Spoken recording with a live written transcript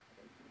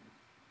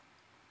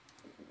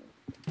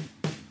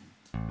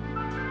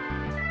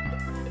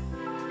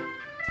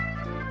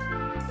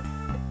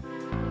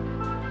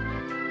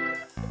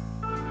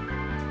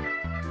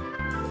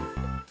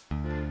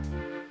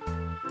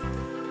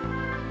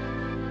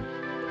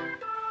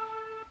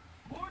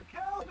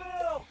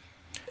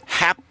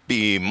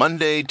Happy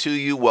Monday to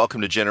you.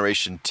 Welcome to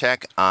Generation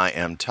Tech. I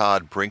am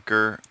Todd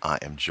Brinker. I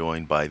am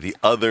joined by the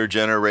other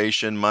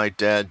generation, my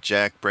dad,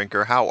 Jack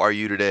Brinker. How are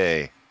you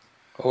today?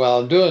 Well,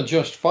 I'm doing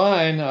just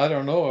fine. I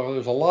don't know.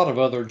 There's a lot of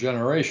other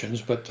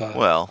generations, but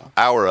Well,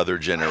 our other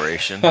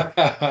generation.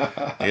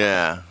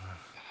 Yeah,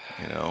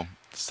 you know.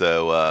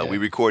 So we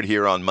yeah, record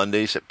here on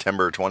Monday,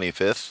 September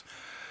 25th.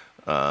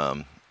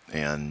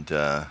 And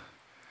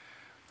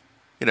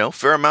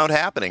fair amount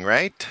happening,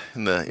 right?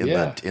 In the in the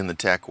yeah, in the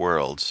tech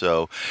world.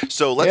 So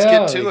let's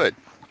get yeah. to it.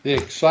 The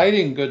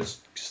exciting good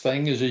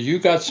thing is that you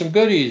got some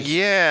goodies.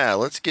 Yeah,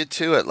 let's get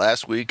to it.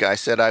 Last week I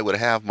said I would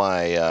have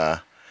my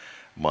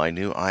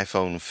new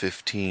iPhone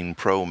 15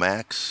 Pro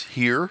Max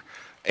here,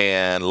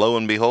 and lo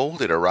and behold,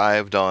 it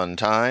arrived on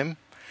time.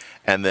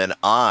 And then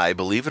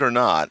believe it or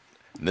not,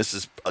 and this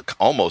is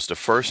almost a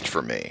first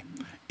for me,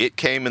 it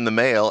came in the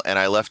mail, and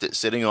I left it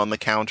sitting on the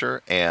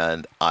counter,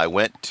 and I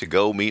went to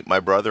go meet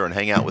my brother and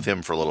hang out with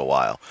him for a little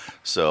while.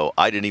 So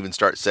I didn't even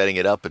start setting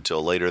it up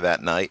until later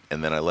that night,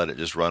 and then I let it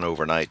just run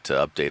overnight to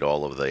update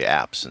all of the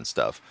apps and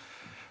stuff.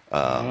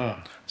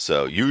 Ah,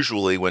 So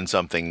usually when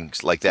something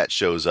like that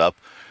shows up,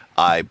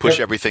 I push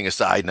yep, everything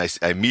aside and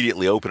I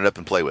immediately open it up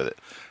and play with it.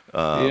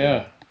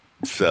 yeah.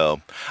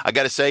 So I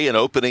got to say, in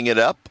opening it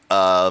up,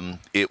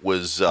 it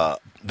was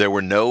there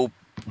were no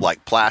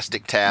like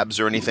plastic tabs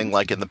or anything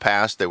like in the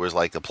past. There was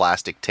like a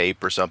plastic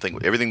tape or something.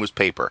 Everything was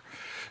paper.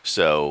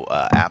 So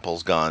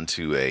Apple's gone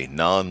to a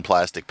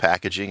non-plastic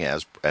packaging,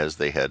 as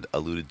they had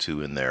alluded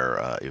to in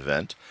their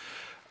event.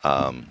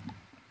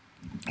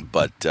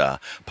 But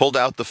pulled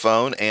out the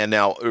phone and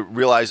now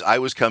realized I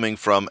was coming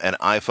from an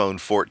iPhone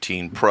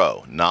 14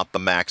 Pro, not the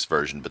Max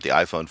version, but the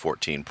iPhone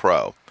 14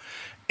 Pro.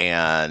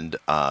 And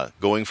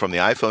going from the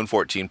iPhone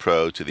 14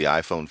 Pro to the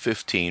iPhone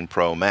 15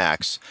 Pro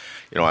Max,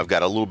 I've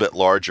got a little bit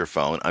larger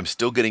phone. I'm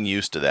still getting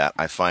used to that.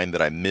 I find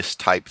that I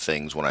mistype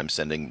things when I'm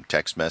sending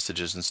text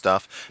messages and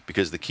stuff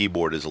because the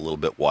keyboard is a little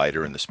bit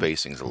wider and the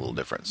spacing is a little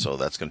different. So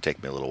that's going to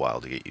take me a little while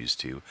to get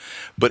used to.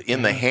 But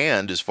in the Yeah.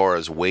 hand, as far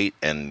as weight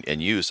and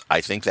use, I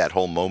think that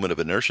whole moment of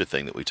inertia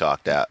thing that we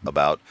talked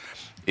about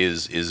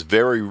is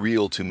very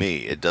real to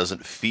me. It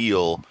doesn't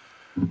feel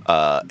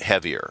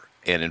heavier.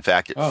 And in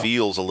fact, it Oh,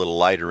 feels a little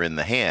lighter in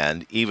the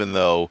hand, even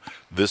though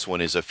this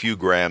one is a few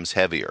grams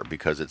heavier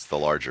because it's the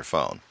larger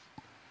phone.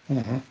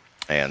 hmm.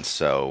 And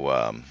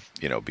so,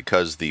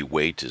 because the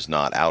weight is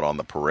not out on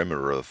the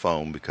perimeter of the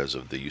phone because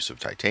of the use of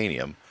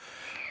titanium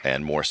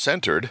and more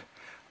centered,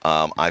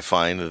 I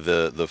find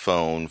the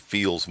phone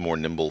feels more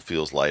nimble,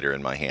 feels lighter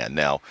in my hand.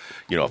 Now,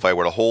 if I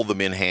were to hold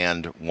them in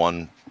hand,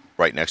 one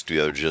right next to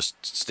the other,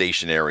 just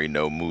stationary,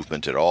 no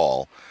movement at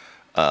all,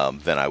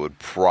 then I would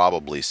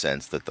probably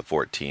sense that the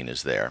 14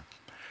 is there.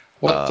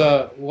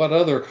 What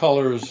other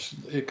colors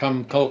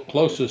come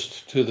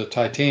closest to the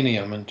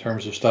titanium in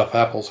terms of stuff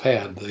Apple's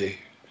had? The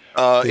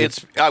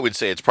I would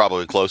say it's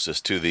probably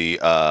closest to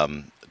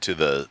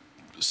the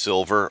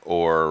silver,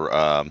 or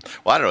well,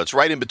 I don't know. It's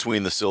right in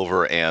between the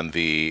silver and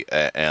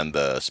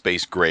the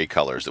space gray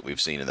colors that we've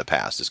seen in the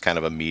past. It's kind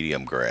of a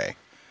medium gray.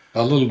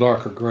 a little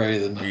darker gray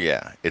than the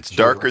Yeah, it's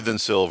darker silver. than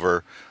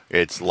silver.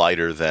 It's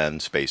lighter than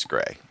space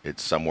gray.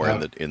 It's somewhere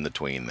in Yeah. the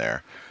tween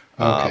there.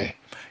 Um, Okay.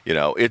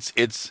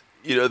 it's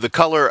the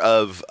color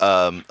of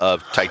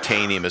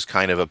titanium is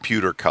kind of a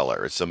pewter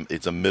color. It's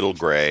a middle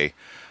gray,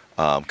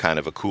 kind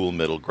of a cool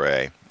middle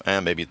gray.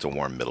 Maybe it's a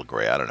warm middle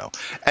gray. I don't know.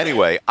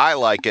 Anyway, I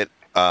like it.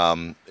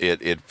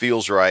 It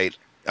feels right.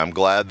 I'm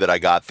glad that I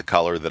got the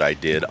color that I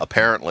did.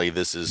 Apparently,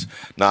 this is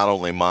not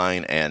only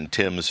mine and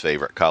Tim's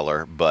favorite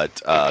color,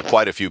 but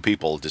quite a few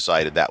people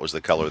decided that was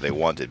the color they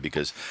wanted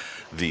because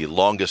the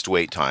longest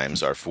wait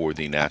times are for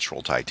the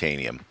natural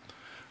titanium.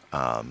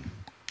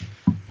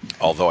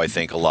 Although I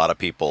think a lot of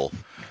people,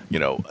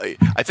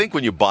 I think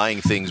when you're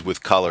buying things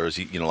with colors,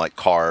 like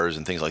cars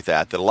and things like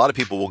that, that a lot of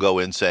people will go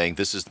in saying,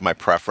 this is my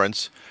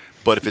preference,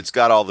 but if it's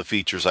got all the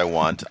features I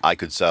want, I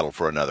could settle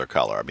for another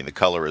color. I mean, the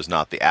color is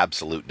not the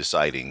absolute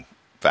deciding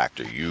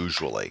factor,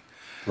 usually,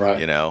 you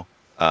Right. know.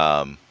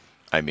 Um,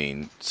 I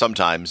mean,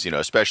 sometimes,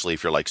 especially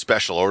if you're like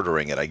special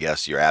ordering it, I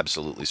guess you're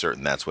absolutely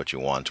certain that's what you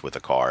want with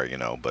a car,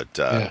 but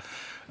Yeah.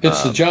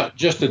 It's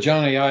just the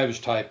Johnny Ives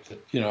type that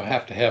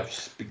have to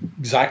have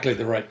exactly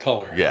the right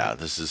color. yeah,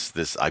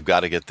 this. I've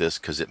got to get this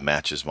because it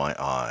matches my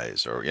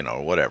eyes, or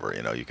whatever.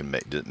 You can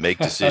make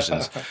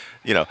decisions.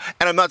 And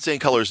I'm not saying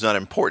color is not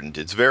important.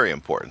 It's very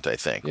important, I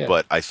think. Yeah.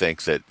 But I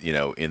think that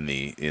in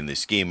the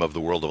scheme of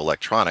the world of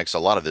electronics, a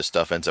lot of this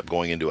stuff ends up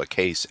going into a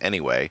case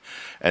anyway,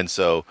 and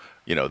so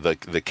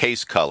the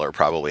case color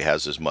probably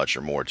has as much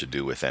or more to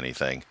do with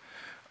anything.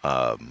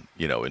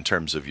 In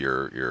terms of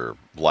your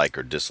like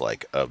or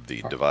dislike of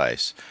the Are,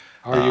 device.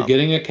 are you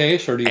getting a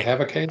case or do you have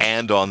a case?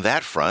 And on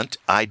that front,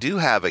 I do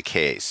have a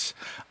case.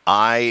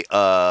 I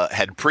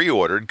had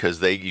pre-ordered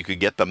because you could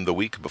get them the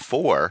week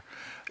before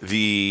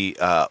the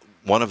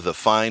one of the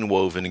fine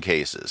woven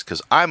cases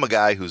because I'm a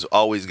guy who's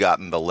always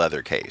gotten the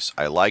leather case.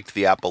 I liked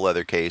the Apple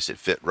leather case. It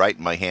fit right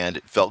in my hand.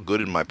 It felt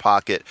good in my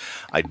pocket.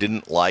 I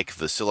didn't like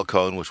the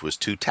silicone, which was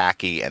too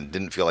tacky and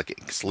didn't feel like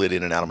it slid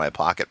in and out of my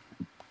pocket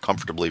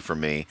comfortably for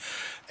me.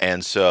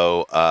 And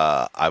so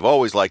I've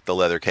always liked the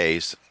leather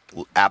case.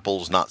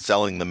 Apple's not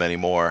selling them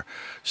anymore,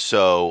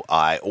 so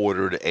I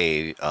ordered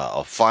a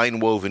fine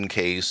woven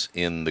case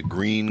in the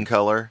green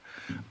color,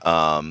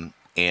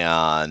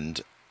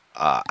 and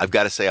I've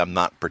got to say I'm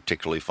not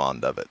particularly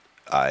fond of it.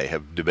 I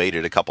have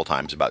debated a couple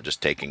times about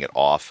just taking it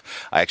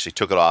off. I actually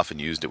took it off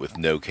and used it with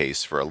no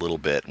case for a little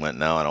bit and went,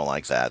 no, I don't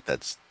like that.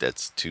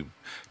 That's too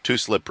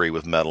slippery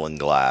with metal and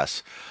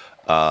glass.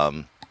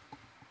 And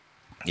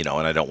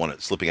I don't want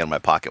it slipping out of my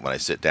pocket when I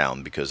sit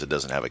down because it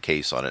doesn't have a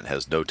case on it. It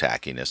has no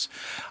tackiness.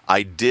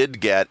 I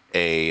did get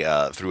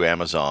through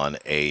Amazon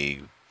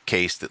a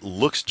case that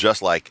looks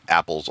just like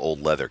Apple's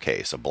old leather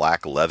case, a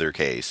black leather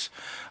case.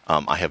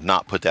 I have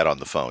not put that on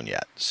the phone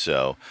yet,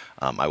 so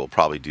I will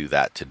probably do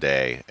that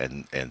today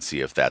and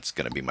see if that's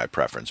going to be my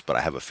preference. But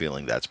I have a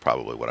feeling that's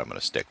probably what I'm going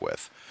to stick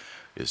with,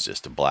 is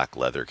just a black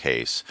leather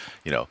case.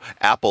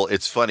 Apple,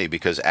 it's funny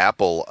because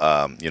Apple,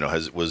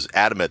 was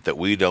adamant that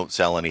we don't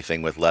sell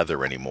anything with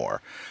leather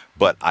anymore.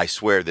 But I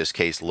swear this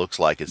case looks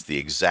like it's the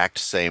exact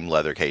same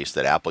leather case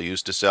that Apple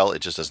used to sell. It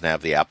just doesn't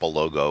have the Apple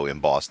logo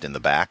embossed in the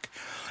back.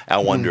 I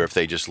wonder if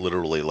they just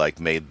literally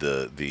made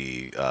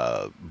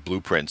the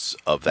blueprints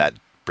of that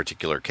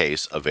particular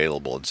case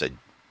available and said,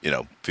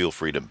 feel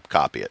free to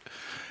copy it.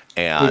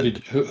 And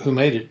who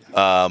made it?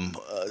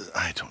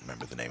 I don't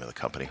remember the name of the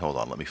company. Hold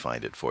on, let me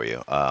find it for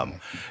you.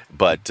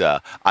 But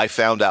I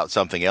found out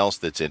something else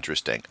that's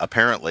interesting.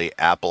 Apparently,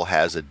 Apple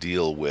has a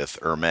deal with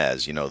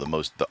Hermes.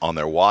 On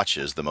their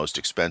watches, the most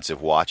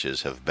expensive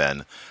watches have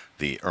been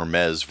the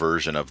Hermes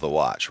version of the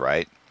watch,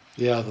 right?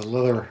 Yeah, the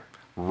leather.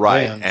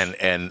 Right, bands.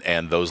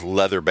 and those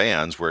leather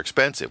bands were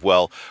expensive.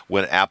 Well,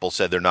 when Apple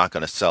said they're not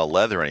going to sell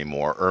leather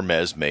anymore,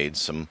 Hermes made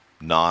some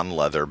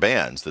non-leather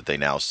bands that they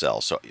now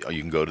sell. So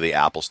you can go to the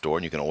Apple store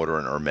and you can order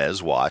an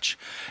Hermes watch,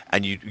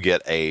 and you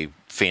get a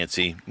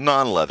fancy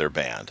non-leather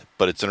band,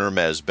 but it's an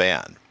Hermes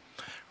band,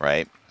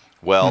 right?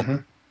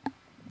 Well,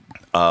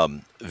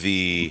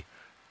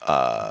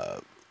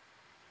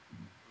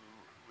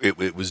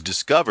 it was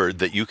discovered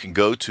that you can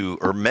go to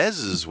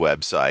Hermes's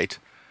website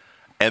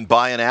and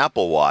buy an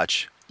Apple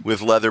Watch with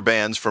leather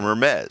bands from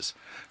Hermes.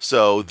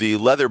 So the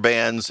leather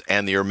bands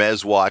and the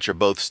Hermes watch are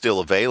both still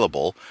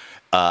available.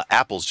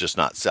 Apple's just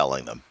not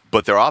selling them.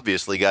 But they're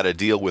obviously got a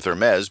deal with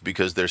Hermes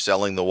because they're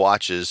selling the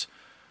watches,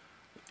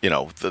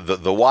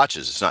 the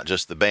watches. It's not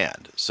just the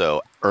band.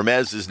 So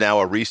Hermes is now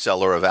a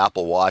reseller of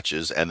Apple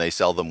watches, and they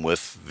sell them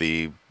with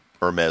the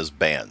Hermes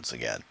bands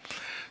again.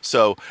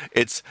 So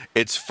it's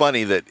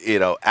funny that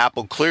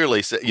Apple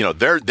clearly said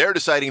they're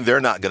deciding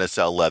they're not going to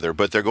sell leather,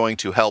 but they're going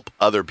to help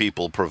other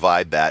people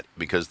provide that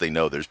because they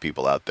know there's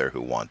people out there who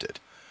want it.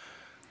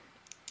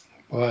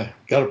 Boy,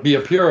 got to be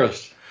a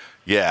purist.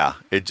 Yeah,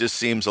 it just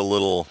seems a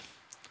little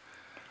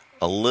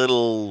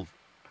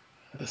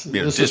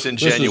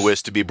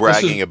disingenuous to be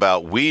bragging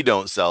about we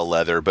don't sell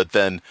leather, but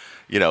then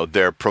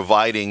they're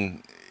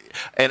providing.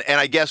 And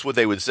I guess what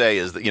they would say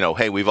is that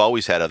hey, we've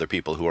always had other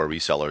people who are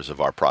resellers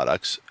of our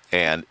products.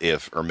 And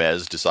if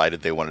Hermes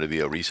decided they wanted to be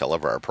a reseller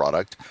of our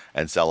product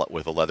and sell it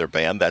with a leather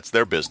band, that's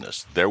their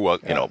business. They're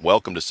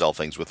welcome to sell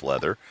things with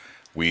leather.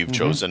 We've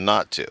chosen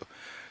not to.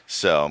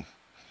 So,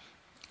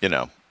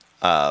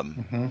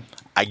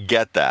 I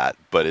get that,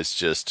 but it's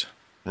just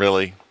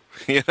really,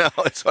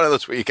 it's one of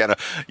those where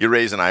you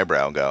raise an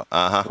eyebrow and go,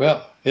 uh-huh.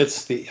 Well,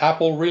 it's the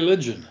Apple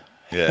religion.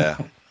 Yeah.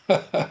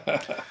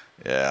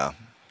 Yeah.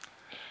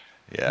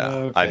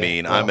 Okay, I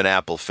mean, I'm an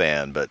Apple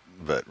fan, but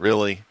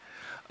really.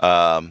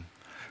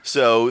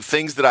 So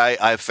things that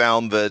I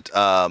found that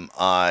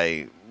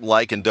I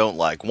like and don't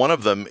like. One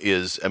of them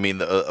is,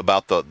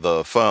 about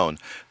the phone.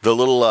 The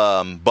little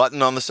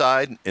button on the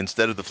side,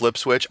 instead of the flip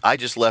switch, I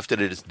just left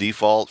it at its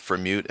default for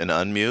mute and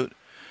unmute.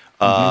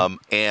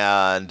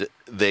 And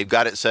they've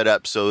got it set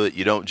up so that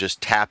you don't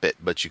just tap it,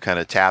 but you kind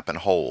of tap and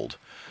hold.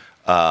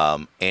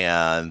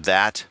 And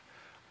that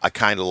I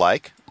kind of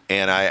like.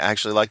 And I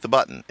actually like the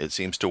button. It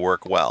seems to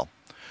work well.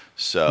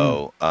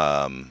 So,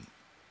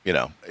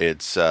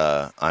 it's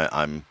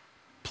I'm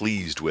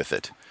pleased with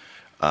it.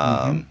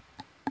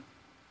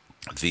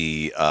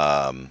 The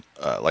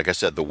like I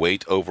said, the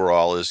weight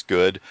overall is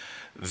good.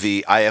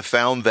 I have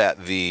found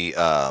that the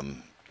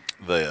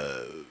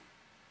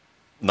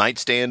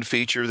nightstand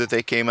feature that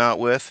they came out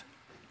with,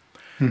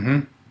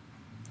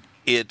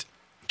 it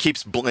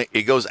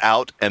goes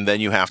out, and then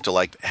you have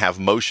to have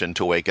motion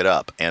to wake it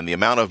up. And the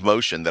amount of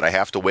motion that I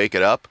have to wake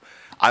it up,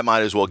 I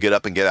might as well get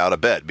up and get out of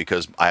bed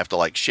because I have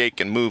to shake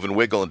and move and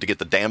wiggle and to get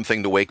the damn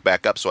thing to wake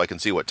back up so I can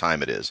see what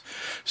time it is.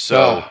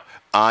 So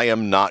I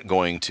am not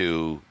going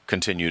to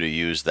continue to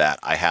use that.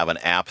 I have an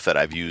app that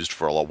I've used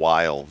for a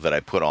while that I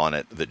put on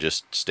it that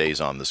just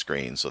stays on the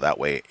screen. So that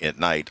way at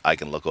night I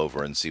can look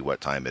over and see what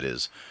time it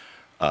is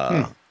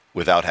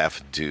without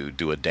having to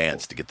do a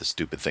dance to get the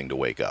stupid thing to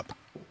wake up.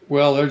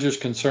 Well, they're just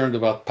concerned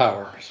about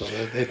power, so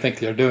they think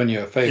they're doing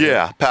you a favor.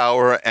 Yeah,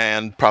 power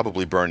and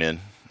probably burn in.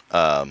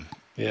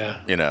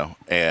 Yeah.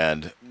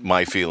 And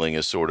my feeling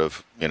is sort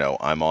of,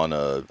 I'm on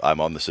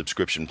the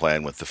subscription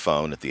plan with the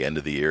phone. At the end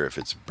of the year, if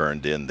it's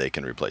burned in, they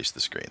can replace the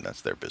screen.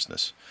 That's their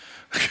business.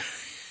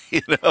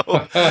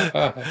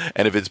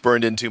 And if it's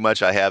burned in too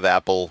much, I have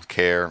Apple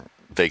Care.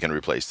 They can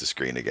replace the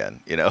screen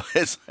again.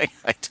 It's like,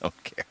 I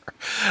don't care.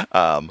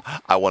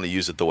 I want to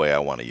use it the way I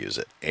want to use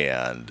it,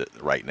 and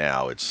right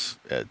now it's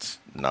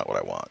not what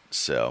I want.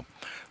 So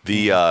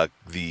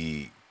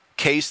the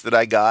case that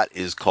I got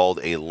is called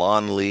a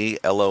Lonli,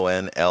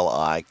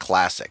 Lonli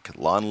Classic,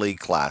 Lonli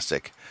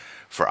Classic,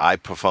 for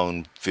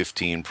iPhone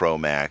 15 Pro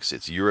Max.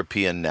 It's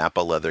European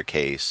Napa leather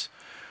case,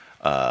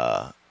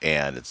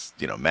 and it's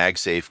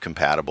MagSafe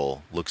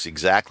compatible. Looks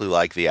exactly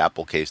like the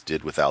Apple case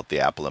did without the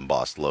Apple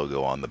embossed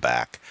logo on the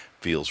back.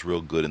 Feels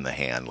real good in the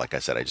hand. Like I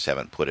said, I just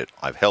haven't put it.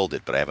 I've held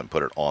it, but I haven't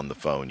put it on the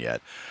phone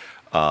yet.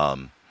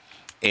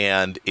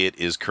 And it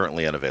is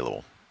currently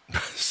unavailable.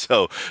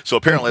 So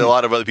apparently a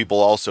lot of other people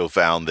also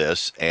found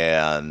this,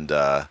 and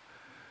they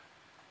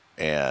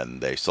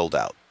sold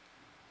out.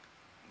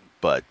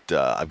 But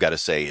I've got to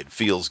say, it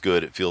feels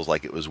good. It feels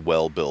like it was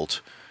well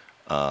built.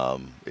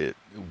 When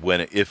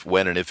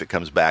and if it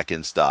comes back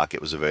in stock,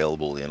 it was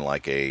available in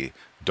like a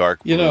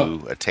dark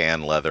blue, a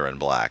tan leather, and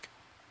black.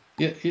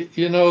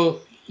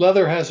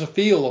 Leather has a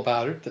feel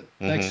about it that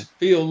makes it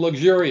feel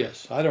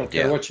luxurious. I don't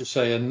care what you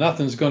say, and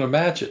nothing's going to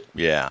match it.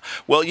 Yeah.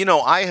 Well,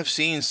 I have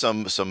seen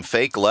some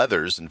fake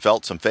leathers and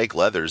felt some fake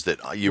leathers that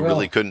you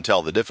really couldn't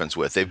tell the difference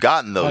with. They've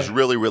gotten those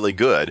really, really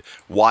good.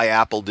 Why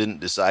Apple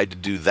didn't decide to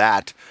do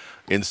that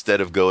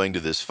instead of going to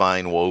this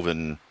fine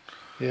woven?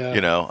 Yeah.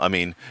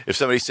 If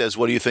somebody says,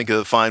 "What do you think of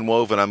the fine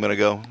woven?" I'm going to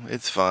go,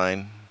 "It's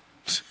fine."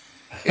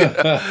 And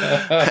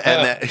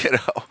that,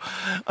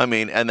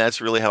 and that's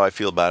really how I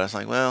feel about it. It's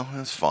like, well,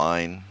 it's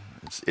fine.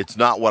 It's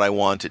not what I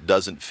want. It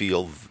doesn't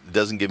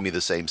give me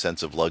the same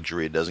sense of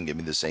luxury. It doesn't give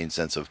me the same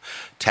sense of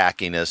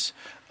tackiness.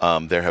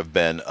 There have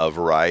been a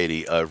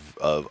variety of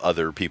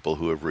other people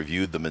who have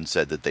reviewed them and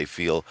said that they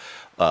feel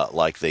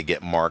like they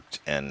get marked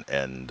and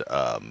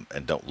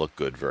don't look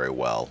good very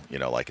well.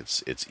 Like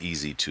it's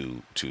easy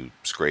to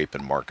scrape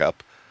and mark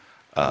up.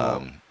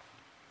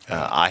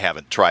 I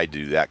haven't tried to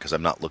do that because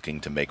I'm not looking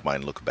to make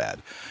mine look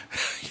bad.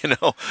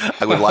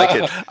 I would like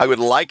it. I would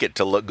like it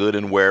to look good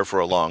and wear for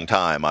a long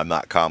time. I'm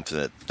not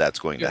confident that's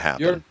going to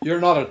happen. You're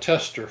not a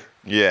tester.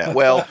 Yeah,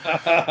 well,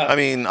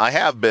 I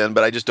have been,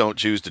 but I just don't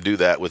choose to do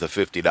that with a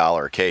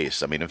 $50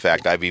 case. In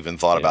fact, I've even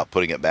thought about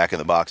putting it back in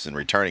the box and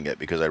returning it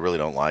because I really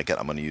don't like it.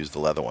 I'm going to use the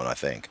leather one, I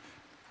think.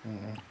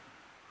 Mm-hmm.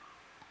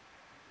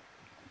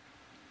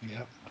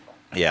 Yep.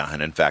 Yeah,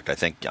 and in fact, I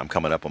think I'm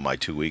coming up on my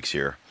 2 weeks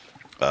here.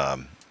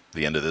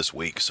 The end of this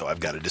week, so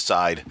I've got to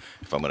decide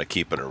if I'm going to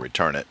keep it or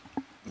return it.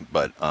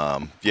 But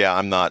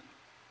I'm not.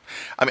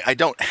 I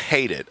don't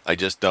hate it. I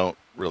just don't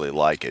really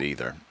like it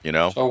either.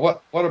 So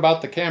what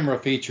about the camera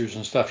features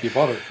and stuff you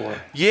bought it for?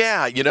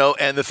 Yeah,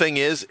 and the thing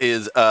is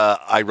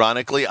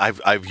ironically,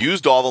 I've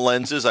used all the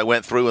lenses. I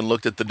went through and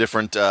looked at the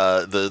different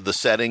the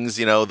settings.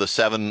 The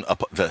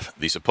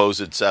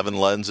supposed 7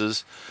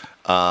 lenses.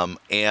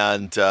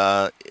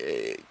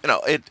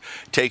 It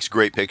takes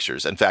great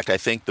pictures. In fact, I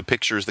think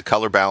the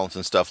color balance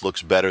and stuff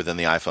looks better than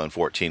the iPhone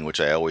 14, which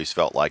I always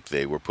felt like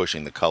they were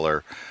pushing the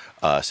color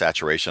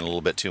saturation a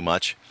little bit too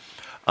much.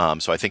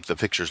 So I think the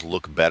pictures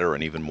look better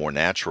and even more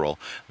natural.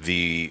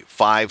 The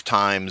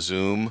 5x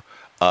zoom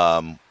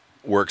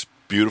works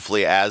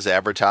beautifully as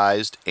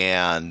advertised,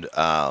 and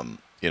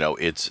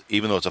it's,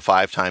 even though it's a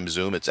 5x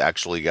zoom, it's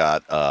actually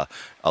got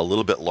a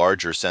little bit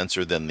larger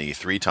sensor than the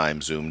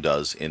 3x zoom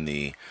does in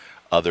the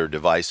other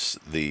devices,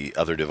 the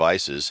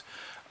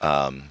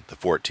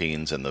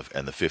 14s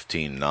and the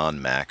 15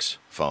 non-Max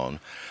phone.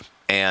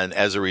 And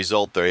as a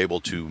result, they're able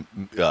to,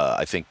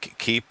 I think,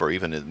 keep or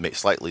even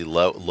slightly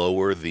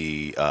lower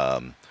the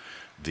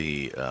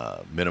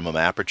minimum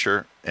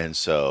aperture, and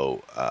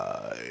so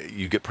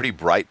you get pretty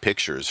bright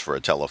pictures for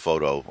a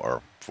telephoto,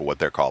 or for what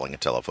they're calling a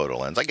telephoto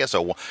lens. I guess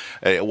a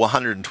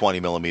 120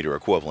 millimeter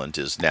equivalent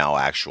is now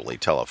actually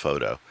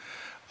telephoto.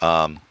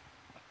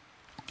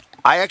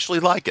 I actually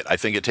like it. I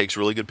think it takes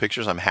really good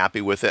pictures. I'm happy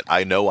with it.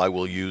 I know I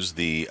will use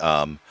the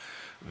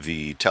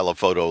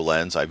telephoto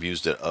lens. I've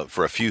used it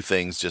for a few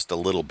things, just a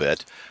little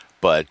bit,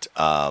 but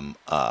rather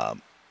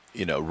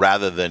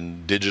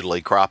than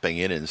digitally cropping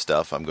in and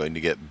stuff, I'm going to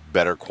get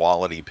better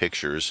quality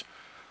pictures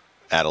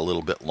at a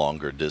little bit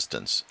longer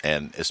distance.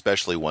 And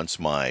especially once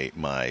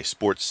my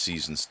sports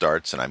season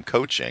starts and I'm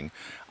coaching,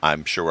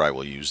 I'm sure I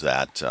will use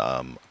that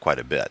quite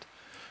a bit.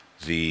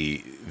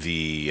 The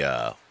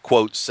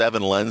quote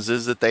 7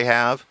 lenses that they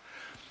have,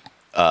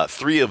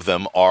 3 of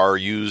them are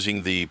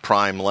using the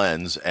prime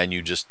lens, and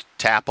you just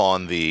tap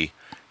on the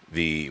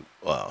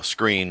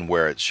screen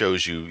where it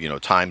shows you,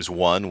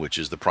 ×1, which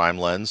is the prime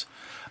lens,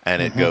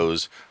 and it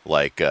goes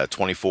like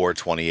 24,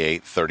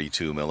 28,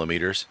 32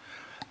 millimeters.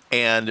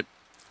 And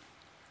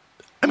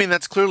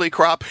that's clearly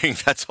cropping.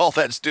 That's all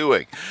that's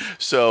doing.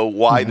 So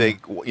why they,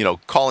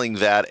 calling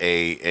that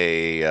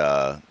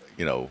a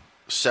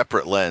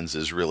separate lens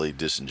is really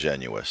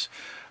disingenuous.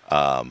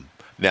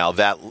 Now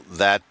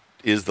that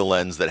is the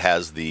lens that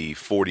has the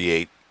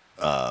 48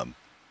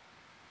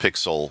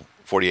 pixel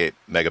 48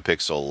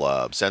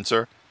 megapixel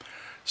sensor.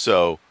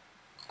 So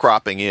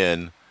cropping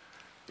in,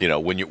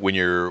 when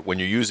you're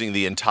using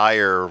the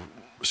entire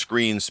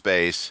screen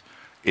space,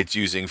 it's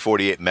using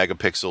 48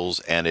 megapixels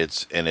and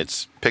it's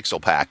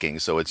pixel packing,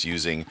 so it's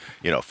using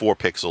 4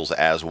 pixels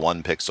as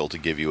 1 pixel to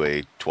give you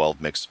a 12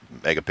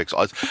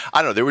 megapixel.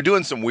 I don't know. They were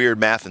doing some weird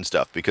math and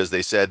stuff because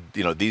they said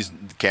these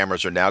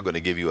cameras are now going to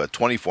give you a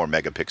 24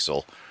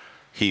 megapixel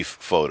HEIF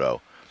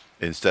photo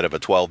instead of a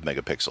 12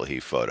 megapixel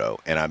HEIF photo,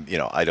 and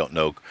I don't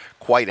know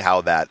quite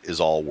how that is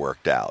all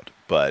worked out,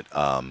 but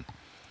I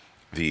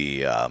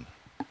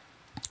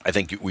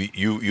think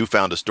you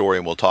found a story,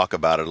 and we'll talk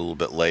about it a little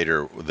bit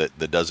later,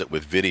 that does it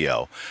with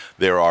video.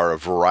 There are a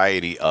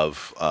variety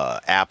of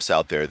apps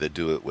out there that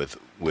do it with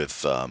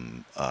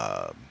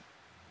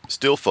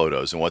still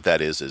photos, and what that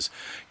is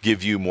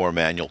give you more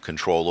manual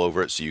control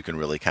over it, so you can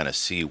really kind of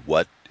see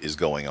what is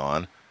going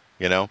on.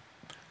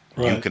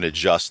 Right. You can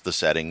adjust the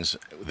settings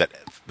that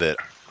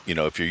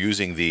if you're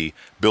using the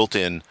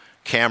built-in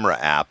camera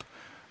app,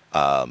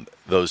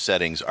 those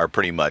settings are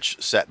pretty much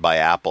set by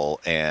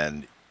Apple,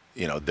 and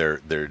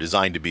they're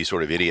designed to be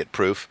sort of idiot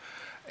proof,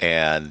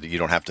 and you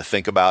don't have to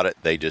think about it.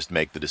 They just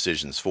make the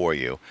decisions for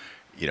you.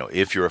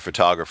 If you're a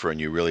photographer and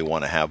you really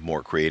want to have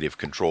more creative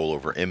control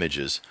over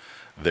images,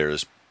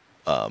 there's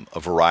a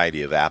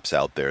variety of apps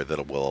out there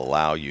that will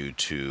allow you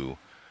to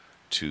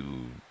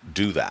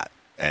do that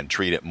and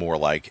treat it more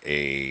like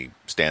a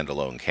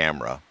standalone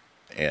camera.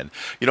 And,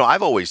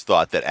 I've always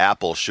thought that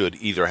Apple should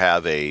either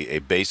have a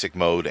basic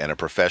mode and a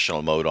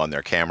professional mode on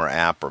their camera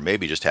app, or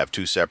maybe just have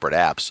 2 separate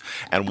apps.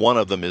 And one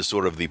of them is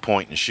sort of the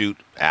point and shoot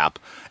app,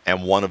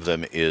 and one of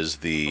them is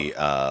the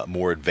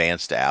more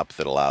advanced app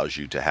that allows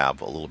you to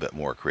have a little bit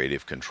more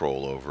creative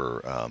control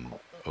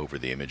over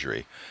the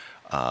imagery.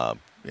 And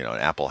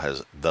Apple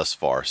has thus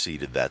far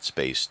ceded that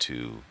space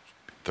to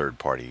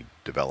third-party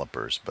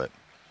developers,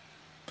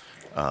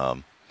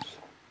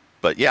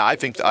 But yeah, I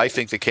think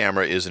the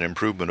camera is an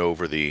improvement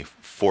over the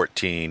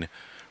 14,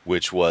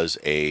 which was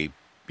a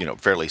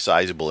fairly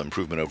sizable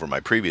improvement over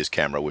my previous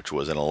camera, which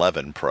was an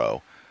 11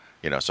 Pro.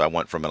 So I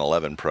went from an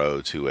 11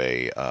 Pro to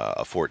a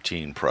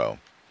 14 Pro.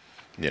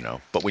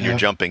 But when you're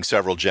jumping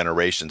several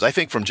generations, I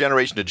think from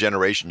generation to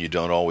generation you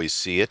don't always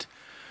see it.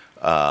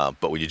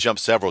 But when you jump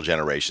several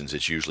generations,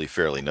 it's usually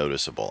fairly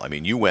noticeable. I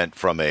mean, you went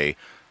from a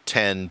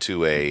 10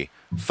 to a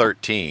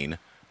 13,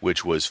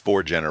 which was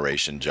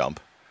 4-generation jump,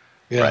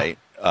 right?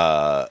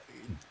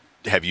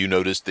 Have you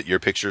noticed that your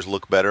pictures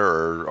look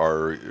better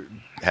or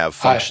have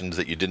functions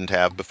that you didn't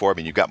have before? I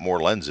mean, you've got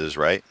more lenses,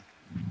 right?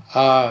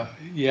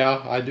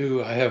 Yeah, I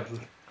do. I have,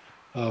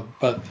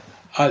 but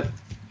I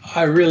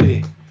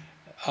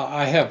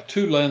have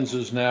 2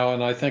 lenses now,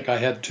 and I think I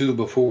had 2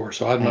 before,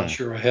 so I'm not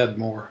sure I had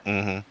more.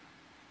 Mm-hmm.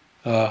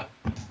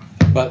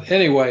 But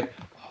anyway,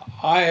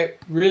 I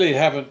really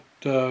haven't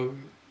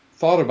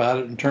thought about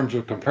it in terms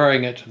of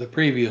comparing it to the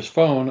previous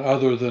phone,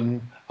 other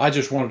than I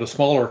just wanted a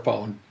smaller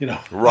phone,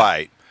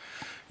 Right.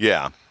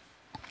 Yeah.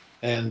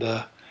 And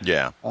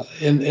yeah.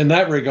 In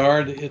that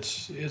regard,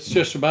 it's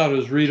just about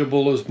as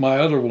readable as my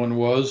other one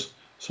was,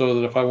 so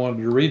that if I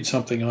wanted to read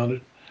something on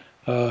it,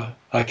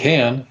 I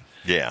can.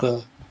 Yeah.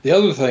 The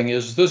other thing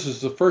is, this is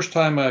the first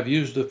time I've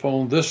used a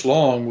phone this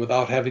long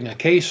without having a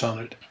case on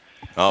it.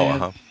 Oh,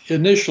 and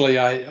initially,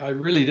 I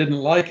really didn't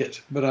like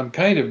it, but I'm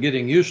kind of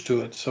getting used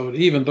to it. So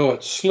even though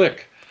it's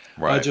slick,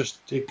 right. I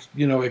just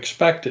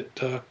expect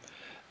it.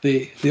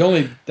 The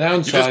only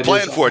downside You're just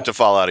playing is for it to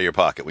fall out of your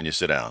pocket when you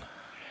sit down.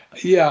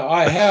 Yeah,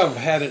 I have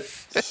had it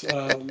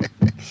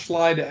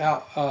slide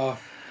out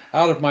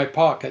of my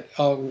pocket.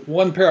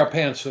 One pair of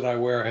pants that I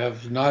wear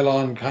have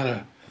nylon kind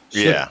of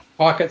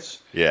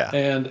pockets. Yeah.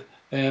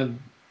 And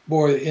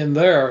boy, in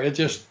there it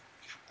just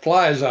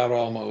flies out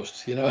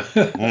almost,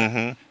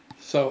 Mm-hmm.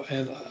 So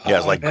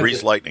it's like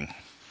grease lightning.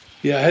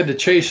 Yeah, I had to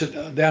chase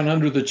it down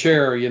under the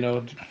chair.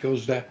 It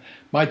goes down.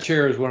 My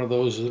chair is one of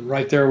those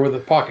right there where the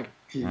pocket.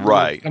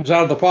 Right. Comes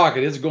out of the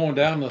pocket. It's going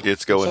down the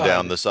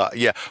down the side.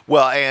 Yeah.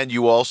 Well, and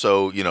you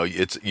also,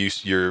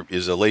 you're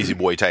a lazy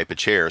boy type of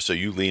chair, so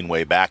you lean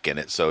way back in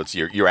it. So it's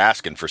you're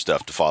asking for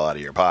stuff to fall out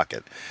of your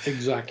pocket.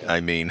 Exactly. I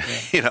mean,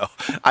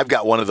 I've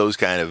got one of those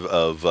kind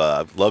of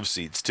love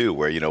seats too,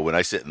 where when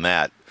I sit in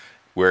that,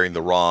 wearing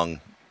the wrong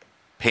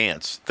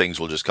pants, things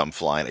will just come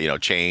flying,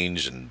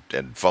 change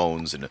and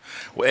phones and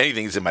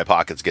anything that's in my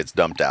pockets gets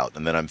dumped out,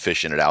 and then I'm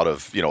fishing it out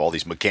of all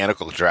these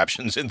mechanical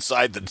contraptions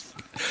inside the.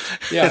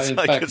 Yeah,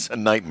 it's a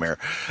nightmare.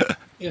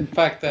 In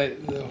fact,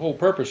 the whole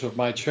purpose of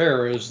my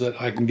chair is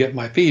that I can get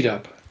my feet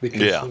up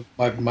because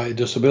of my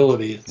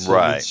disability.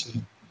 Right.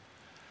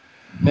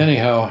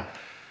 Anyhow.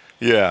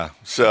 Yeah.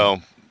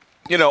 So,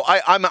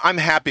 I'm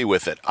happy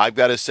with it. I've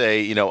got to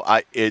say,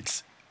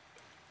 it's.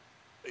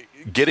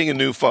 Getting a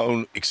new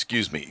phone, it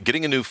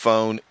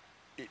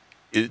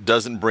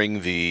doesn't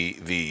bring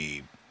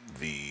the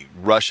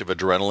rush of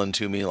adrenaline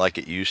to me like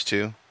it used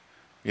to,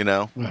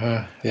 Yeah.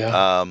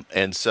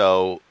 And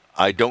so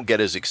I don't get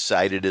as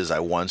excited as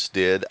I once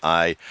did.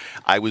 I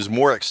was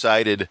more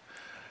excited,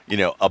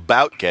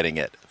 about getting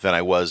it than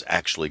I was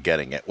actually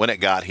getting it. When it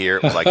got here,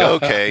 it was like,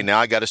 okay, now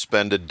I got to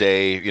spend a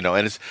day,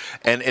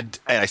 and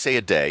I say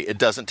a day. It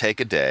doesn't take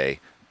a day,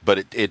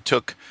 but it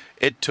took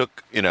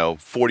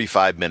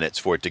 45 minutes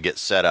for it to get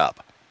set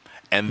up.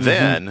 And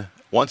then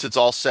once it's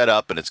all set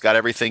up and it's got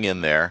everything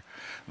in there,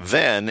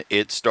 then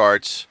it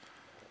starts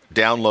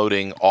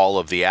downloading all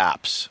of the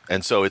apps.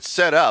 And so it's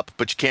set up,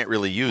 but you can't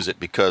really use it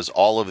because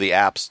all of the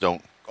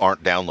apps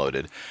aren't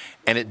downloaded.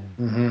 And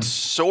it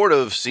sort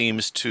of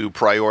seems to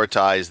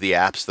prioritize the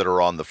apps that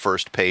are on the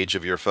first page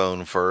of your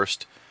phone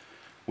first,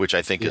 which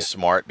I think is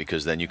smart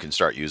because then you can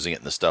start using it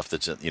in the stuff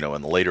that's in the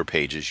later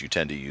pages you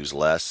tend to use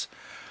less.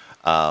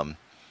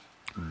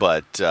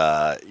 But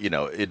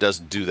it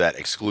doesn't do that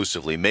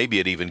exclusively. Maybe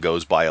it even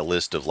goes by a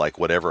list of like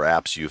whatever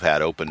apps you've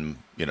had open,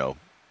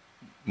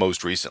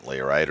 most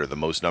recently, right? Or the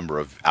most number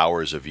of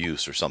hours of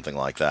use or something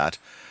like that.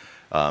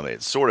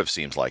 It sort of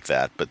seems like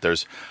that, but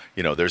there's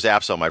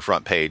apps on my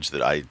front page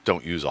that I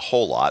don't use a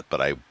whole lot, but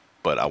I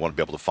want to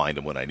be able to find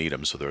them when I need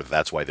them, so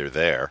that's why they're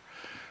there.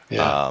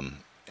 Yeah.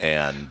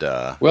 And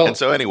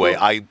so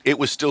anyway, it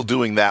was still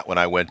doing that when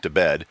I went to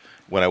bed.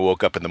 When I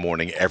woke up in the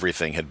morning,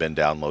 everything had been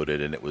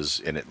downloaded, and it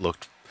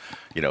looked,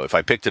 if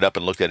I picked it up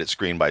and looked at it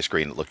screen by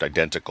screen, it looked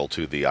identical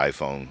to the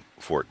iPhone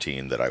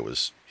 14 that I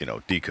was,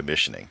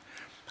 decommissioning.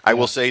 I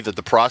will say that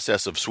the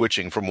process of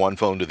switching from one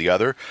phone to the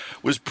other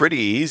was pretty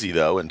easy,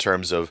 though, in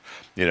terms of,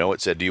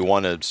 it said, do you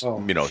want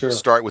to,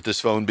 start with this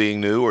phone being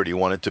new, or do you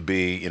want it to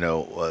be,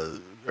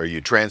 are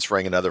you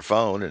transferring another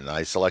phone? And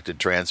I selected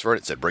transfer.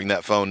 It said, bring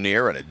that phone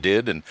near, and it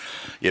did. And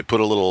it put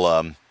a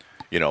little,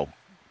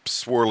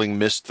 swirling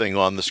mist thing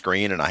on the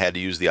screen, and I had to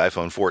use the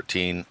iPhone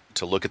 14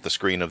 to look at the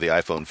screen of the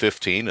iPhone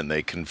 15, and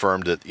they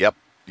confirmed that, yep,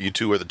 you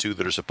two are the two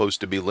that are supposed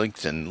to be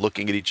linked and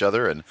looking at each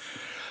other, and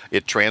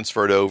it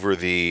transferred over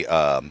the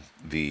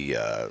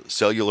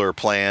cellular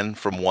plan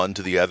from one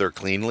to the other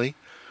cleanly.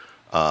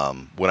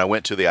 When I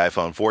went to the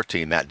iPhone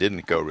 14, that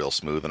didn't go real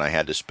smooth, and I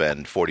had to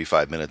spend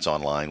 45 minutes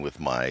online with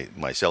my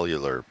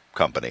cellular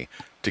company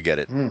to get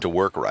it to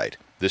work right.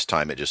 This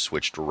time it just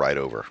switched right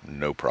over,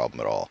 no problem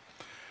at all.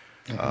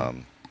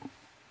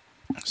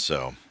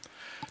 So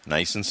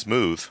nice and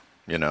smooth,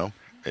 the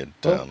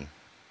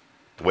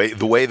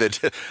way they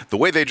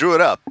drew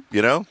it up,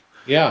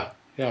 Yeah.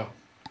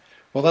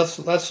 Well,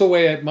 that's the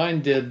way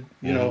mine did.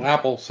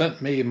 Apple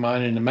sent me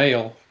mine in the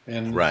mail,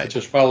 and I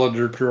just followed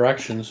their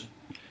directions.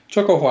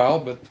 Took a while,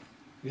 but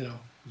the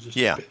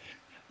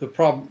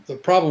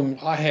problem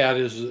I had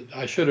is that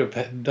I should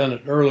have done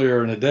it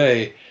earlier in the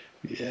day.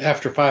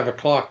 After 5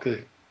 o'clock,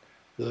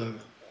 the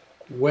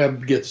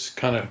web gets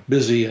kind of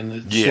busy and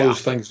it slows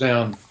things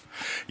down.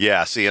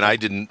 Yeah, see, and I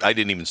didn't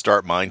even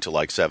start mine till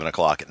like 7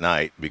 o'clock at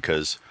night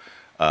because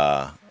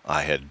I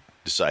had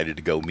decided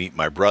to go meet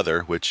my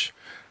brother, which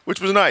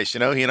was nice.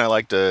 He and I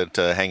like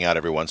to hang out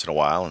every once in a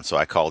while, and so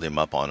I called him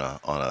up on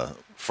a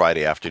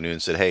Friday afternoon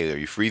and said, "Hey, are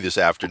you free this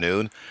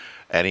afternoon?"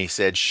 And he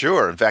said,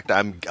 "Sure. In fact,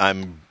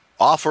 I'm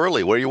off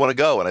early. Where do you want to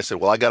go?" And I said,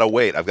 "Well, I got to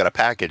wait. I've got a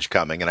package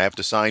coming, and I have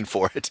to sign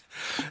for it."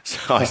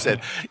 So I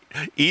said,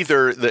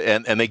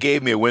 and they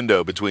gave me a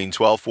window between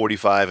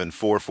 12:45 and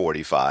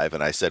 4:45,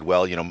 and I said,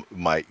 "Well,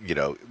 my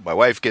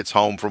wife gets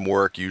home from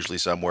work usually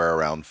somewhere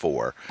around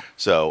 4,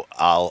 so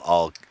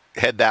I'll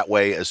head that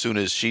way as soon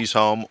as she's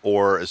home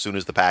or as soon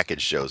as the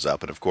package shows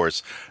up." And of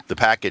course, the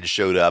package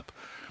showed up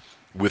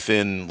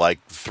within like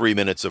 3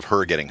 minutes of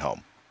her getting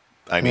home.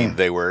 I mean,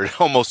 they were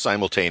almost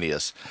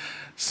simultaneous.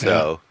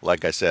 So,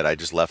 like I said, I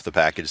just left the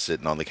package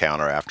sitting on the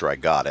counter after I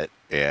got it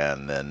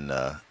and then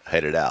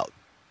headed out.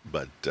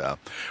 But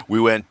we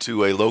went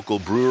to a local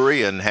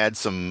brewery and had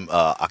some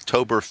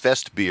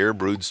Oktoberfest beer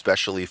brewed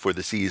specially for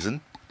the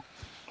season.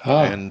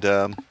 And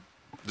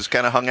just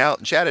kind of hung out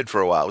and chatted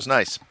for a while. It was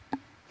nice.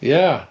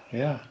 Yeah.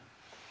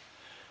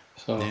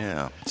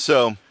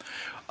 So,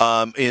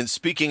 in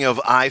speaking of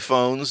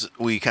iPhones,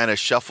 we kind of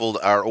shuffled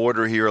our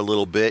order here a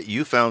little bit.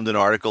 You found an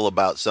article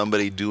about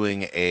somebody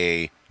doing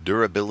a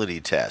durability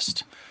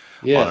test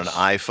on an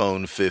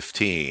iPhone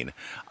 15.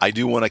 I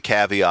do want to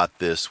caveat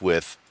this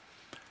with,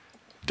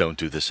 don't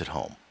do this at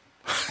home.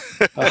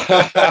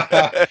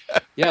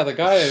 Yeah, the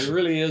guy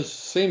really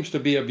seems to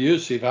be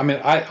abusive. I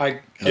mean, I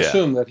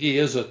assume that he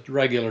is a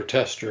regular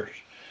tester.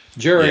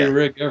 Jerry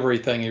Rig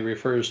everything, he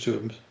refers to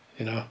him,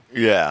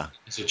 Yeah.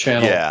 It's a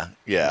channel.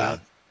 Yeah.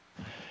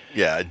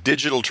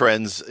 Digital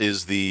Trends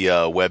is the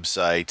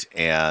website,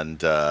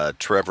 and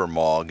Trevor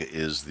Mogg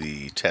is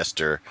the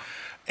tester.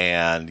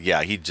 And,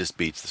 he just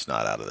beats the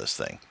snot out of this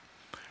thing.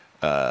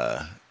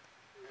 No.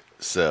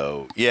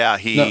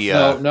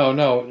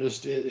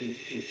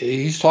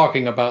 He's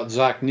talking about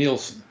Zach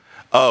Nielsen.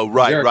 Oh,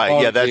 right. Jared Yeah,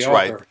 Mogg's that's the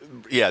right. author.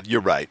 Yeah,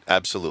 you're right.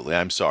 Absolutely.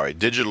 I'm sorry.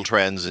 Digital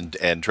Trends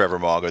and Trevor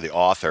Mogg are the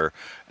author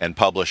and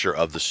publisher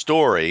of the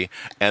story,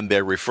 and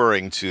they're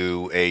referring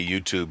to a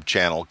YouTube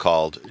channel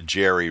called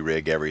Jerry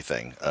Rig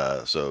Everything.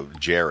 So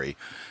Jerry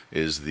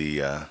is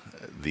the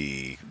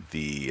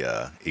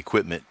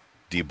equipment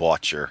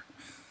debaucher.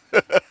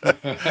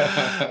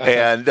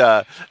 And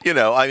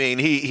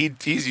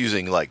he's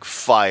using like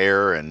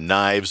fire and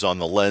knives on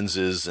the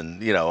lenses,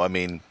 and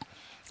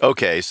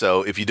Okay,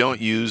 so if you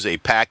don't use a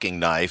packing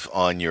knife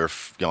on your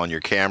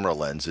camera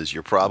lenses,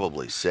 you're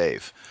probably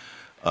safe.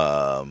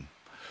 Um,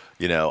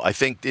 I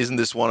think isn't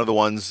this one of the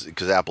ones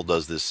because Apple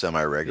does this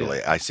semi-regularly.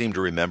 Yeah. I seem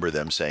to remember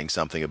them saying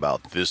something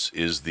about this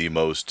is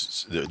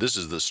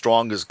the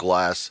strongest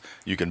glass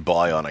you can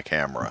buy on a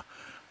camera,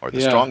 or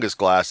the Yeah. strongest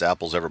glass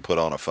Apple's ever put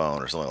on a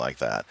phone, or something like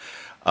that.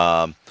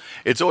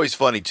 It's always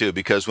funny too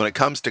because when it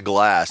comes to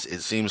glass,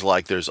 it seems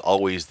like there's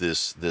always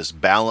this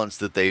balance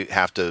that they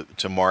have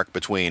to mark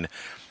between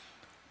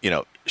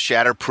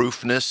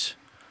shatterproofness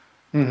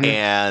Hmm.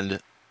 and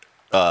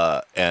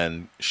uh,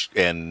 and sh-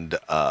 and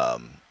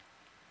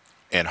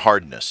and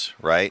hardness,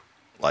 right?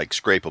 Like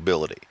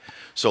scrapability.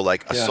 So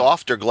like a Yeah.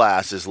 softer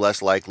glass is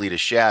less likely to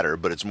shatter,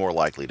 but it's more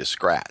likely to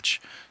scratch.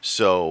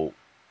 So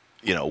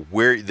you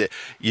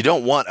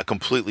don't want a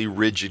completely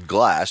rigid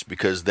glass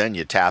because then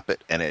you tap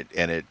it and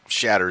it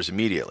shatters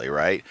immediately,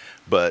 right?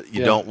 But you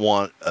Yeah. don't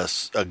want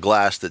a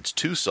glass that's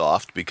too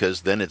soft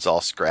because then it's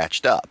all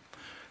scratched up.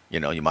 You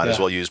might as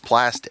Yeah. well use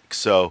plastic.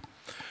 So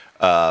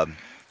um,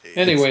 it's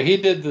Anyway, he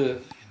did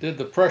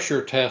the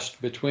pressure test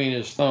between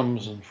his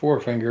thumbs and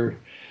forefinger,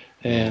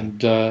 mhm,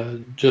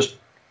 and just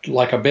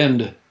like a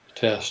bend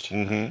test,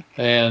 mhm.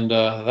 and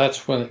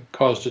that's when it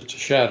caused it to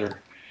shatter.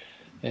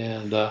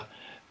 And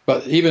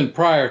but even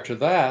prior to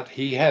that,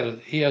 he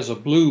has a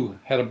blue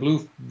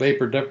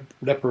vapor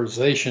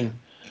deposition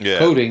Yeah,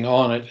 coating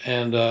on it,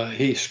 and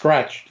he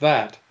scratched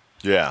that.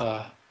 yeah,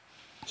 Uh,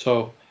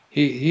 so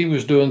he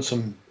was doing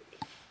some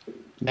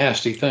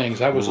nasty things.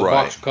 That was a right.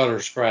 box cutter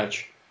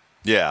scratch.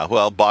 Yeah,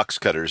 well, box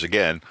cutters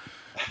again.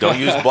 Don't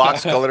use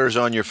box cutters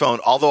on your phone.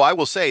 Although I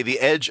will say the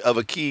edge of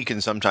a key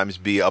can sometimes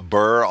be a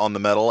burr on the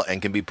metal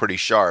and can be pretty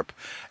sharp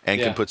and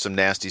can Yeah. put some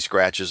nasty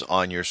scratches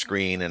on your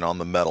screen and on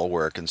the metal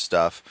work and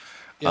stuff.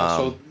 Yeah,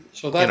 Um,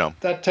 so you know,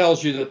 that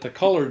tells you that the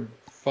colored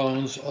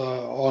phones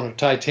on a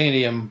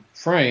titanium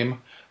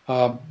frame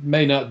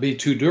may not be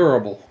too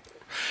durable.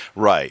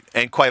 right.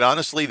 And quite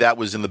honestly, that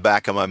was in the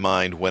back of my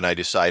mind when I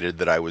decided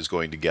that I was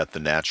going to get the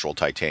natural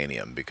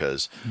titanium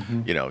because,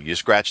 Hmm. you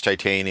scratch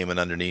titanium and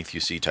underneath you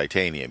see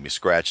titanium. You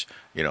scratch,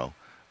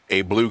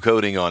 a blue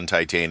coating on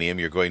titanium,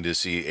 you're going to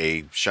see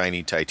a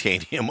shiny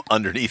titanium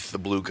underneath the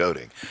blue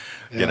coating,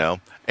 you Yeah, know?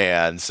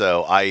 And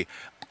so I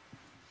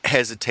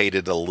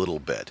hesitated a little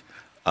bit.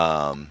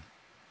 Um,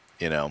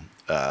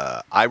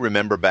 I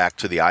remember back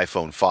to the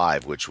iPhone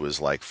 5, which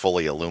was like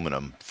fully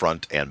aluminum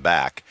front and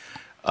back.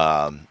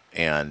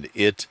 And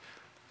it,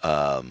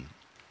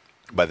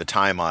 by the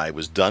time I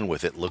was done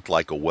with it, looked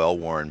like a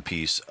well-worn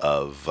piece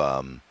of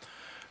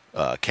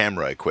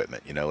camera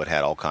equipment. It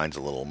had all kinds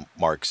of little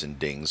marks and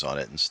dings on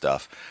it and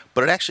stuff,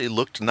 but it actually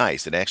looked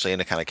nice. It actually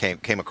kind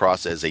of came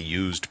across as a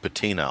used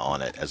patina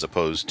on it, as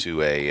opposed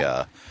to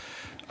a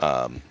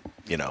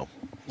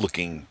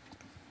looking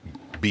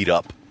beat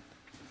up.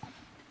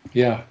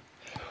 yeah.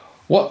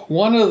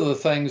 One of the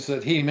things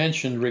that he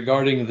mentioned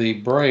regarding the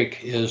break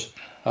is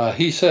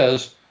he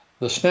says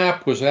the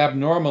snap was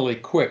abnormally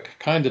quick,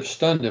 kind of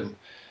stunned him.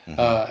 Hmm.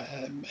 Uh,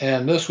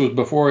 and this was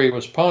before he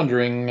was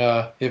pondering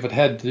if it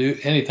had to do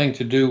anything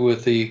to do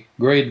with the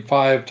grade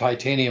 5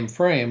 titanium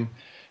frame,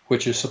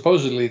 which is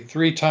supposedly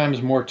 3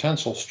 times more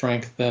tensile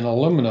strength than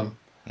aluminum,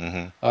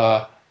 Hmm.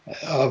 uh,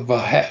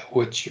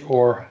 which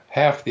or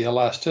half the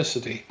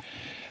elasticity.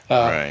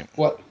 Right.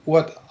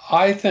 What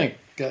I think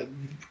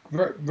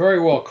very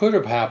well could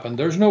have happened.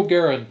 There's no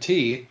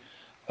guarantee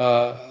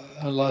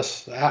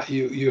unless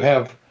you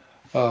have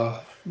uh,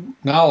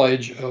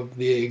 knowledge of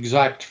the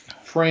exact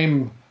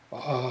frame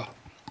uh,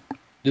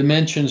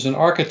 dimensions and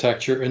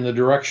architecture in the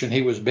direction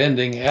he was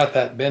bending at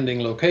that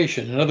bending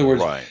location. In other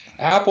words, Right.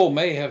 Apple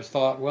may have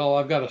thought, well,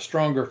 I've got a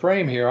stronger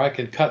frame here. I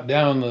can cut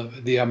down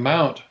the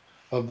amount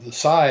of the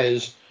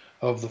size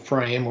of the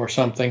frame or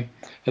something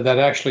that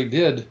actually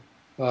did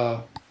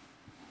uh,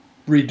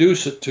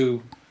 reduce it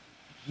to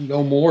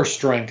no more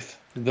strength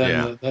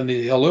Yeah. than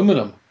the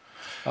aluminum.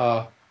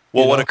 Uh, you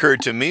Well, what know,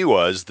 occurred to me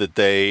was that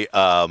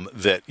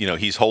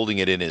he's holding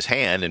it in his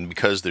hand, and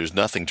because there's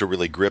nothing to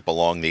really grip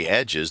along the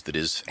edges, that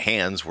his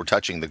hands were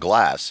touching the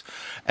glass,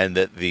 and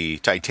that the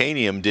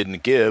titanium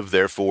didn't give,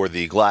 therefore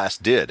the glass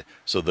did.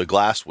 So the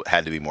glass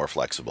had to be more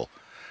flexible,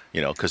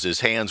 because his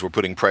hands were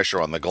putting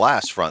pressure on the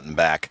glass front and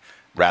back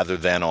rather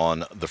than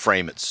on the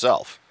frame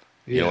itself.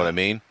 You know what I yeah,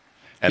 mean?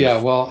 And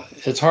yeah. Well,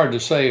 it's hard to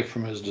say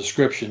from his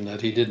description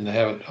that he didn't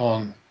have it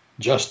on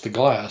just the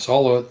glass,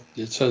 although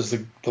it says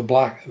the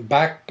black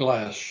back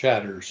glass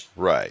shatters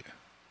right,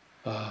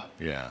 uh,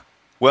 yeah.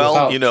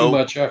 Well, without too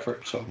much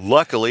effort. So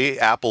luckily,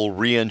 Apple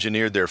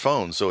re-engineered their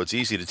phone, so it's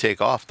easy to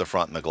take off the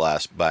front and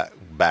the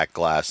back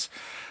glass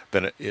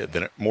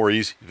more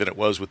easy than it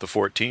was with the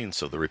 14.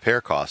 So the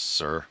repair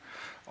costs are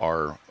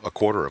a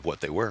quarter of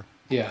what they were.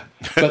 yeah,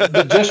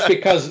 but just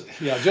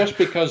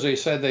because they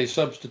said they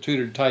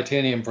substituted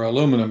titanium for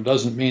aluminum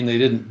doesn't mean they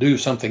didn't do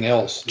something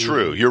else.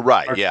 True, you're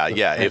right. Yeah,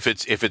 yeah. If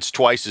it's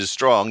twice as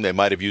strong, they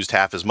might have used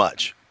half as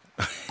much.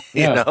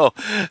 you Yeah, know.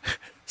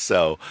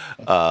 So,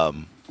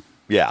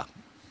 yeah.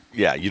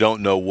 you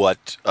don't know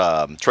what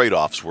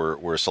trade-offs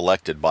were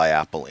selected by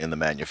Apple in the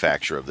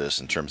manufacture of this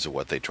in terms of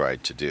what they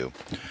tried to do.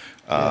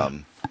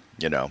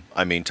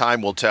 I mean,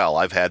 time will tell.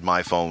 I've had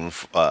my phone,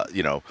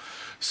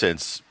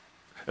 since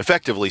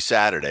effectively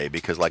Saturday,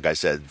 because like I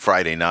said,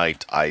 Friday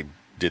night I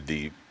did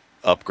the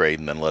upgrade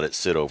and then let it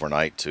sit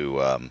overnight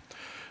to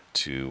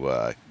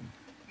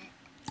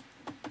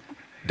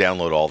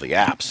download all the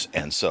apps,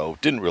 and so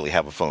didn't really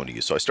have a phone to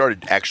use. So I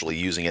started actually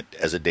using it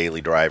as a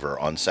daily driver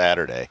on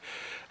Saturday,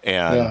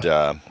 and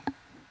so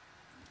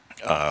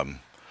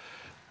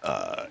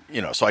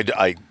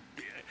I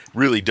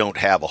really don't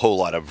have a whole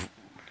lot of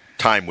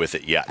time with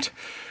it yet.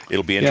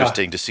 It'll be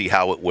interesting to see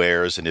how it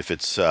wears and if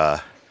it's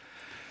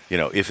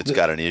if it's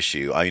got an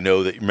issue. I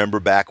know that, remember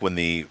back when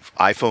the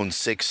iPhone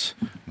 6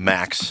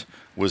 Max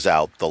was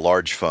out, the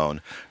large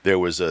phone, there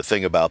was a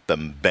thing about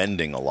them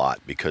bending a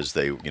lot because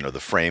they, the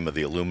frame of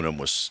the aluminum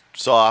was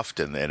soft,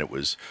 and then it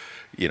was,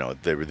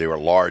 they were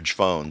large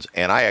phones,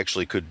 and I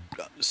actually could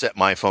set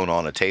my phone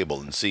on a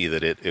table and see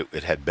that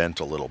it had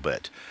bent a little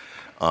bit.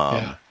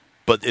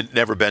 But it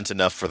never bent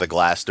enough for the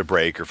glass to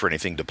break or for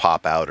anything to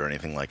pop out or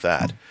anything like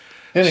that.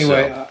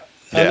 Anyway,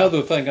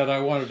 another thing that I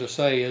wanted to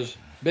say is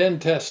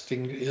bend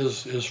testing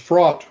is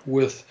fraught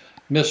with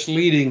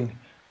misleading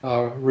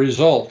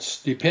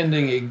results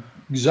depending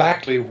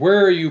exactly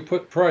where you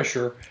put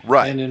pressure,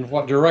 right, and in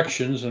what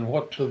directions and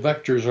what the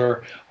vectors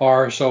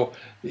are. So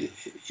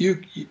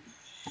you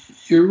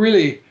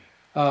really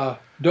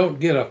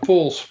don't get a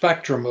full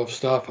spectrum of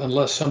stuff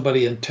unless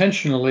somebody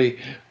intentionally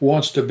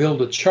wants to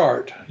build a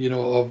chart,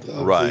 of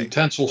the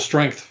tensile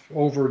strength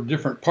over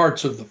different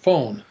parts of the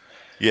phone.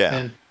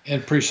 And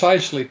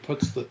precisely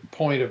puts the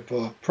point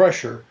of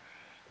pressure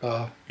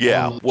on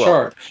the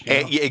chart.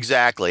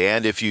 Exactly.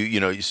 And if so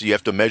you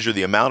have to measure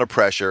the amount of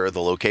pressure,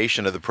 the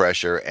location of the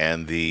pressure,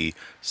 and the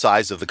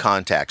size of the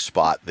contact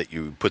spot that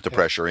you put the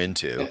pressure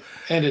into.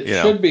 And it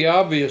should be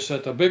obvious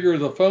that the bigger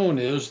the phone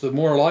is, the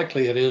more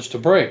likely it is to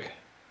break.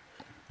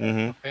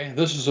 Mm-hmm. Okay?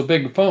 This is a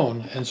big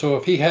phone, and so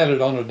if he had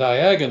it on a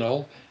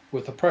diagonal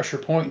with a pressure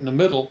point in the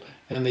middle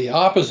and the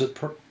opposite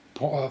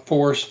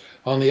force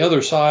on the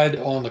other side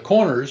on the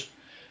corners,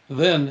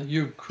 then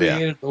you've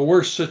created a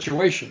worse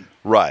situation.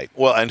 Right.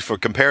 Well, and for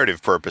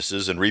comparative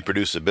purposes and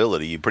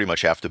reproducibility, you pretty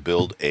much have to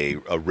build a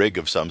rig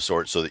of some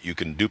sort so that you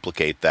can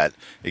duplicate that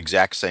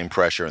exact same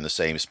pressure in the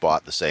same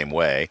spot the same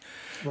way.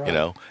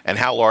 Right. And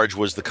how large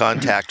was the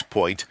contact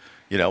point?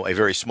 A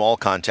very small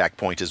contact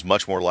point is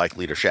much more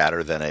likely to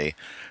shatter than a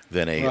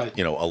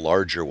a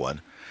larger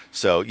one.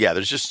 So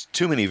there's just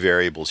too many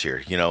variables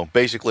here.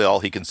 Basically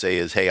all he can say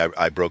is, "Hey,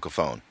 I broke a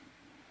phone."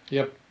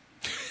 Yep.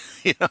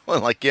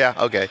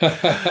 Okay.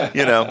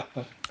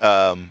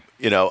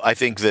 I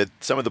think that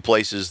some of the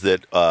places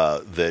that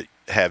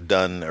have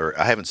done, or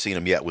I haven't seen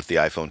them yet with the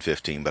iPhone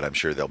 15, but I'm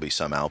sure there'll be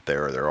some out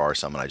there, or there are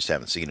some, and I just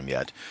haven't seen them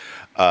yet.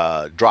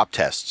 Drop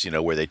tests,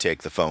 where they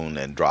take the phone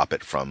and drop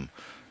it from,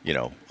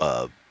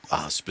 a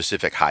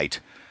specific height,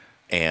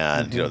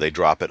 and they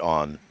drop it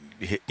on,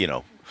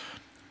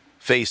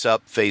 face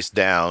up, face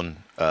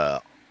down,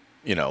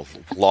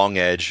 long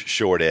edge,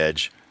 short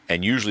edge.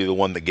 And usually the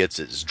one that gets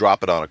it is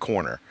drop it on a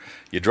corner.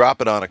 You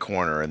drop it on a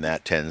corner, and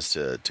that tends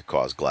to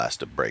cause glass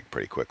to break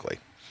pretty quickly.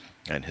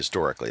 And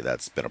historically,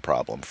 that's been a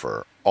problem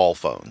for all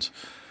phones,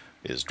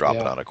 is drop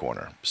it on a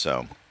corner.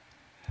 So,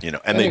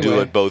 and they do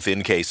it both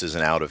in cases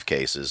and out of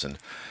cases,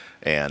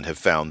 and have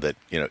found that,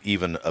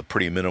 even a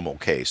pretty minimal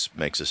case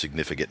makes a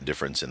significant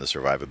difference in the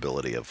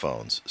survivability of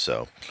phones.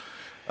 So,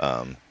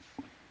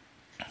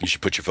 you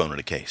should put your phone in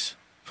a case.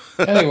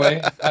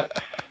 Anyway,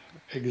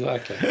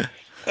 exactly.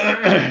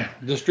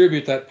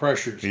 Distribute that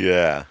pressure.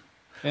 Yeah.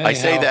 Anyhow, I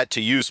say that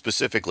to you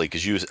specifically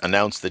because you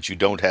announced that you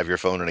don't have your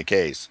phone in a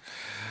case.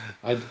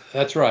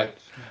 That's right.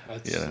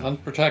 It's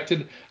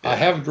unprotected. I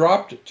have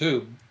dropped it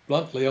too,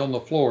 bluntly on the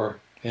floor,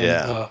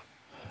 and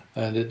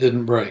it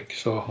didn't break.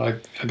 So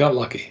I got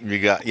lucky. You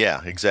got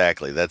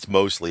exactly. That's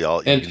mostly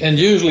all. And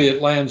usually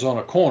it lands on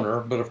a corner,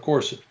 but of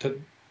course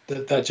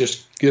that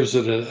just gives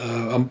it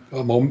a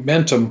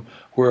momentum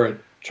where it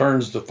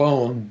turns the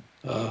phone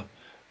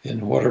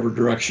in whatever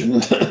direction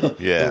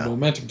the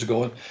momentum's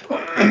going.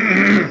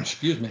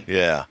 Excuse me.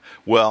 Yeah.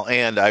 Well,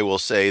 and I will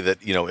say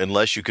that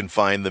unless you can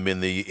find them in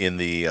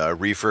the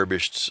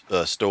refurbished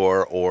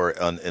store or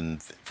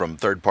from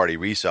third-party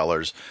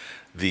resellers,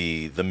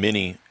 the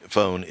mini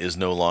phone is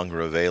no longer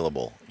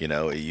available.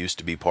 It used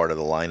to be part of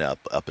the lineup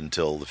up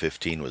until the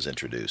 15 was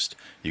introduced.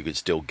 You could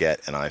still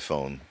get an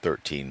iPhone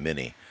 13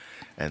 mini,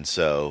 and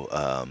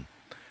so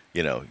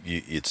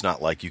it's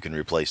not like you can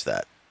replace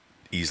that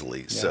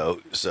easily. Yeah.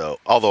 So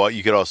although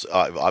you could also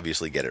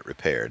obviously get it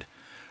repaired,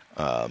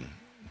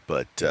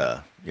 but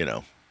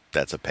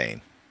that's a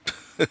pain.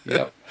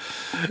 Yep.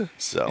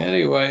 So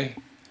anyway,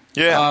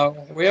 we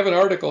have an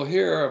article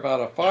here about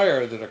a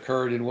fire that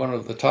occurred in one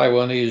of the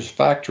Taiwanese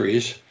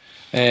factories,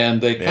 and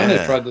they kind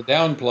of tried to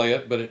downplay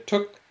it, but it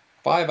took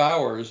 5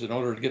 hours in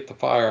order to get the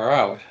fire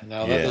out.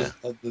 Now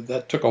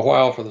that took a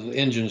while for the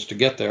engines to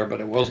get there, but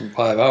it wasn't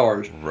 5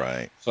 hours.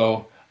 Right.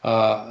 So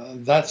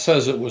That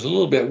says it was a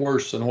little bit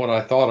worse than what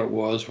I thought it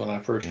was when I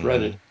first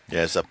read it.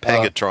 Yeah, it's a Uh,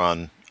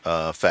 Pegatron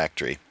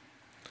factory.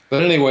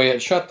 but anyway,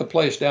 it shut the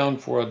place down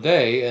for a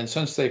day, and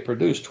since they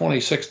produce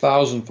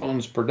 26,000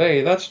 phones per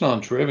day, that's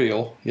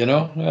non-trivial, you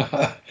know?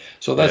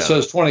 So that Yeah.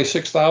 says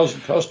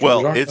 26,000 customers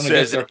Well, aren't it going to get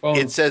says their it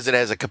phone. says it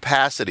has a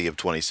capacity of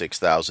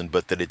 26,000,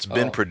 but that it's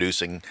been Oh,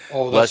 producing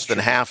oh, that's less than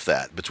true. half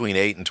that, between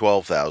 8 and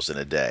 12,000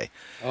 a day.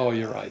 Oh,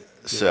 you're right. You're right.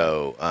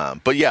 So,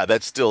 but yeah,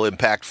 that's still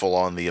impactful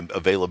on the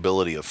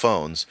availability of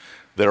phones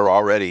that are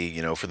already,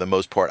 for the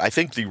most part. I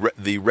think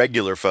the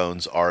regular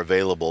phones are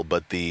available,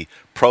 but the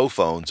pro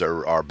phones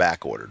are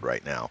back ordered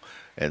right now,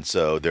 and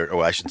so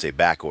or I shouldn't say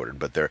back ordered,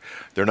 but they're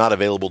not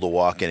available to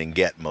walk in and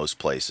get most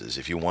places.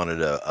 If you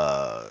wanted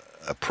a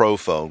pro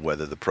phone,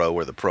 whether the Pro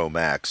or the Pro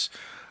Max,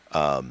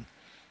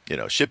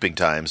 shipping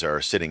times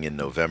are sitting in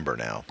November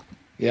now.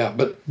 Yeah,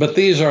 but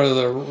these are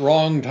the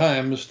wrong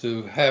times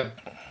to have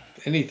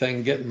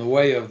anything get in the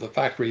way of the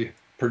factory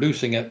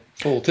producing at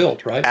full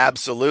tilt, right?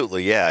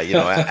 Absolutely, yeah.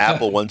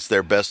 Apple wants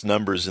their best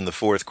numbers in the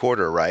fourth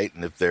quarter, right?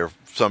 And if they're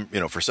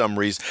for some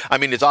reason, I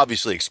mean, it's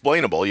obviously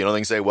explainable. They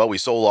can say, well, we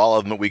sold all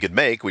of them that we could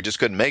make. We just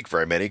couldn't make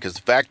very many because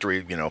the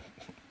factory,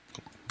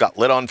 got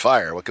lit on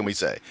fire. What can we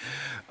say?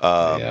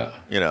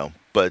 Yeah.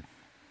 But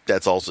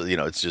that's also,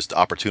 it's just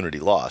opportunity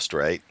lost,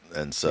 right?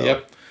 And so,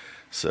 Yep.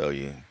 so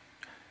you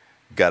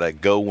gotta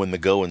go when the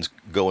going's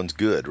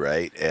good,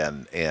 right?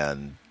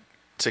 And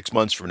 6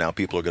 months from now,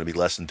 people are going to be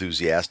less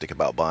enthusiastic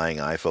about buying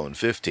iPhone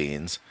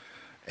 15s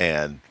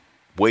and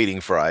waiting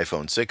for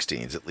iPhone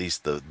 16s. At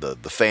least the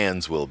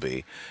fans will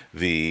be.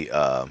 The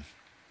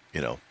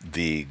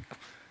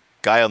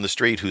guy on the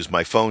street whose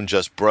my phone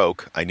just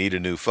broke, I need a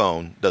new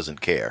phone,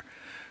 doesn't care.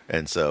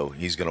 And so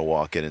he's going to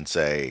walk in and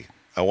say,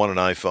 I want an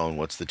iPhone.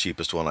 What's the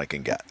cheapest one I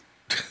can get?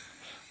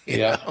 you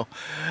Yeah. know,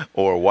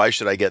 or why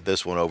should I get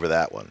this one over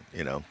that one?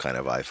 Kind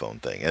of iPhone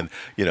thing. And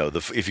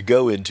if you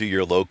go into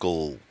your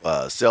local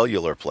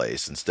cellular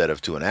place instead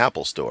of to an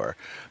Apple store,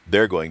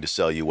 they're going to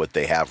sell you what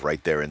they have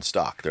right there in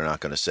stock. They're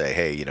not going to say,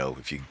 hey,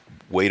 if you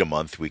wait a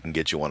month, we can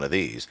get you one of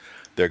these.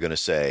 They're going to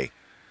say,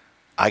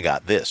 I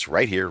got this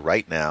right here,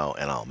 right now,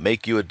 and I'll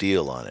make you a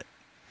deal on it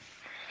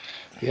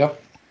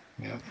Yep.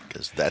 Yep.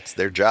 because that's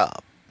their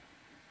job.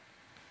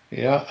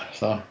 Yeah.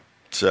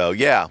 So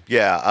yeah.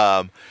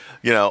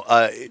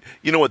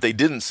 What they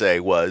didn't say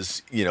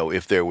was,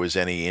 if there was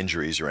any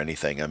injuries or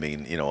anything. I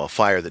mean, a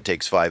fire that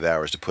takes 5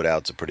 hours to put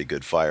out is a pretty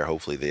good fire.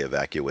 Hopefully, they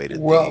evacuated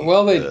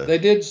They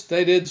did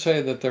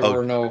say that there Oh,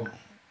 were no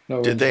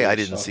did they? I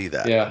injuries. didn't So see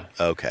that. yeah.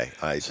 Okay,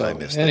 I So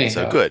missed it.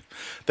 So anyhow, good.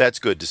 That's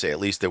good to say. At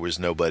least there was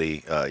nobody.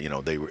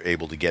 They were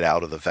able to get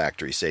out of the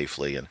factory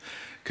safely, and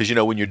because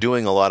when you're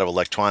doing a lot of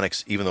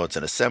electronics, even though it's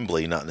an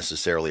assembly, not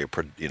necessarily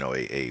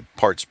a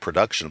parts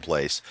production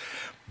place,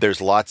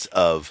 there's lots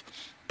of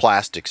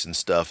plastics and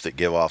stuff that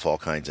give off all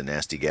kinds of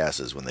nasty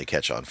gases when they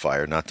catch on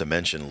fire. Not to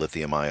mention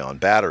lithium-ion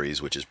batteries,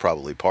 which is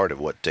probably part of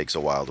what takes a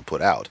while to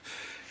put out.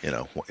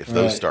 If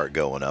those right. start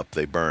going up,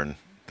 they burn.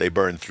 They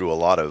burn through a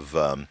lot of.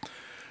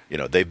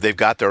 They've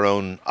got their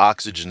own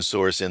oxygen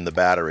source in the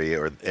battery,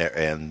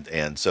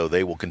 and so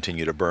they will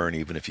continue to burn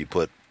even if you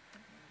put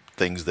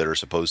things that are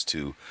supposed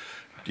to,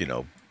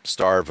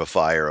 starve a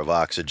fire of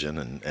oxygen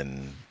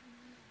and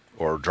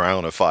or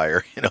drown a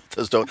fire.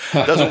 Those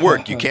doesn't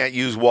work. You can't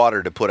use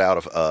water to put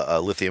out a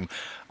lithium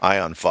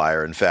ion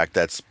fire. In fact,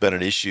 that's been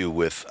an issue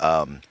with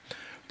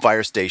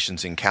fire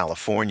stations in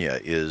California.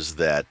 Is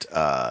that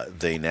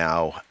they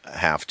now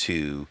have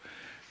to,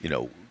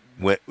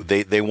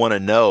 they want to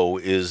know,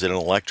 is it an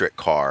electric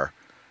car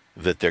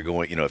that they're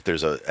going, if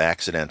there's an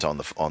accident on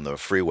the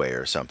freeway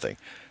or something,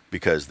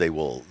 because they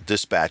will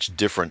dispatch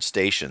different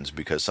stations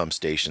because some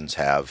stations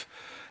have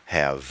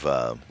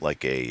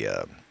like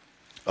a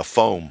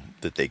foam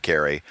that they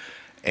carry,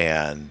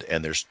 and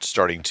they're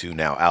starting to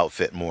now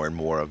outfit more and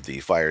more of the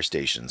fire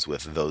stations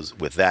with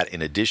that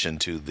in addition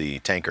to the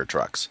tanker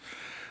trucks,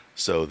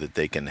 so that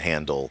they can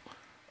handle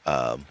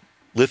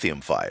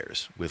lithium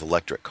fires with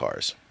electric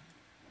cars.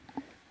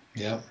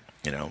 Yeah.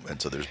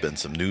 And so there's been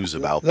some news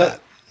about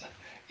That that.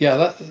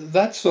 yeah,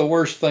 that's the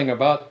worst thing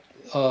about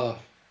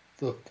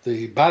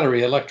the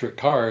battery electric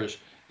cars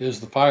is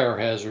the fire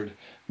hazard.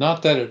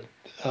 Not that it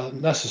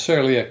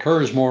necessarily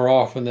occurs more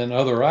often than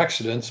other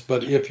accidents,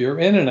 but if you're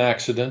in an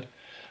accident,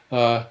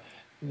 uh,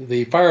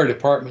 the fire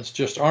departments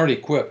just aren't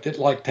equipped. It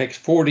like takes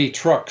 40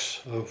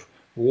 trucks of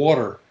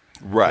water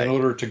in Right.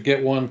 order to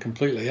get one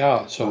completely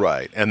out. So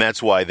Right. And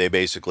that's why they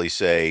basically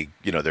say,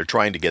 they're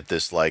trying to get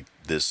this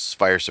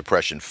fire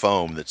suppression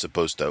foam that's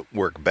supposed to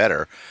work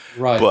better.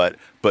 right.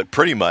 But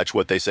pretty much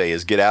what they say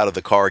is get out of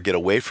the car, get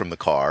away from the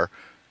car,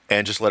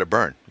 and just let it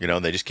burn.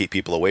 And they just keep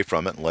people away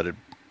from it and let it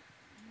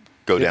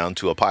go Yep. down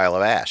to a pile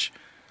of ash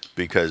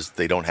because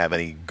they don't have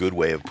any good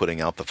way of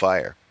putting out the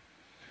fire.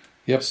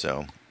 Yep.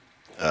 So,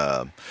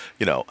 and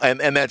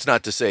that's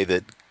not to say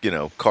that,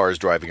 cars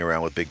driving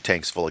around with big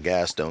tanks full of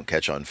gas don't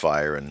catch on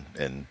fire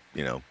and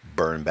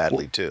burn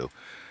badly too.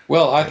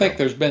 Well, I You know. think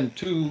there's been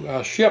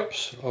two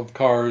ships of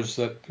cars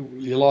that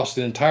you lost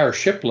an entire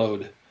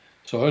shipload.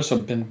 So there's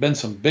been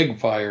some big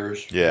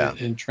fires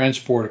in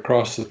transport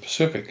across the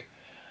Pacific.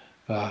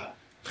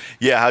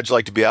 Yeah, how'd you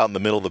like to be out in the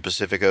middle of the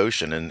Pacific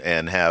Ocean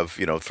and have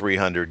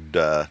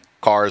 300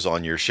 cars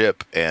on your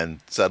ship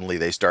and suddenly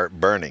they start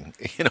burning?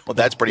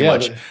 That's pretty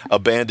much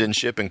abandon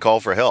ship and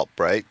call for help,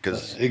 right?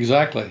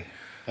 Exactly.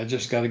 I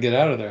just got to get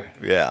out of there.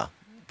 Yeah,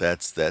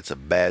 that's a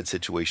bad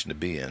situation to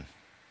be in.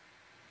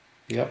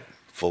 Yep.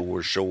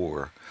 For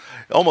sure.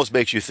 It almost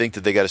makes you think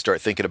that they got to start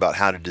thinking about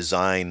how to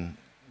design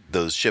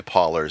those ship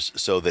haulers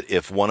so that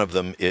if one of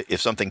them, if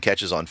something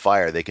catches on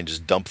fire, they can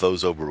just dump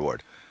those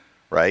overboard,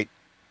 right?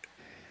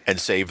 And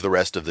save the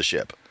rest of the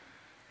ship.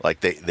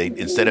 Like they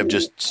instead of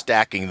just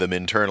stacking them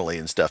internally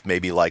and stuff,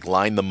 maybe like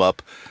line them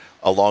up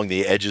along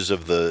the edges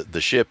of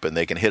the ship and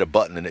they can hit a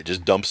button and it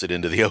just dumps it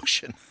into the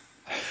ocean.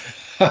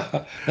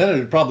 Then it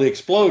would probably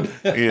explode.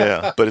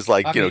 Yeah, but it's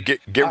like,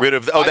 get rid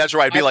of. That's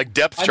right. It'd be like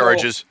depth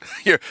charges.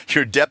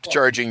 You're depth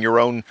charging your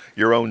own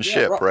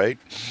ship, right?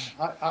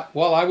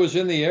 While I was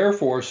in the Air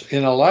Force,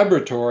 in a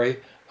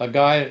laboratory, a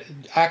guy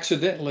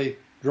accidentally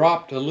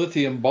dropped a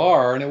lithium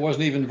bar, and it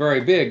wasn't even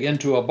very big,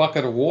 into a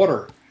bucket of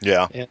water.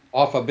 Yeah.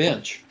 Off a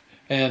bench,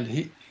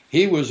 and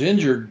he was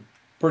injured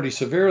pretty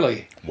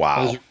severely.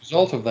 Wow. As a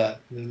result of that.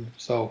 And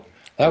so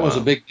that was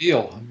a big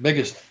deal.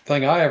 Biggest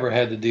thing I ever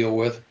had to deal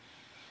with.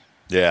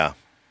 Yeah.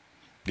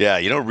 Yeah,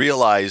 you don't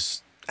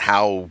realize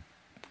how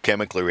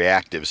chemically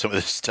reactive some of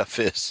this stuff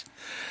is.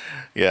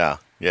 Yeah.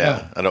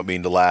 I don't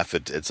mean to laugh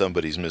at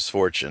somebody's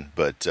misfortune,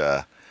 but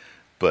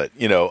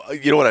you know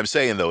what I'm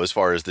saying though, as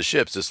far as the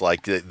ships, it's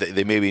like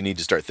they maybe need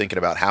to start thinking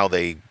about how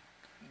they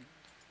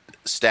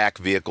stack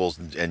vehicles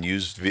and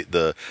use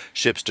the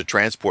ships to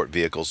transport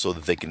vehicles so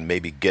that they can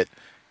maybe get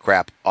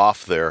crap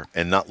off there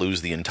and not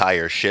lose the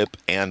entire ship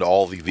and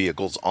all the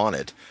vehicles on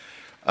it.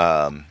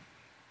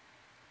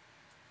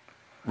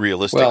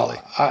 Realistically.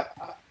 Well,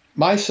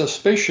 my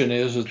suspicion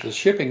is that the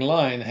shipping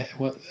line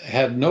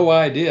had no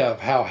idea of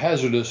how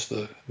hazardous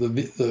the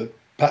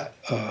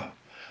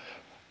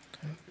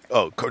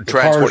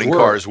transporting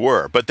cars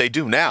were, but they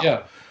do now.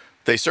 Yeah.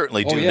 They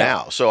certainly do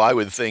now. So I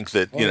would think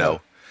that,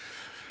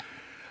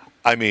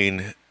 I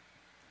mean,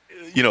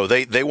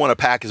 they want to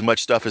pack as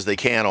much stuff as they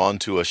can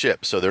onto a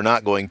ship. So they're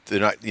not,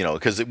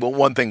 because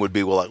one thing would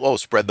be,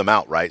 spread them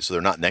out, right? So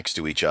they're not next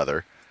to each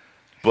other.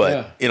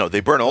 But, they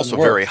burn also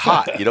very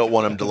hot. You don't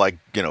want them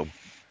to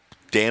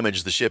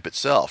damage the ship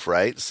itself,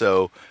 right?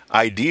 So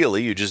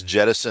ideally you just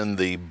jettison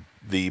the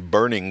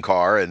burning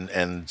car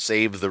and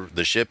save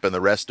the ship and the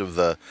rest of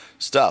the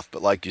stuff.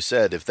 But like you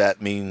said, if that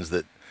means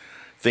that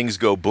things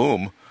go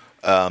boom,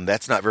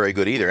 that's not very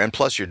good either. And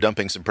plus you're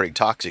dumping some pretty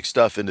toxic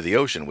stuff into the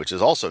ocean, which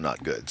is also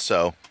not good.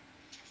 So,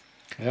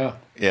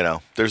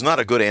 there's not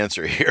a good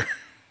answer here.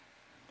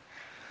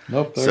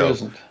 Nope, there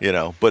isn't.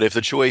 But if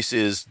the choice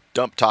is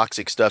dump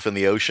toxic stuff in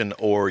the ocean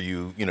or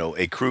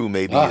a crew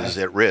maybe is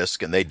at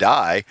risk and they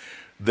die,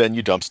 then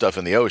you dump stuff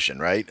in the ocean,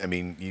 right? I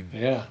mean, you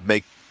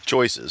make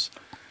choices.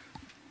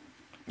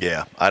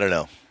 Yeah, I don't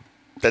know.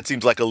 That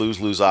seems like a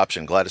lose-lose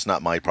option. Glad it's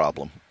not my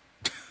problem.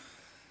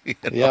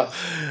 Yeah.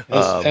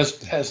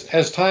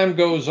 As time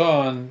goes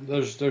on,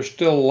 there's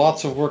still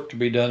lots of work to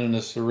be done in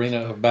this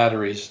arena of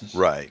batteries.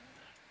 Right.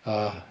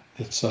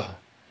 It's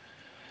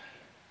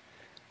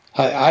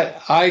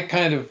I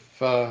kind of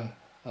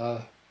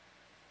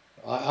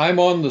I'm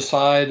on the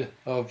side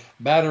of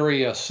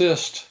battery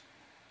assist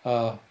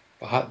on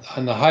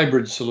the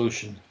hybrid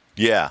solution.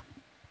 Yeah.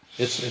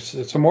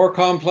 It's a more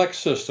complex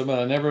system,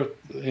 and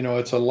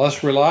it's a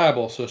less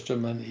reliable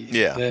system than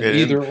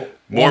either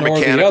more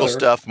mechanical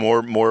stuff,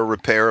 more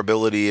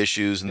repairability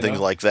issues and things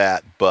like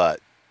that. But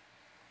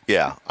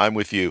yeah, I'm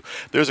with you.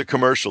 There's a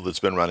commercial that's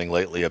been running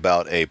lately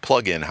about a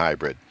plug-in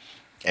hybrid,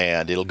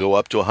 and it'll go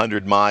up to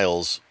 100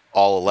 miles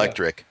all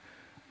electric,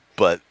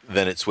 but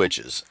then it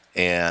switches,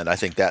 and I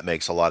think that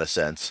makes a lot of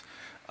sense.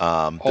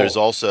 There's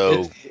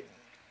also,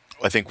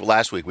 I think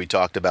last week we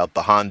talked about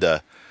the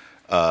Honda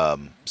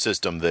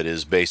system that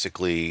is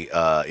basically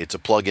it's a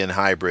plug-in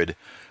hybrid,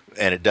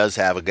 and it does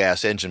have a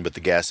gas engine, but the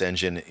gas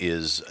engine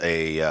is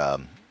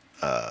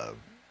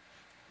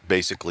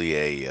basically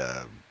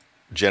a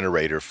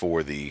generator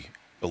for the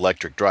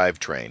electric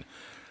drivetrain.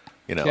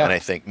 And I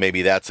think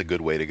maybe that's a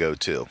good way to go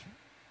too.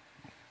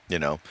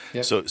 Yep.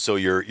 So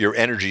your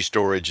energy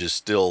storage is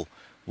still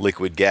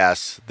liquid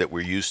gas that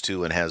we're used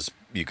to and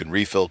you can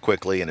refill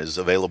quickly and is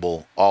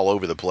available all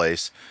over the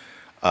place.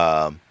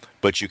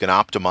 But you can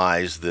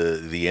optimize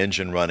the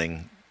engine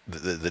running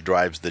that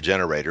drives the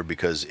generator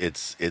because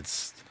it's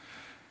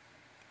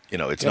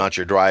not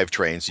your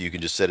drivetrain, so you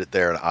can just sit it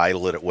there and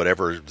idle it at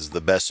whatever is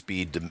the best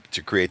speed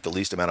to create the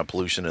least amount of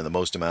pollution and the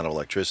most amount of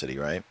electricity,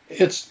 right?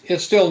 It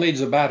still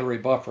needs a battery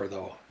buffer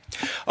though.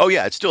 Oh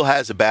yeah, it still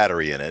has a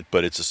battery in it,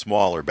 but it's a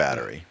smaller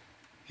battery.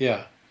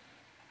 Yeah.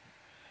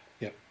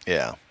 Yep.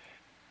 Yeah.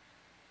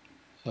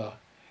 So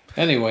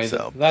anyway,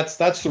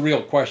 that's the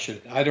real question.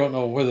 I don't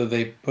know whether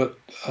they put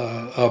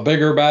a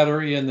bigger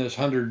battery in this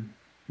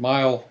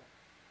 100-mile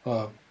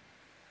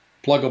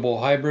pluggable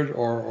hybrid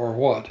or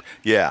what.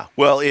 Yeah.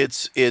 Well,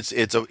 it's a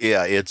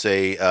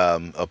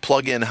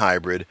plug-in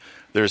hybrid,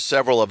 There's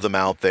several of them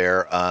out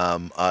there. A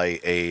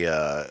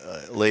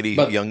lady,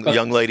 But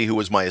young lady who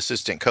was my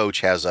assistant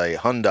coach has a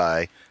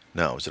Hyundai.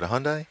 No, is it a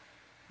Hyundai? I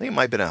think it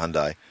might have been a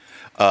Hyundai.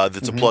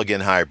 That's a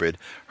plug-in hybrid.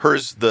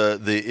 Hers,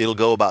 it'll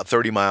go about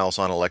 30 miles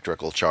on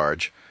electrical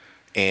charge,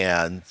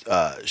 and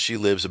she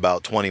lives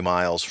about 20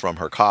 miles from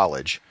her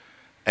college,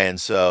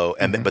 and so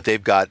but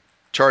they've got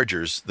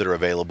chargers that are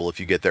available if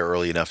you get there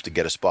early enough to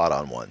get a spot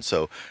on one.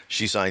 So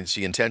she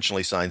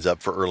intentionally signs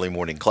up for early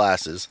morning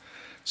classes.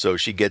 So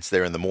she gets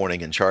there in the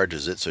morning and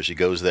charges it. So she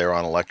goes there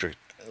on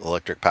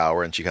electric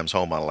power, and she comes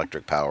home on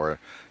electric power.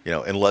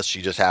 Unless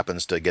she just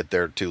happens to get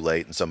there too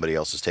late and somebody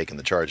else is taking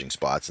the charging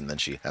spots, and then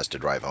she has to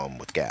drive home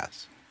with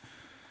gas.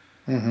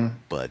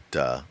 But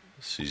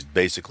she's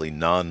basically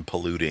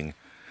non-polluting,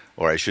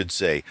 or I should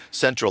say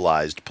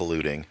centralized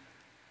polluting,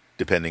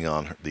 depending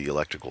on the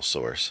electrical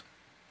source.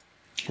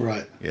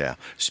 Right. Yeah.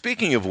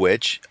 Speaking of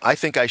which, I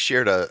think I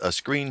shared a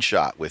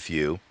screenshot with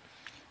you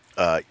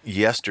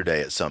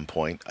yesterday at some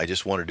point. I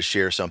just wanted to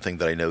share something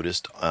that I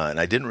noticed, and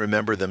I didn't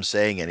remember them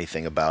saying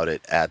anything about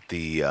it at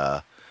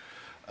the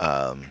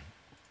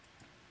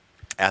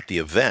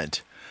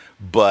event.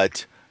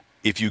 But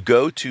if you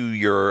go to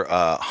your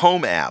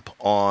home app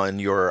on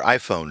your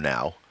iPhone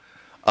now,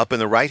 up in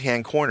the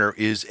right-hand corner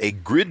is a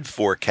grid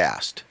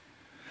forecast.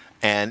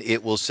 And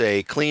it will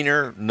say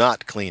cleaner,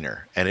 not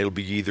cleaner, and it'll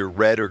be either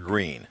red or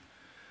green.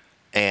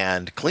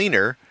 And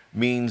cleaner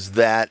means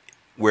that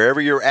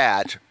wherever you're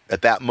at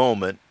that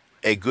moment,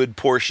 a good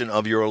portion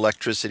of your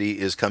electricity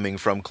is coming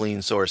from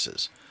clean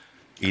sources.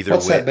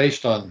 What's that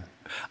based on?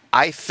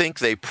 I think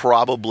they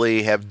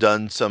probably have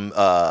done some,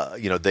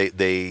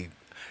 they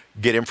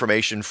get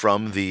information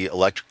from the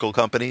electrical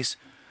companies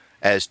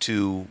as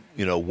to,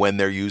 when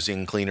they're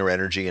using cleaner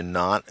energy and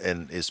not,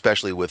 and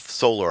especially with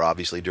solar,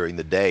 obviously during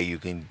the day you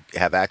can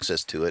have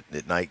access to it,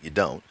 at night you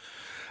don't.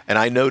 And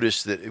I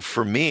noticed that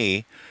for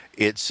me,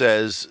 it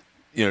says,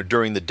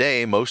 during the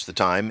day, most of the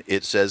time,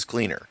 it says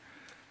cleaner,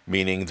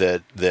 meaning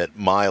that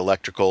my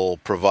electrical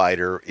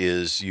provider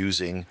is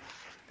using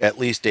at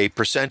least a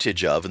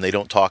percentage of, and they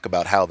don't talk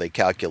about how they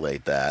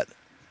calculate that,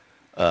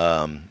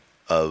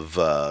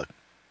 of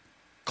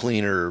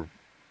cleaner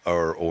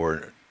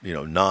or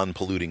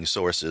non-polluting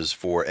sources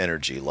for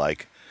energy,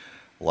 like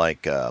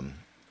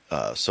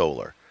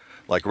solar.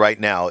 Like right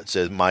now, it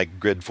says my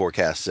grid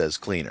forecast says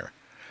cleaner,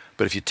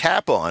 but if you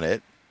tap on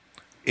it,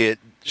 it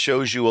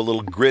shows you a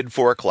little grid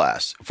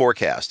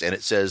forecast, and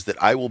it says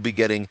that I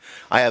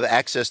have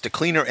access to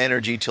cleaner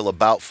energy till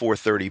about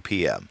 4:30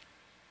 p.m.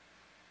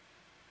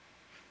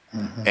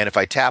 And if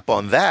I tap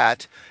on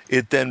that,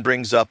 it then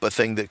brings up a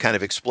thing that kind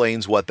of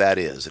explains what that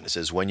is, and it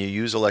says when you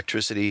use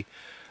electricity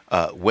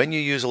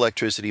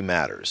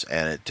matters,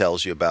 and it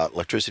tells you about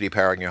electricity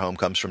powering your home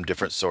comes from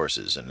different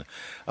sources, and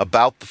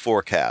about the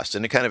forecast,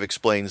 and it kind of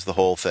explains the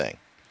whole thing.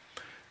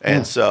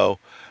 And so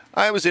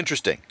it was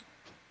interesting.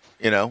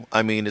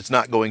 It's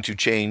not going to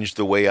change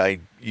the way I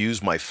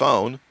use my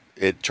phone.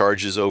 It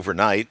charges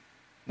overnight,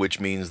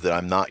 which means that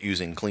I'm not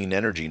using clean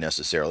energy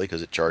necessarily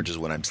because it charges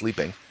when I'm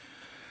sleeping.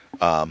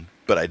 But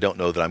I don't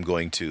know that I'm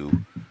going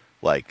to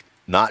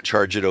not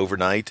charge it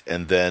overnight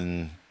and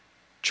then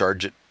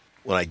charge it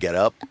when I get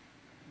up,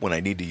 when I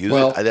need to use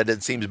it.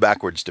 That seems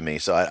backwards to me.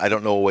 So I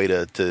don't know a way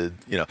to.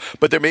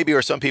 But there maybe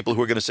are some people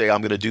who are going to say,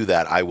 I'm going to do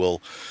that. I will,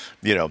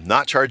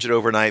 not charge it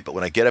overnight, but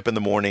when I get up in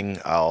the morning,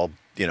 I'll,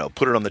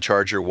 put it on the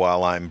charger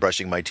while I'm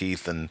brushing my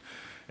teeth and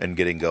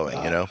getting going,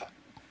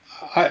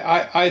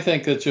 I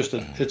think it's just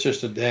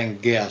a dang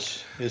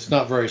guess. It's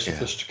not very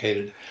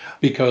sophisticated,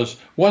 because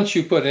once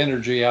you put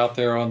energy out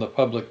there on the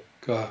public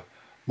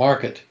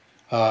market,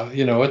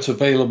 it's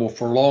available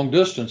for long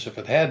distance if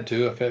it had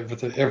to,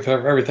 if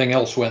everything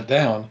else went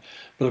down.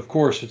 But of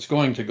course, it's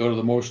going to go to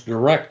the most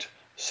direct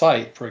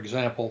site. For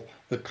example,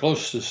 the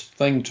closest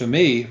thing to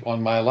me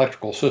on my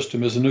electrical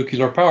system is a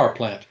nuclear power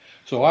plant.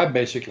 So I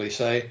basically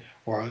say,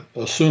 or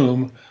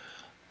assume,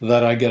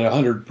 that I get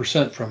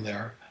 100% from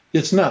there.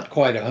 It's not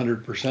quite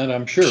 100%,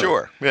 I'm sure.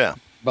 Sure, yeah.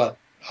 But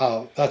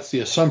that's the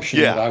assumption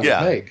that I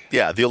would make.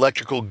 Yeah, the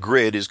electrical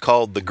grid is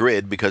called the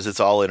grid because it's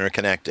all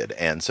interconnected,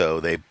 and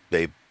so they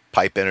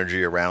pipe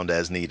energy around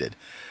as needed.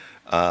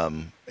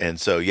 And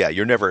so,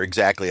 you're never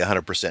exactly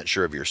 100%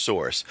 sure of your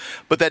source,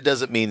 but that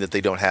doesn't mean that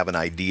they don't have an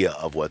idea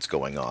of what's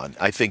going on.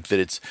 I think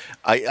that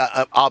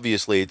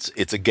obviously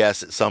it's a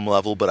guess at some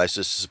level, but I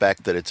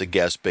suspect that it's a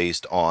guess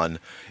based on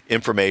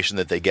information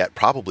that they get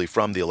probably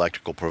from the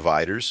electrical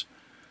providers,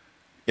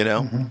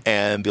 and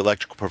the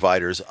electrical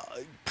providers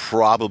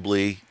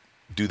probably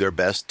do their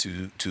best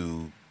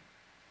to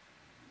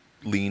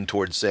lean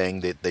towards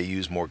saying that they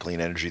use more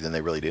clean energy than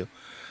they really do.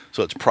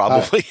 So it's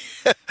probably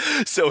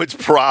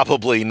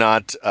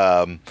not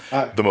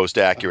the most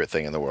accurate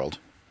thing in the world.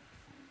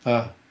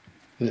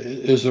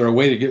 Is there a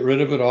way to get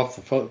rid of it off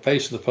the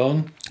face of the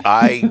phone?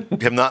 I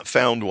have not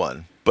found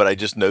one, but I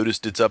just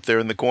noticed it's up there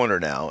in the corner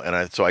now,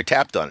 and so I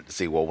tapped on it to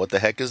see, well, what the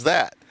heck is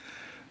that?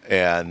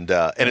 And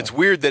it's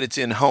weird that it's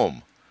in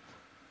home,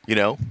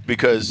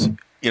 because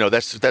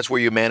that's where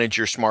you manage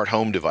your smart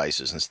home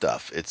devices and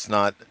stuff. It's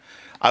not.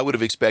 I would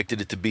have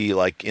expected it to be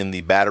like in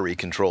the battery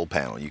control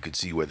panel. You could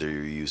see whether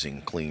you're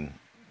using clean,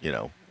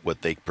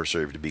 what they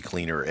perceive to be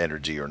cleaner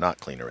energy or not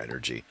cleaner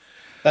energy.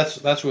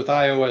 That's with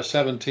iOS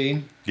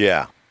 17.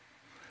 Yeah.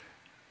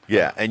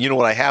 Yeah, and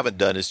what I haven't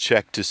done is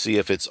check to see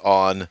if it's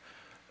on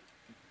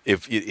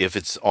if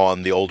it's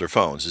on the older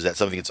phones. Is that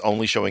something that's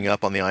only showing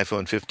up on the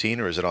iPhone 15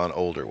 or is it on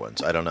older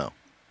ones? I don't know.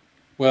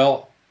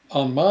 Well,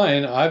 on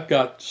mine, I've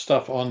got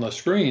stuff on the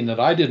screen that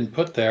I didn't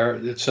put there.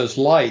 It says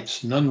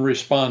lights, none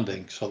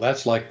responding. So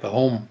that's like the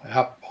home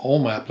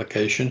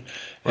application,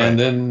 right. And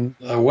then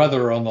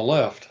weather on the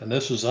left. And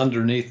this is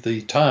underneath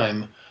the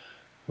time,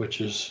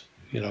 which is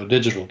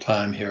digital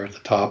time here at the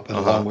top, and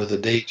along with the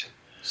date.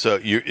 So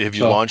have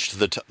you launched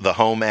the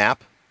home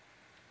app?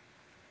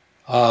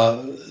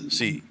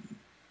 See,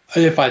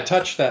 if I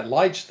touch that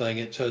lights thing,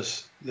 it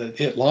says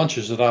that it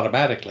launches it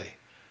automatically.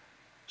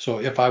 So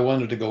if I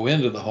wanted to go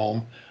into the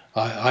home,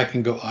 I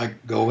can go. I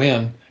go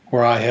in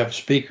where I have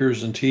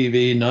speakers and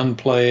TV, none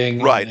playing.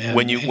 Right.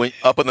 When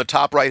up in the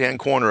top right-hand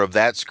corner of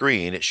that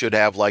screen, it should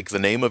have like the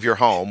name of your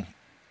home,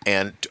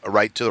 and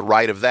right to the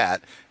right of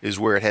that is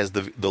where it has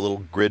the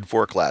little grid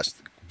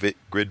forecast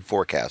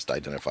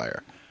identifier.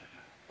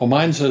 Well,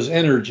 mine says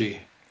energy,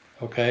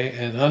 okay,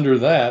 and under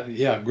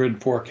that,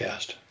 grid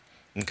forecast.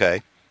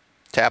 Okay.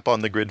 Tap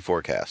on the grid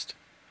forecast.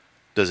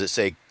 Does it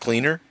say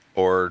cleaner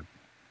or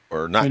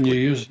not? When you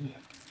use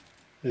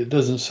it,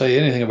 doesn't say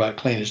anything about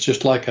clean. It's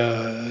just like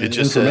an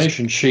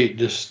information sheet,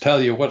 just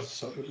tell you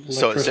what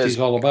electricity's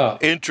all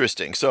about.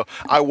 Interesting. So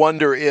I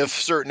wonder if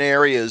certain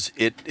areas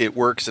it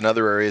works, in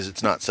other areas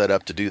it's not set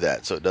up to do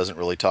that. So it doesn't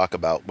really talk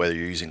about whether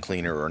you're using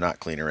cleaner or not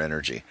cleaner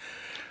energy.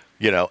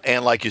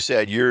 And like you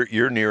said,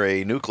 you're near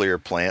a nuclear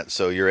plant,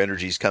 so your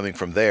energy's coming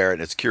from there,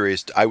 and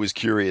I was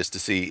curious to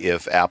see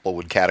if Apple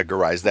would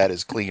categorize that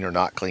as clean or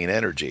not clean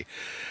energy,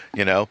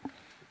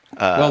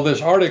 Well,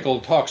 this article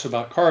talks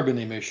about carbon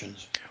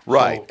emissions.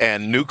 Right,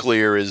 and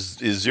nuclear is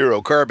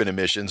zero carbon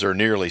emissions, or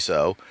nearly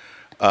so.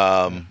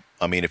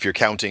 I mean, if you're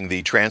counting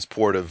the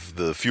transport of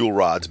the fuel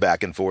rods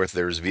back and forth,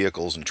 there's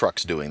vehicles and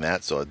trucks doing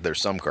that, so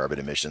there's some carbon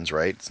emissions,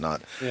 right? It's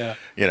not,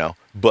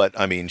 But,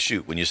 I mean,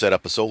 shoot, when you set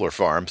up a solar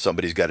farm,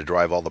 somebody's got to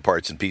drive all the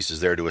parts and pieces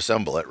there to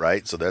assemble it,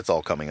 right? So that's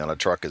all coming on a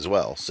truck as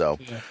well. So,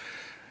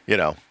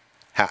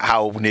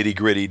 how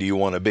nitty-gritty do you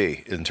want to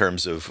be in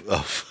terms of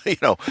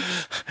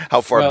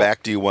how far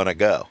back do you want to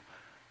go?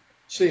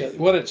 See,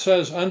 what it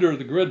says under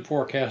the grid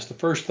forecast, the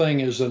first thing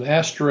is an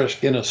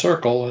asterisk in a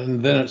circle,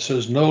 and then it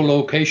says no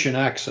location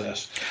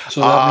access.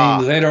 So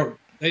that means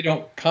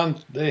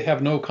they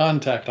have no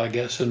contact, I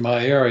guess, in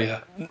my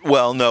area.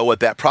 Well, no, what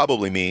that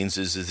probably means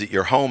is that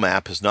your home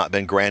app has not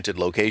been granted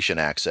location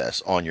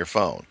access on your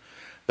phone.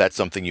 That's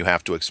something you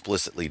have to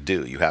explicitly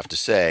do. You have to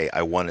say,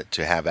 I want it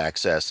to have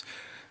access.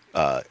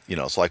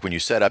 It's like when you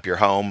set up your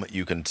home,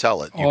 you can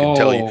tell it. You can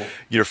tell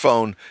your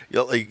phone,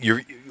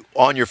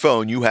 on your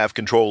phone, you have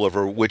control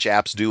over which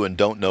apps do and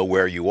don't know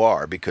where you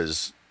are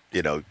because,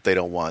 they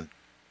don't want,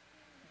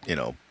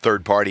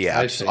 third-party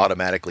apps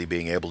automatically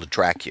being able to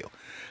track you.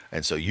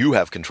 And so you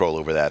have control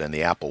over that in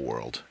the Apple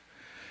world.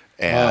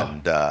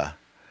 And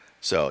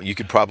so you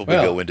could probably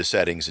go into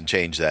settings and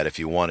change that if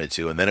you wanted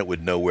to, and then it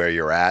would know where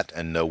you're at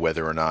and know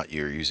whether or not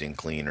you're using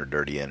clean or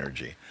dirty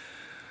energy.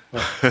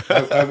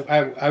 Well,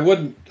 I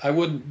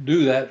wouldn't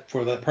do that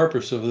for the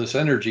purpose of this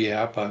energy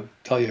app, I'll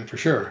tell you for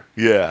sure.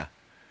 Yeah.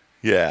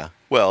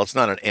 Well, it's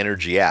not an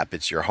energy app;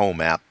 it's your home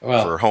app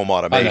for home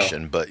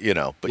automation. But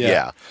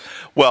yeah.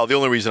 Well, the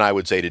only reason I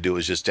would say to do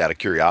is just out of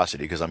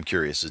curiosity, because I'm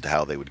curious as to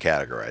how they would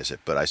categorize it.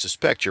 But I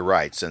suspect you're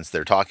right. Since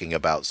they're talking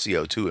about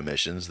CO2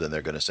 emissions, then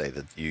they're going to say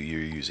that you're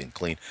using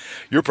clean.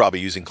 You're probably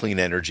using clean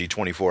energy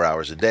 24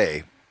 hours a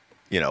day.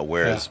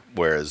 Whereas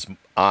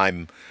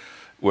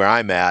where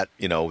I'm at,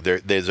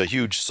 there's a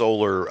huge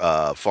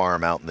solar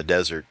farm out in the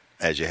desert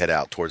as you head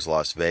out towards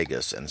Las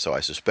Vegas. And so I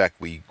suspect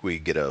we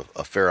get a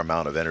fair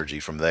amount of energy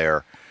from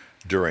there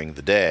during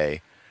the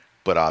day,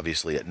 but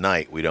obviously at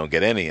night we don't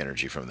get any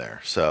energy from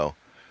there. So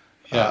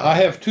I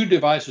have two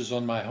devices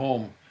in my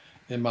home.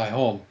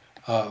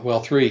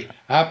 Three.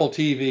 Apple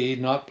TV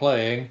not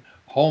playing,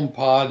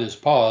 HomePod is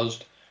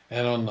paused,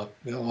 and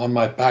on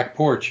my back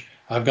porch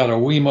I've got a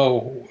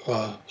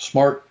Wemo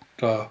smart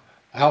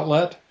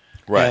outlet.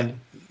 Right.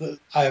 And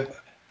I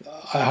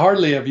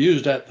hardly have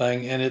used that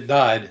thing, and it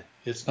died.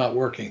 It's not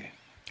working.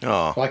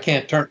 Oh. So I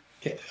can't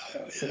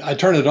I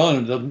turn it on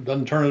and it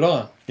doesn't turn it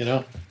on,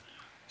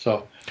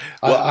 So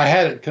I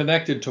had it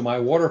connected to my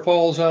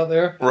waterfalls out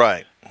there.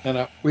 Right.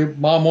 And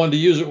Mom wanted to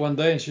use it one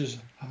day, and she says,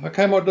 how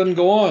come it doesn't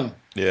go on?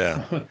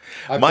 Yeah.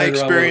 My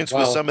experience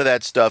with some of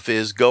that stuff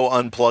is go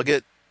unplug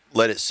it,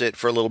 let it sit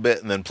for a little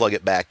bit, and then plug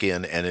it back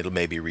in, and it'll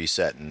maybe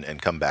reset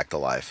and come back to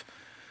life.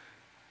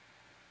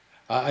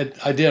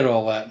 I did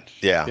all that.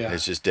 Yeah,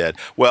 it's just dead.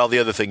 Well, the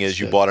other thing is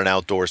you bought an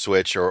outdoor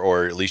switch,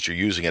 or at least you're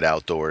using it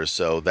outdoors,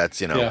 so that's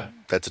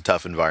that's a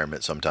tough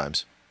environment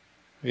sometimes.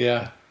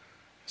 Yeah.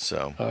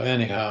 So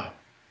anyhow.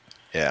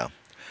 Yeah.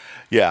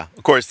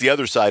 Of course, the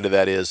other side of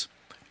that is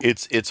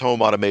it's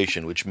home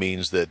automation, which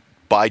means that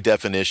by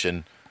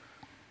definition,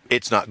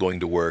 it's not going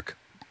to work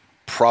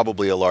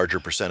probably a larger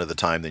percent of the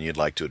time than you'd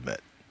like to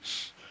admit.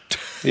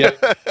 Yeah.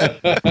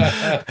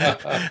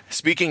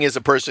 Speaking as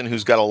a person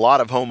who's got a lot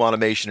of home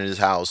automation in his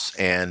house,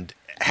 and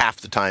half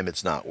the time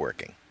it's not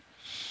working.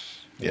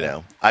 You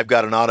know, I've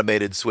got an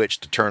automated switch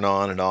to turn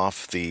on and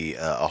off the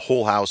a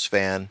whole house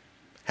fan.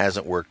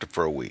 Hasn't worked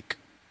for a week.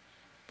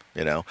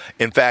 You know,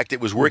 in fact,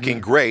 it was working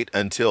great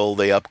until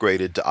they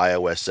upgraded to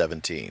iOS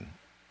 17.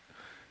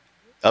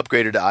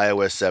 Upgraded to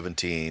iOS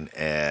 17,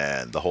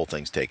 and the whole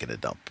thing's taken a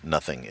dump.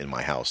 Nothing in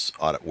my house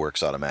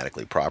works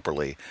automatically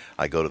properly.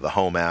 I go to the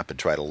Home app and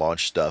try to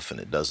launch stuff, and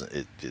it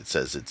doesn't. It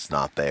says it's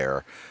not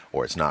there,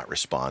 or it's not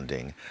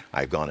responding.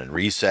 I've gone and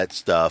reset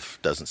stuff.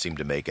 Doesn't seem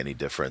to make any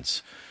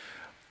difference.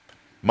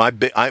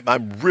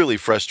 I'm really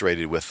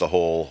frustrated with the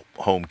whole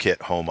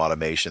HomeKit home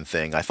automation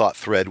thing. I thought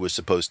Thread was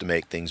supposed to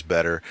make things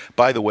better.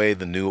 By the way,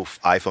 the new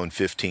iPhone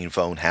 15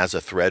 phone has a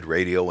Thread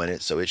radio in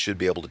it, so it should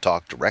be able to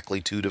talk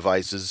directly to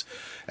devices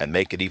and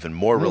make it even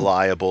more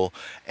reliable.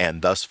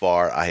 And thus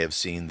far, I have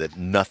seen that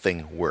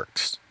nothing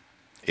works.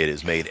 It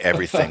has made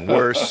everything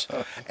worse,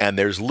 and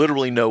there's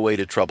literally no way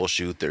to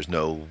troubleshoot. There's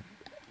no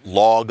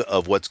log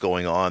of what's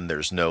going on.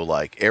 There's no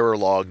error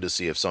log to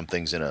see if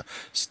something's in a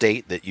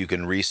state that you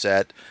can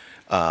reset.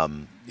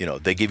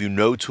 They give you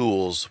no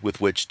tools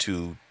with which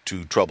to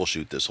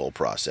troubleshoot this whole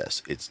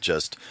process. It's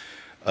just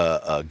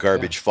a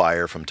garbage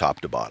fire from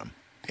top to bottom.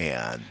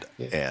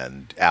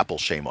 And Apple,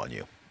 shame on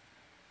you.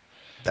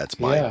 That's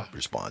my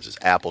response. Is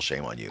Apple,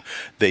 shame on you.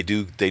 They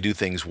do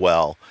things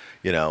well,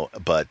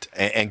 but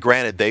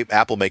granted,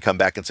 Apple may come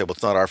back and say, well,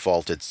 it's not our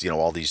fault. It's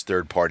all these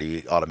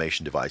third-party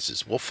automation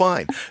devices. Well,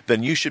 fine.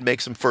 Then you should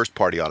make some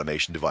first-party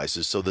automation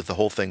devices so that the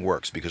whole thing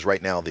works. Because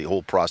right now the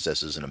whole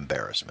process is an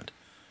embarrassment.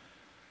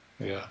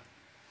 Yeah.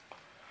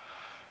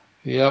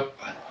 Yep.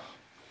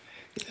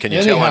 Can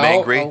you tell I'm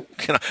angry?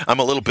 I'm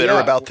a little bitter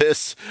about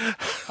this.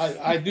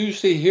 I do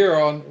see here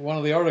on one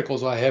of the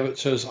articles I have, it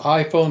says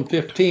iPhone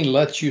 15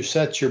 lets you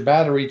set your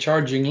battery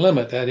charging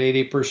limit at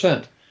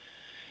 80%.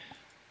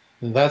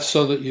 And that's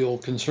so that you'll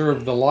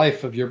conserve the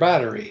life of your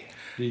battery.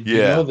 Did you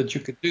know that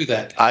you could do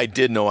that? I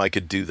did know I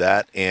could do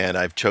that, and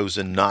I've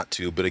chosen not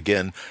to. But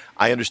again,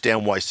 I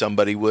understand why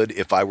somebody would.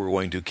 If I were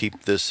going to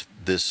keep this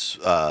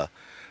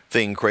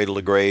thing cradle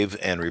to grave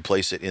and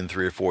replace it in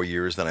 3 or 4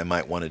 years, then I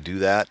might want to do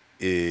that.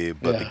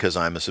 But because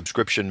I'm a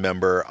subscription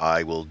member,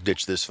 I will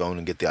ditch this phone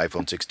and get the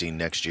iPhone 16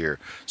 next year.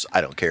 So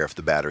I don't care if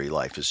the battery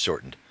life is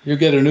shortened. You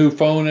get a new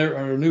phone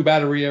or a new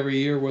battery every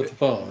year with the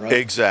phone, right?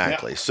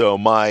 Exactly. Yeah. So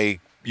my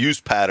use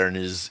pattern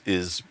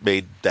is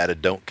made that a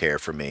don't care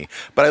for me.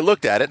 But I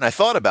looked at it and I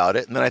thought about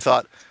it, and then I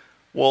thought,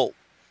 well,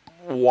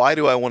 why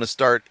do I want to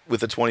start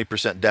with a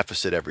 20%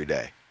 deficit every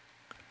day?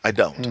 I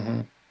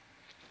don't.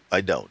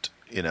 I don't,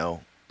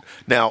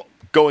 Now,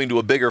 going to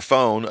a bigger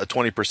phone, a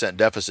 20%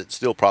 deficit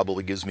still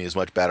probably gives me as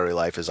much battery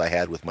life as I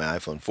had with my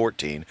iPhone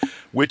 14,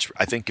 which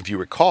I think, if you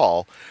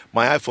recall,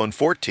 my iPhone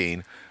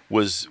 14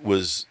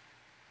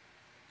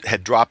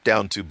 had dropped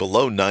down to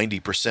below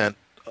 90%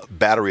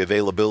 battery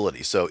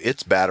availability. So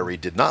its battery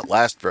did not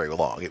last very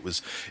long. It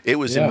was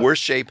in worse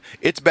shape.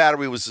 Its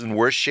battery was in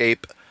worse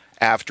shape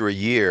after a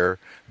year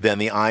than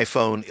the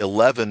iPhone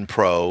 11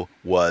 Pro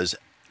was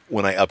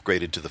when I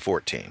upgraded to the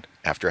 14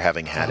 after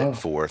having had it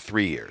for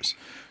 3 years.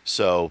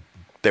 So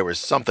there was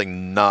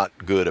something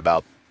not good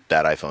about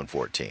that iPhone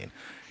 14.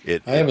 I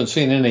haven't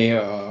seen any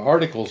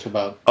articles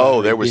about.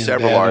 There were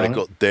several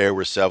articles. There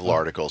were several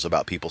articles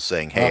about people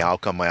saying, "Hey, how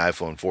come my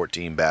iPhone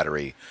 14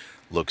 battery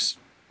looks,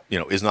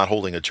 is not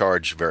holding a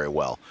charge very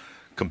well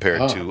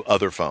compared to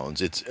other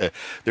phones?" It's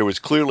there was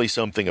clearly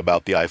something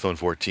about the iPhone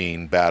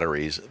 14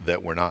 batteries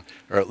that were not,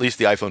 or at least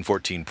the iPhone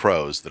 14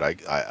 Pros that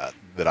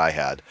I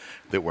had,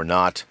 that were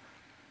not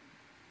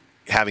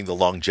having the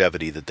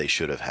longevity that they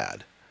should have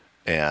had.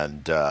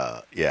 And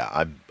I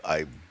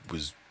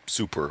was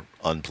super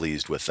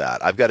unpleased with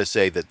that. I've got to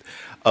say that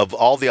of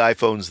all the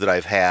iPhones that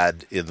I've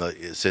had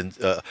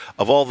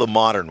of all the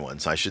modern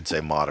ones, I should say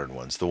modern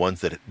ones, the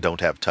ones that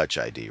don't have Touch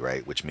ID,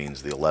 right, which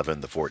means the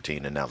 11, the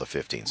 14, and now the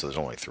 15. So there's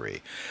only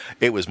 3.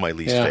 It was my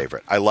least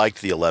favorite. I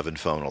liked the 11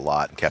 phone a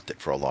lot and kept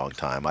it for a long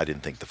time. I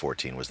didn't think the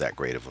 14 was that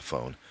great of a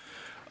phone,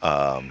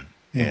 and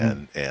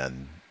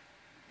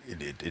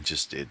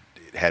it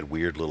had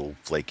weird little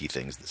flaky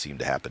things that seemed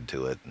to happen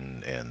to it,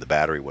 and the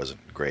battery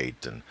wasn't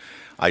great, and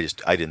I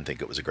didn't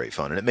think it was a great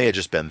phone. And it may have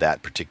just been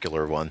that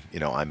particular one.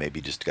 I maybe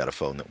just got a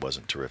phone that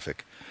wasn't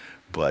terrific,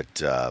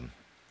 but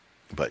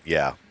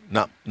yeah,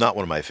 not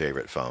one of my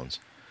favorite phones.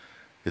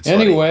 It's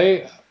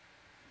anyway.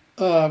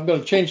 I'm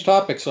going to change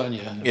topics on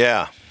you.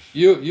 Yeah,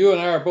 you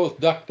and I are both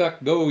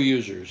DuckDuckGo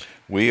users.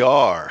 We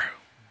are,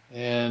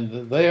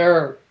 and they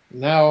are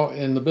now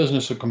in the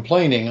business of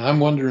complaining. I'm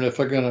wondering if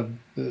they're going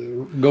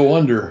to go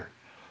under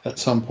at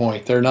some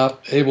point. They're not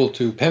able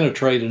to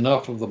penetrate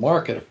enough of the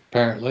market,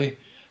 apparently.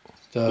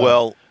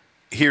 Well,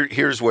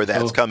 here's where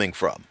that's coming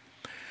from.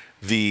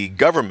 The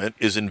government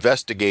is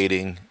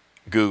investigating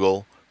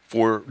Google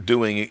for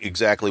doing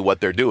exactly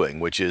what they're doing,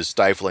 which is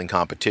stifling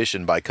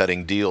competition by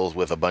cutting deals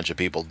with a bunch of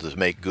people to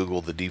make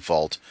Google the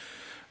default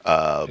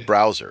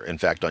browser. In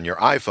fact, on your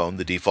iPhone,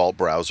 the default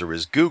browser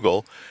is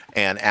Google,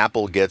 and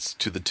Apple gets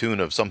to the tune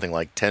of something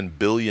like $10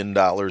 billion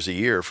a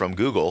year from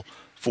Google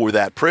for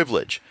that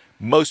privilege.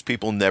 Most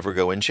people never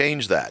go and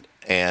change that,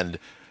 and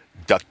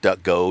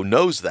DuckDuckGo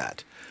knows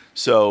that.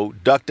 So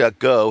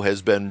DuckDuckGo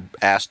has been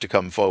asked to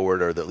come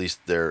forward, or at least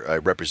their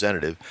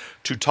representative,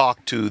 to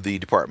talk to the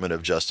Department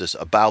of Justice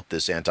about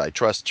this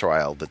antitrust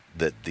trial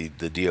that the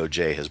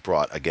DOJ has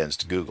brought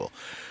against Google.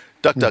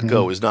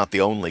 DuckDuckGo is not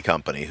the only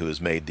company who has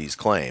made these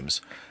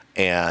claims,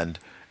 and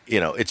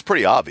it's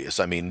pretty obvious.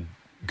 I mean,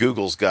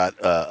 Google's got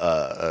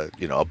a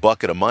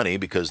bucket of money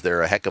because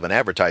they're a heck of an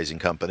advertising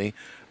company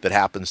that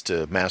happens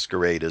to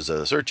masquerade as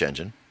a search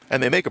engine,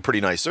 and they make a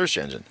pretty nice search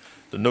engine.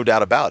 There's no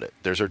doubt about it.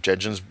 Their search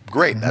engine's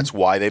great. That's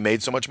why they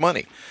made so much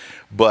money.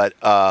 But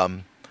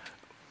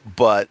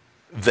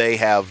they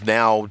have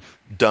now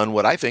done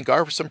what I think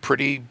are some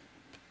pretty,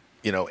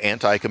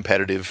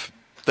 anti-competitive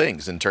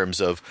things in terms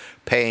of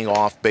paying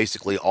off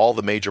basically all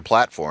the major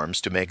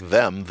platforms to make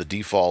them the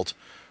default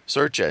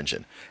search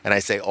engine. And I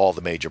say all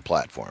the major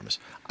platforms.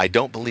 I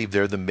don't believe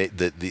they're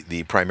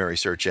the primary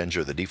search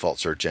engine or the default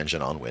search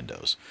engine on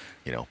Windows,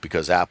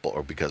 because Apple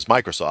or because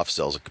Microsoft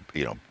sells,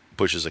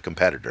 pushes a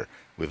competitor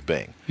with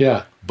Bing.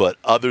 Yeah. But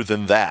other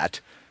than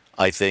that,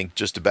 I think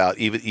just about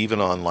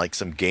even on like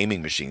some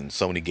gaming machines,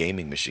 Sony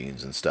gaming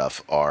machines and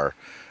stuff are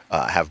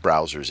have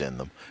browsers in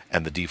them,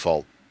 and the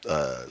default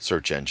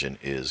search engine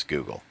is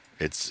Google.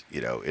 It's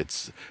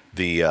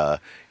the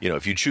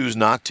if you choose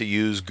not to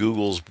use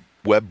Google's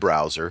web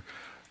browser,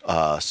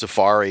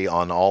 Safari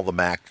on all the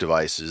Mac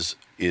devices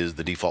is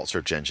the default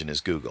search engine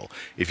is Google.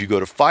 If you go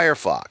to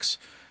Firefox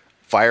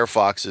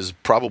is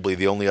probably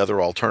the only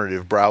other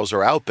alternative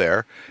browser out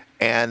there,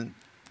 and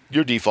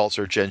your default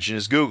search engine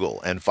is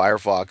Google, and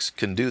Firefox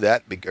can do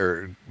that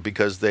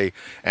because they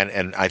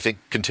and I think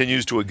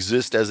continues to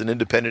exist as an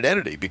independent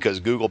entity because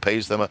Google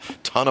pays them a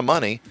ton of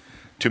money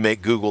to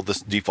make Google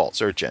the default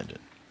search engine.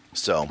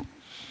 So,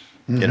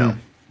 there's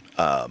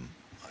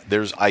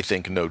I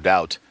think no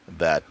doubt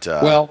that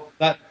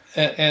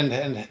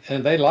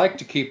and they like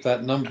to keep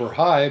that number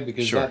high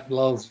because Sure. that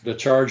allows them to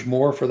charge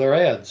more for their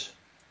ads.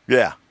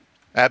 Yeah,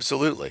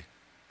 absolutely.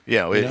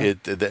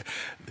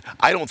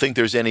 I don't think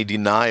there's any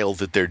denial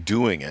that they're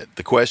doing it.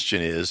 The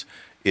question is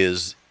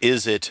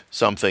it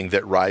something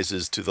that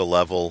rises to the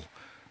level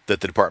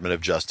that the Department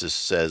of Justice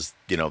says,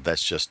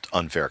 that's just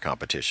unfair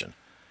competition,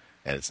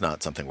 and it's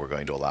not something we're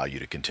going to allow you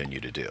to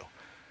continue to do.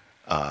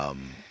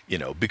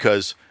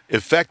 Because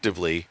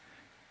effectively,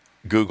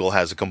 Google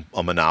has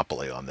a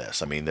monopoly on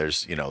this. I mean,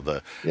 there's,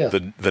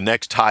 the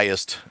next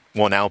highest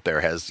one out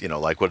there has,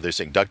 like what they're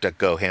saying,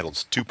 DuckDuckGo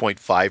handles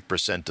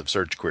 2.5% of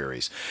search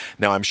queries.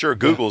 Now, I'm sure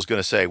Google's going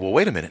to say, well,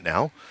 wait a minute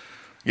now.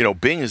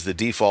 Bing is the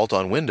default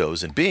on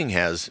Windows, and Bing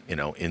has,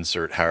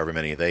 insert however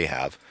many they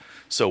have.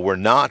 So we're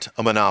not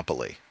a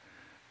monopoly.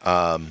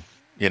 I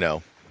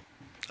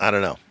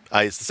don't know.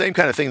 It's the same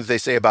kind of thing that they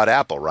say about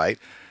Apple, right?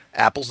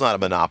 Apple's not a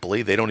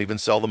monopoly. They don't even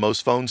sell the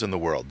most phones in the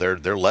world.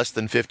 They're less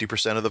than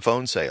 50% of the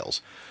phone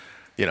sales,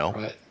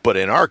 Right. But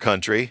in our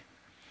country,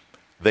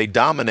 they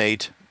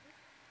dominate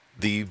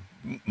the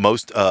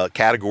most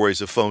categories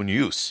of phone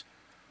use.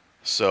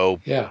 So,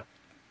 Yeah.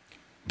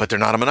 but they're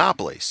not a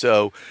monopoly.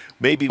 So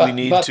maybe we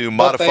need to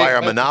modify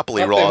our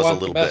monopoly laws a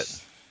little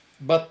bit.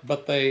 But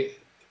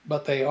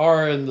they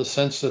are in the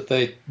sense that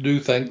they do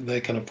think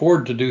they can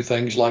afford to do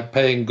things like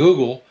paying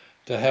Google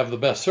to have the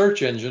best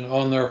search engine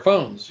on their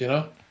phones.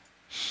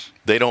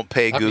 They don't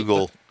pay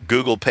Google.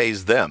 Google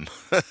pays them.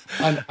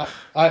 I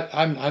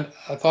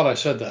thought I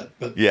said that,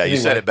 but yeah, you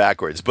said anyway. it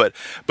backwards. But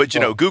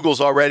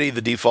Google's already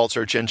the default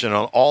search engine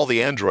on all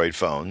the Android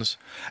phones,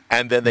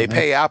 and then they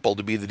pay Apple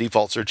to be the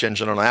default search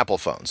engine on Apple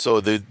phones. So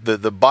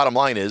the bottom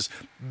line is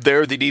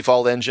they're the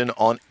default engine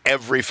on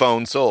every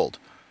phone sold.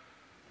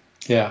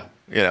 Yeah.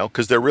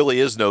 Because there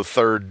really is no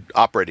third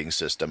operating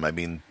system. I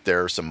mean,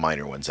 there are some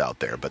minor ones out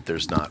there, but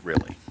there's not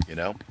really.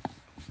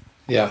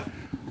 Yeah.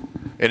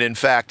 And in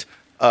fact,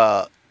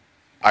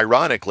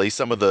 ironically,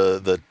 some of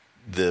the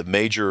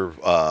major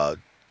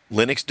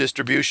Linux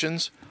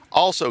distributions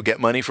also get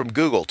money from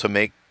Google to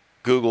make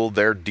Google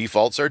their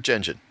default search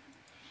engine.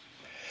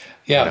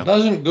 Yeah.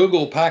 Doesn't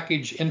Google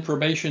package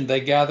information they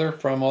gather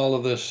from all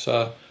of this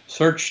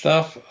search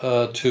stuff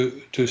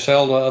to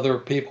sell to other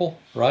people,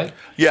 right?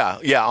 Yeah.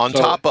 On So,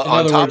 top in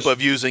other words-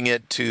 of using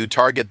it to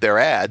target their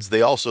ads,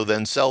 they also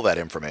then sell that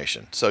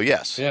information. So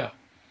yes. Yeah.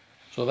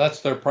 So that's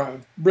their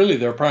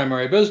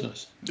primary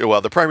business. Well,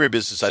 the primary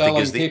business I think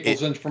is selling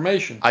people's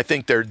information. I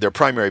think their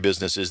primary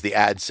business is the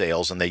ad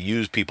sales, and they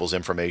use people's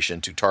information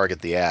to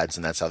target the ads,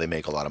 and that's how they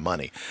make a lot of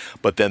money.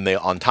 But then they,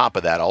 on top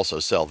of that, also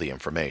sell the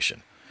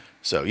information.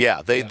 So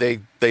yeah,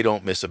 they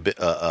don't miss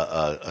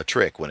a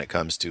trick when it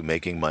comes to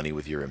making money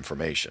with your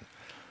information.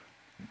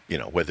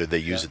 Whether they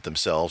use it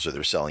themselves or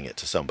they're selling it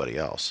to somebody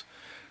else.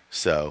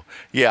 So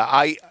yeah,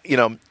 I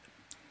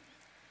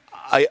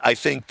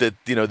think that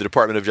the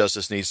Department of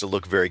Justice needs to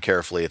look very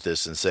carefully at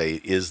this and say,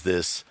 is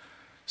this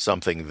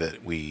something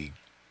that we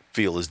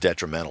feel is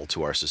detrimental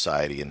to our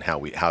society, and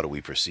how do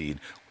we proceed,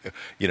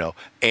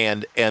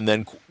 and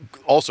then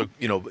also,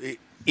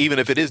 even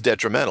if it is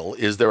detrimental,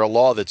 is there a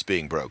law that's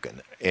being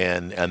broken?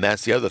 And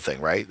that's the other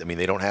thing, right? I mean,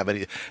 they don't have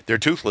any. They're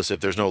toothless if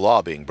there's no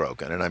law being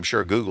broken, and I'm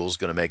sure Google's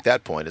going to make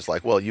that point. It's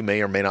like, well, you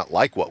may or may not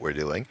like what we're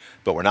doing,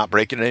 but we're not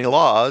breaking any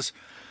laws,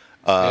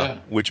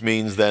 which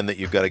means then that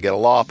you've got to get a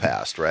law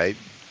passed, right?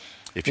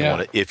 If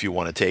you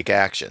want to take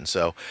action.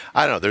 So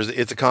I don't know.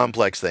 It's a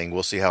complex thing.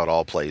 We'll see how it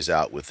all plays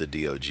out with the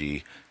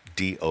DOJ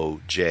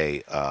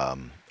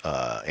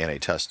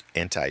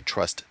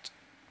antitrust.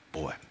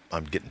 Boy,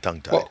 I'm getting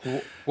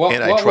tongue-tied.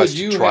 What would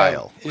you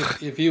trial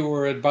have if you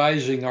were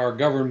advising our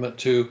government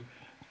to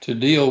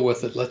deal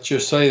with it? Let's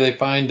just say they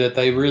find that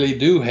they really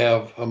do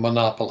have a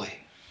monopoly.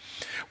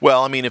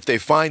 Well, I mean, if they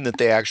find that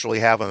they actually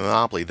have a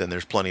monopoly, then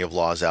there's plenty of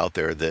laws out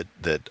there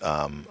that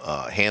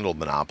handle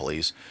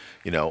monopolies.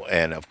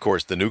 And of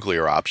course, the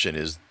nuclear option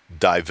is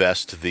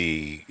divest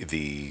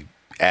the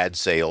ad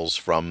sales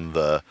from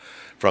the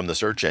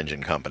search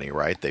engine company,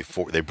 right?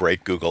 They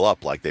break Google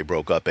up like they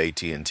broke up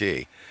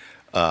AT&T.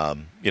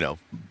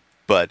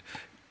 But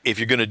if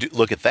you're going to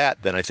look at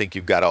that, then I think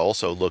you've got to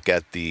also look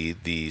at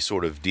the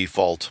sort of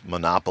default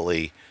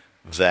monopoly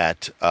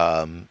that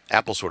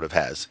Apple sort of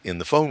has in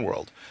the phone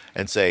world,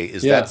 and say,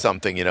 is that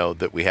something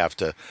that we have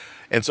to?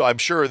 And so I'm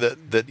sure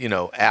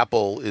that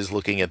Apple is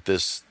looking at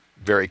this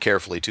very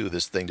carefully too,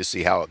 this thing, to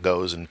see how it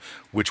goes and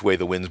which way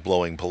the wind's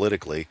blowing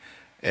politically,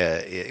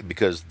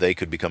 because they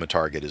could become a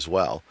target as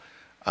well.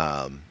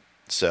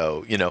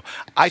 So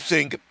I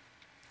think,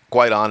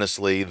 quite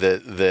honestly,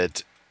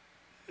 that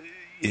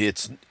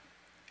it's,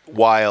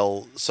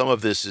 while some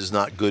of this is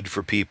not good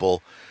for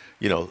people,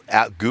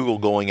 Google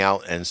going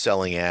out and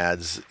selling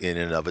ads in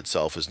and of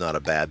itself is not a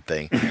bad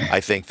thing. I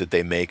think that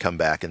they may come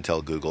back and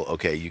tell Google,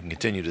 okay, you can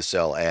continue to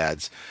sell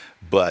ads,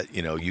 but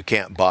you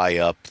can't buy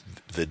up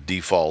the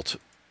default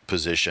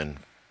position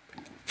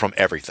from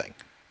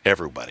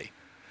everybody.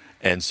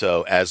 And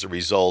so as a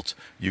result,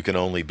 you can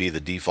only be the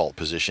default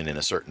position in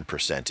a certain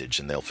percentage,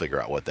 and they'll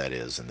figure out what that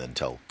is and then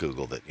tell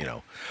Google that,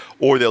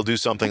 or they'll do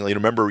something.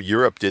 Remember,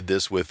 Europe did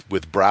this with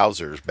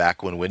browsers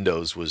back when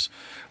Windows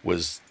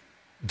was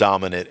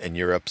dominant, and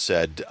Europe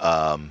said,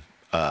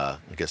 I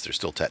guess they're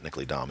still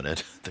technically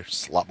dominant.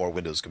 There's a lot more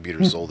Windows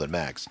computers sold than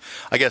Macs.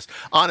 I guess,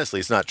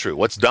 honestly, it's not true.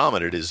 What's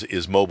dominant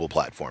is mobile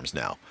platforms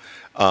now.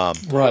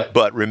 Right.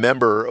 But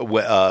remember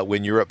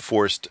when Europe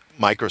forced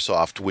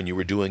Microsoft, when you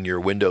were doing your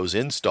Windows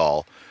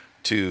install,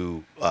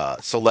 to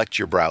select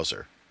your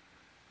browser.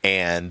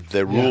 And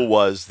the rule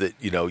was that,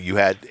 you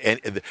had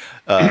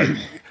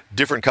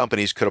different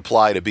companies could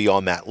apply to be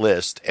on that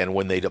list. And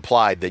when they'd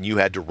applied, then you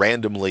had to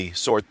randomly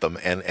sort them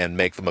and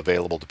make them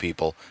available to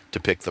people to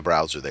pick the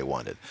browser they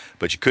wanted.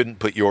 But you couldn't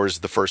put yours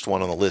the first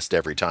one on the list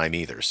every time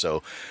either.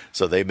 So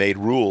they made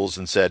rules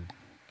and said,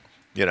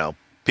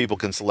 people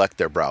can select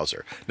their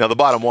browser. Now, the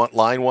bottom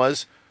line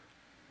was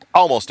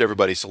almost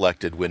everybody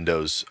selected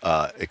Windows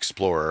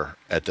Explorer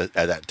at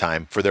that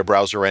time for their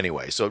browser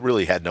anyway. So it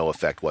really had no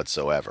effect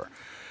whatsoever.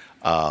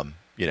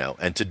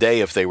 And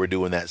today, if they were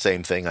doing that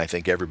same thing, I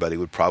think everybody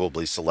would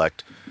probably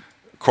select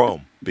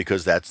Chrome,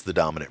 because that's the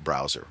dominant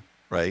browser,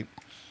 right?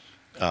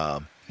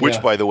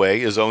 Which, by the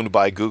way, is owned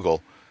by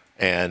Google,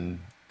 and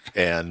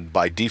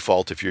by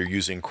default, if you're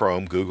using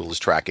Chrome, Google is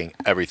tracking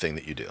everything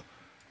that you do.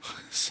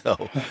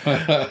 So,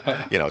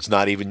 it's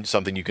not even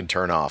something you can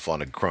turn off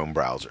on a Chrome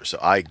browser. So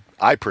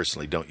I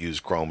personally don't use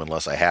Chrome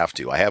unless I have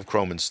to. I have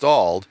Chrome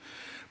installed,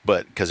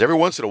 but because every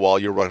once in a while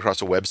you'll run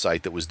across a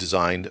website that was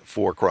designed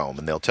for Chrome,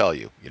 and they'll tell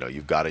you,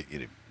 you've got to,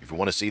 if you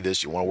want to see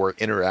this, you want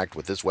to interact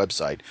with this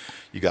website,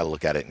 you got to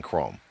look at it in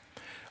Chrome.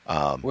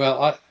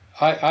 Well,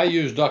 I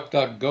use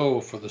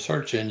DuckDuckGo for the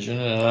search engine,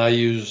 and I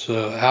use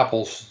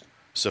Apple's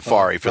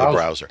Safari for the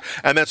browser.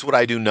 And that's what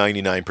I do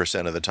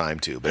 99% of the time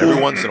too. But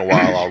every once in a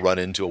while I'll run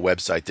into a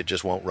website that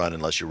just won't run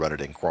unless you run it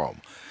in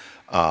Chrome.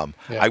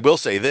 I will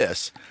say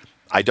this.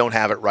 I don't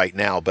have it right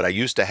now, but I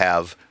used to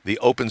have the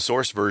open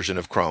source version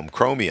of Chrome,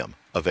 Chromium,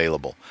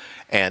 available.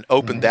 And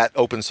that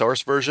open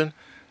source version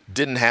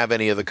didn't have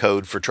any of the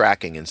code for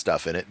tracking and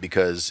stuff in it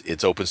because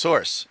it's open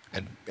source.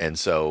 And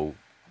so,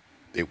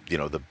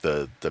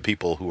 the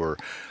people who were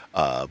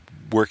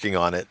working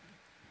on it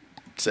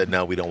said,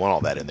 no, we don't want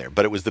all that in there.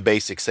 But it was the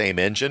basic same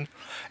engine,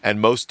 and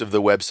most of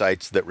the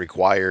websites that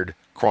required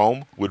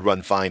Chrome would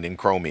run fine in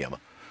Chromium.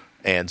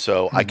 And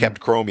so I kept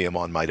Chromium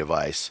on my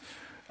device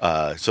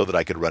so that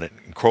I could run it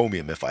in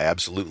Chromium if I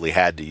absolutely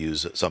had to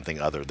use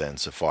something other than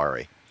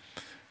Safari.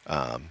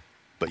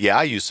 But yeah,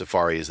 I use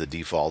Safari as the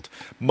default,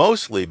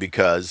 mostly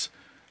because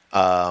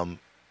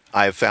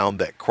I've found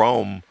that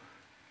Chrome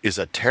is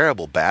a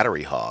terrible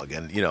battery hog.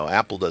 And,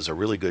 Apple does a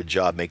really good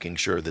job making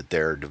sure that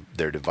their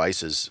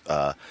devices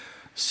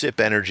sip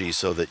energy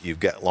so that you've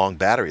got long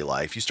battery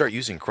life. You start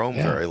using Chrome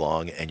very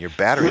long, and your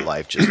battery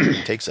life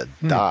just takes a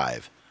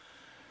dive.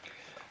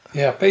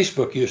 Yeah,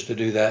 Facebook used to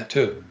do that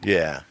too.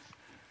 Yeah.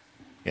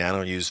 Yeah, I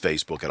don't use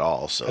Facebook at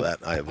all, so that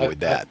I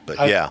avoid I, that.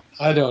 But yeah.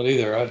 I don't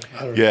either. I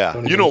Yeah.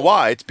 don't You even know know.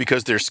 why? It's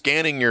because they're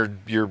scanning your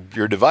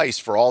device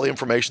for all the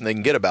information they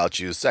can get about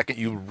you the second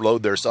you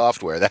load their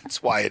software.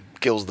 That's why it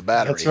kills the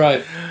That's battery.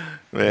 right.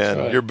 That's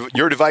Man, right.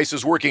 your device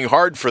is working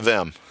hard for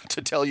them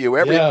to tell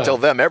Yeah.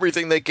 them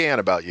everything they can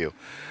about you.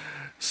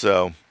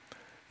 So,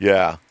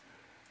 yeah.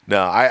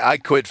 No, I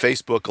quit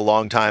Facebook a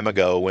long time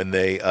ago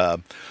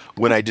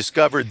when I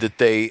discovered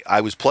that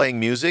I was playing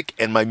music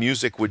and my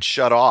music would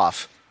shut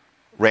off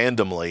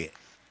randomly,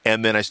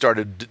 and then I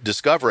started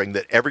discovering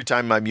that every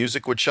time my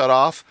music would shut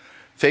off,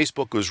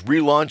 Facebook was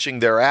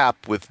relaunching their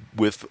app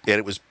and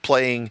it was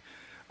playing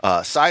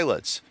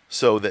silence,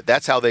 so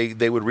that's how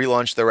they would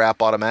relaunch their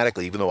app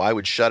automatically, even though I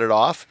would shut it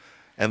off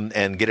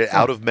and get it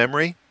out of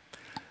memory.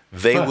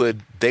 They Huh.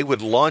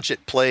 would launch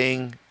it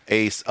playing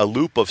a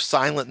loop of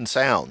silent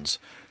sounds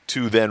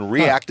to then Huh.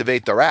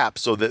 reactivate their app,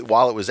 so that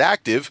while it was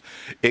active,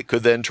 it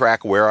could then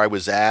track where I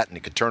was at, and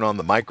it could turn on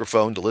the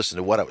microphone to listen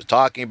to what I was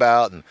talking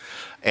about.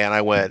 And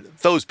I went,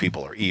 those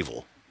people are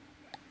evil.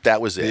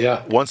 That was it.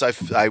 Yeah. Once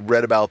I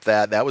read about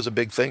that, that was a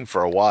big thing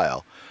for a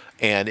while.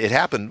 And it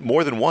happened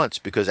more than once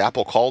because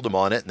Apple called them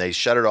on it and they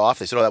shut it off.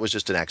 They said, oh, that was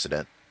just an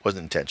accident. It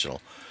wasn't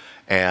intentional.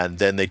 And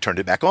then they turned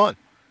it back on.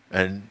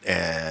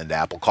 And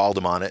Apple called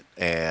them on it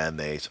and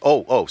they said,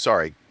 oh,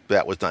 sorry,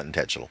 that was not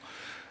intentional.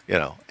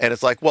 And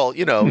it's like, well,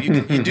 you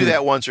do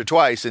that once or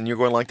twice and you're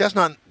going like, that's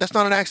not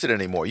an accident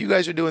anymore. You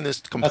guys are doing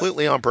this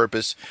completely on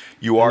purpose.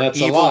 You are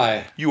That's evil. a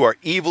lie. You are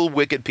evil,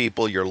 wicked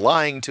people. You're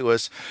lying to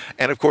us.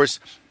 And of course,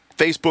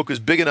 Facebook was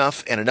big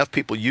enough and enough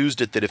people used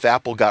it that if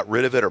Apple got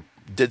rid of it or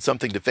did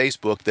something to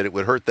Facebook, that it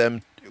would hurt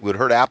them, it would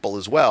hurt Apple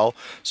as well.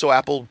 So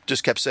Apple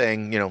just kept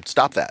saying,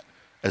 stop that,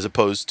 as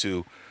opposed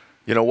to,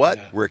 you know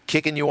what, we're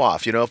kicking you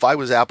off. If I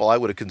was Apple, I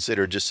would have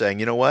considered just saying,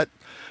 you know what,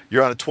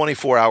 you're on a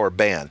 24-hour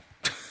ban.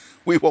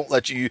 We won't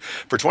let you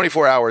for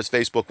 24 hours.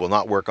 Facebook will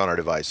not work on our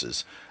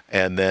devices.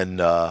 And then,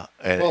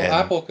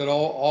 Apple could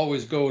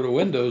always go to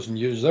Windows and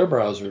use their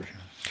browser.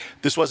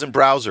 this wasn't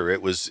browser.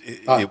 It was.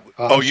 I'm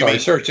sorry,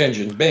 search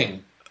engine,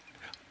 Bing.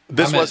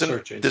 This wasn't.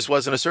 Search engine. This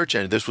wasn't a search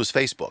engine. This was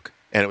Facebook,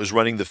 and it was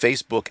running the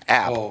Facebook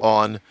app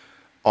Oh.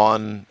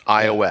 on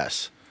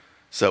iOS.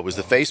 So it was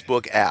the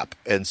Facebook app,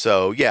 and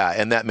so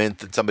and that meant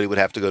that somebody would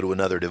have to go to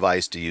another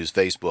device to use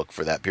Facebook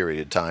for that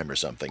period of time or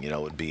something. It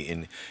would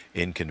be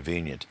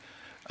inconvenient.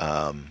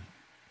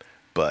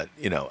 But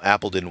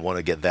Apple didn't want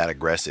to get that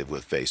aggressive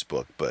with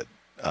Facebook. But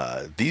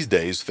these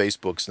days,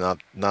 Facebook's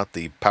not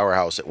the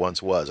powerhouse it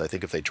once was. I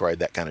think if they tried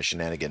that kind of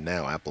shenanigan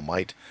now, Apple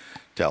might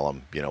tell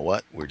them, you know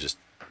what,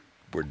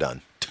 we're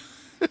done.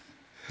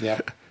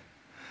 Yeah.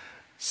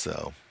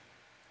 So,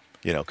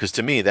 because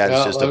to me that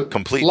is just a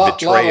complete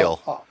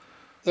betrayal.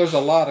 There's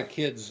a lot of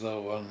kids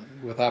though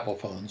with Apple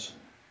phones.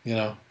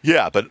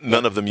 Yeah, but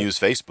none of them use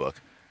Facebook.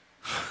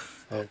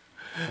 Oh,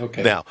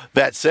 okay. Now,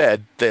 that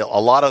said,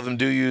 a lot of them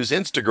do use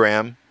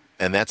Instagram,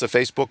 and that's a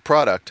Facebook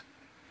product.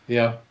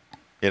 Yeah.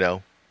 Yeah.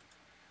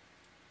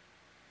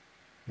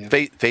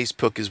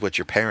 Facebook is what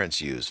your parents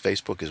use.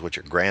 Facebook is what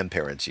your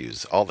grandparents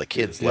use. All the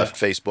kids left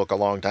Facebook a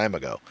long time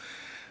ago.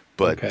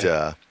 But,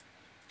 Okay.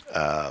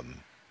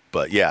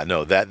 but yeah,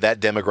 no, that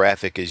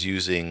demographic is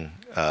using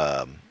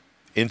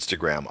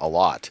Instagram a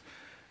lot.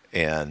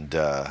 And,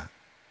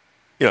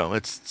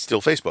 it's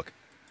still Facebook.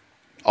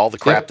 All the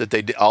crap that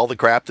they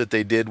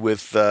did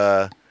with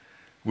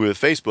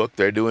Facebook,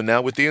 they're doing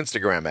now with the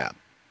Instagram app.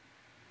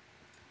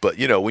 But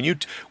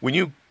when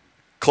you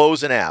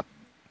close an app,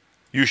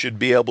 you should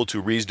be able to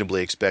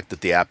reasonably expect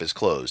that the app is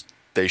closed.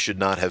 They should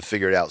not have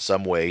figured out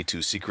some way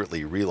to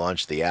secretly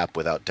relaunch the app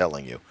without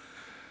telling you.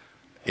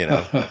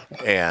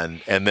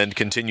 And then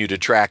continue to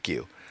track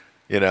you.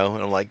 And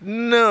I'm like,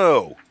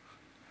 no.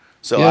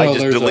 So I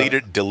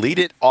just delete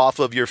it off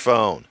of your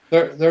phone.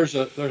 There's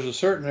a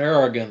certain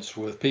arrogance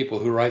with people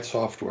who write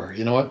software.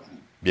 You know what?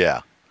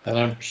 Yeah.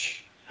 And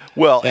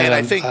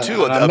I think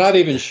too. I'm not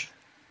even.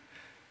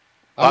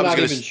 I'm not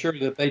even sure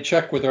that they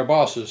check with their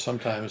bosses.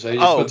 Sometimes they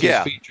just put these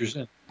features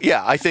in.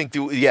 Yeah, I think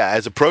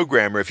as a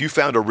programmer, if you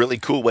found a really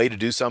cool way to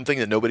do something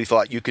that nobody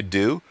thought you could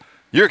do,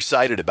 you're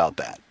excited about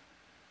that.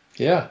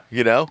 Yeah.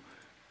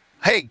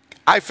 Hey,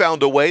 I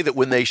found a way that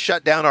when they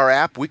shut down our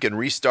app, we can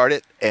restart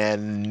it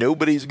and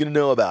nobody's going to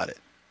know about it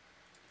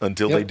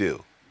until they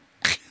do.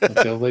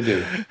 Until they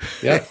do.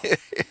 Yeah.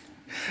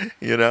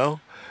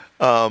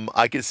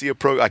 I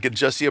could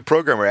just see a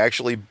programmer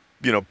actually,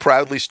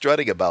 proudly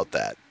strutting about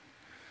that.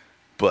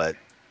 But,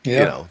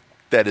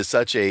 that is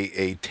such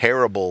a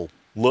terrible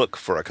look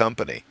for a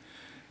company.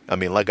 I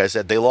mean, like I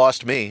said, they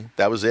lost me.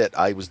 That was it.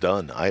 I was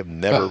done. I have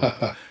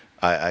never,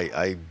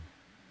 I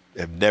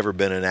have never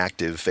been an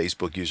active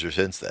Facebook user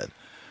since then.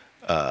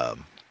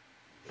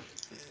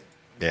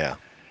 Yeah.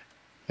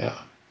 Yeah.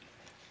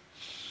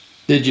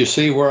 Did you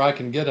see where I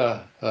can get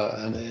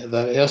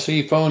the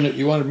SE phone that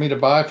you wanted me to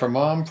buy for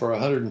Mom for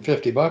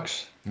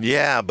 $150?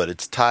 Yeah, but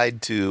it's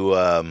tied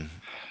to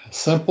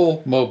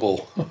Simple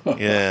Mobile.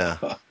 Yeah.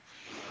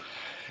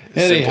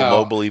 Anyhow, Simple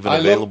Mobile even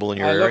available in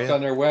your area? I looked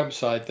on their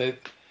website.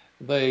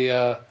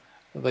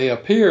 They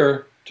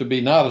appear to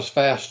be not as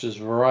fast as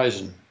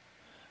Verizon.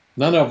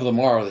 None of them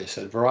are, they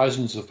said.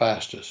 Verizon's the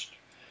fastest.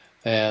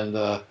 And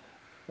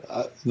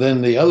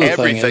then the other thing is...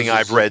 Everything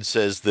I've read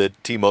says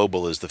that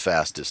T-Mobile is the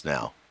fastest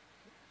now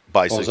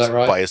is that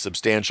right? by a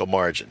substantial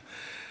margin.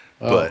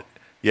 Oh. But,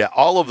 yeah,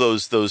 all of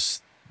those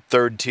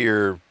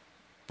third-tier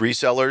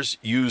resellers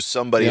use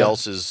somebody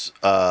else's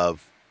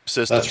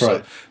system. That's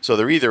right. So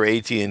they're either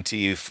AT&T,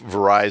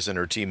 Verizon,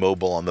 or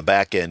T-Mobile on the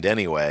back end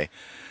anyway,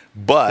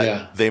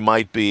 but they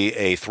might be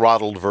a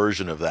throttled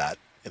version of that,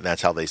 and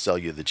that's how they sell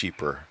you the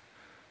cheaper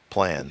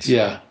plans.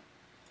 Yeah.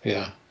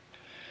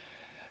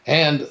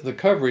 And the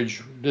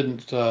coverage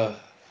didn't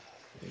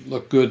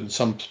look good in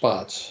some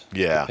spots.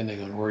 Yeah.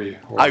 Depending on where you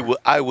were.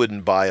 I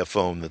wouldn't buy a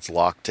phone that's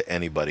locked to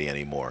anybody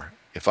anymore.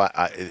 If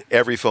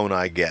every phone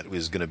I get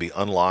is going to be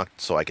unlocked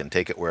so I can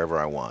take it wherever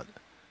I want.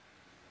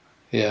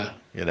 Yeah.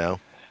 You know?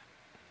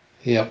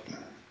 Yep.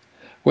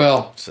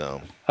 Well,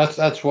 so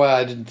that's why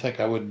I didn't think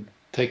I would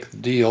take the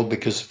deal,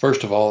 because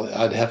first of all,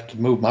 I'd have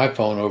to move my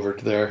phone over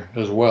to there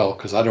as well,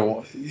 because I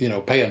don't,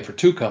 paying for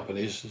two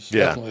companies is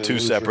definitely two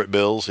separate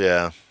bills.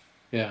 Yeah.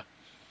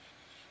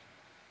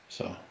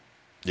 So.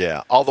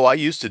 Yeah. Although I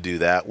used to do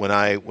that when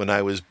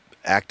I was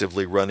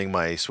actively running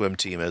my swim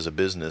team as a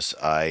business,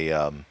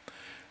 I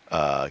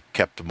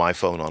kept my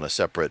phone on a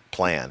separate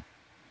plan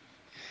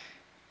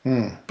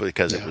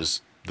because it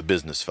was the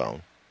business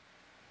phone.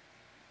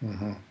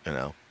 Mm-hmm.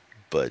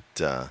 But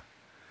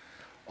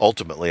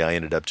ultimately I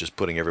ended up just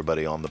putting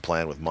everybody on the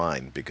plan with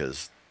mine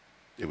because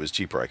it was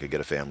cheaper. I could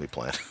get a family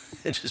plan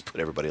and just put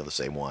everybody on the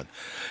same one.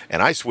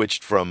 And I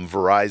switched from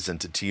Verizon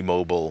to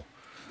T-Mobile,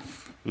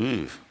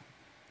 I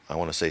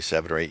want to say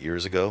 7 or 8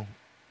 years ago.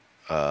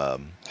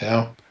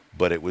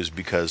 But it was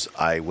because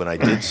when I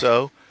did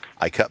so,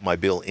 I cut my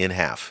bill in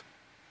half,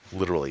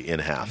 literally in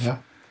half. Yeah.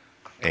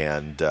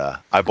 And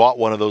I bought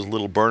one of those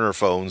little burner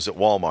phones at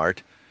Walmart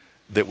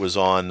that was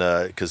on,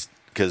 because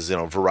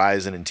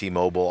Verizon and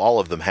T-Mobile, all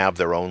of them have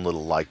their own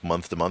little like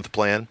month-to-month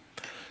plan.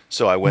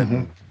 So I went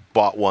and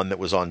bought one that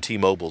was on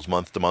T-Mobile's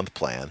month-to-month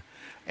plan,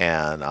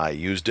 and I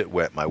used it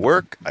at my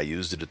work. I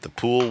used it at the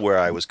pool where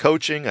I was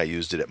coaching. I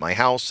used it at my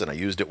house, and I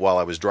used it while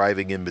I was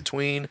driving in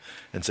between,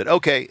 and said,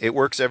 okay, it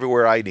works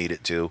everywhere I need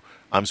it to.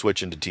 I'm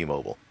switching to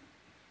T-Mobile.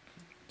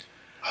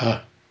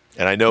 And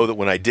I know that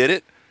when I did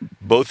it,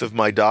 both of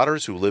my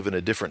daughters who live in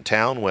a different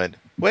town went,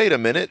 wait a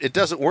minute, it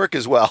doesn't work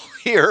as well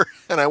here.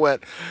 And I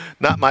went,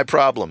 not my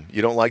problem.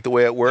 You don't like the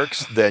way it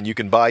works? Then you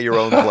can buy your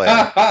own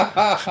plan.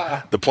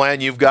 The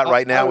plan you've got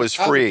right now is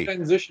free.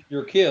 Transition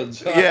your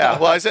kids. Yeah,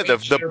 well, I said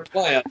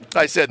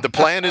the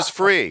plan is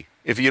free.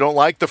 If you don't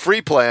like the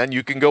free plan,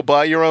 you can go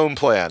buy your own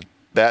plan.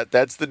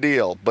 That's the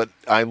deal. But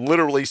I'm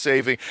literally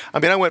saving. I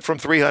mean, I went from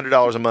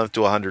 $300 a month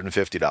to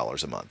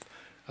 $150 a month.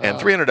 And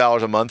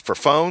 $300 a month for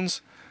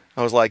phones,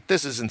 I was like,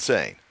 this is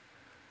insane.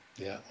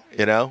 Yeah.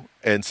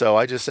 And so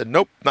I just said,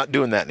 nope, not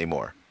doing that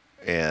anymore.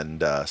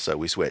 And so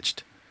we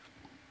switched.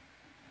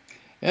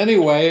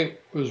 Anyway,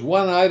 there's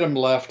one item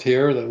left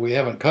here that we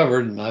haven't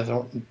covered, and I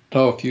don't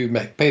know if you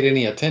paid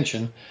any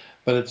attention,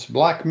 but it's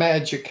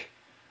Blackmagic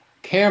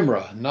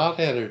camera, not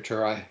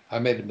editor. I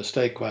made a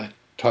mistake when I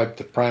typed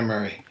the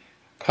primary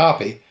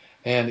copy.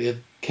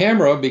 And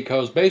camera,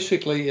 because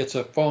basically it's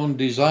a phone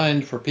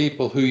designed for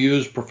people who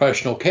use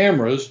professional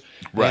cameras,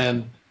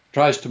 and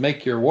tries to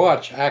make your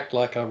watch act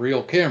like a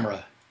real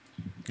camera.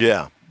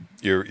 Yeah,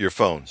 your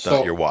phone,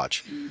 not your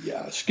watch.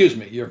 Yeah, excuse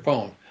me, your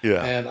phone.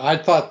 Yeah. And I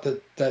thought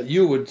that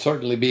you would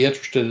certainly be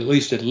interested at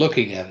least in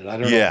looking at it. I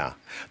don't know. Yeah.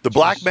 The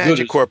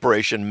Blackmagic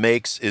Corporation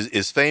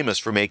is famous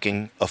for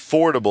making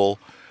affordable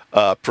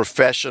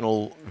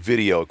professional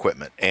video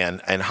equipment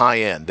and high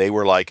end. They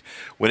were like,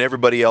 when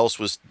everybody else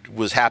was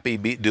happy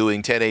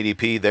doing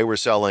 1080p, they were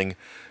selling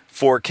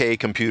 4K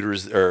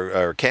computers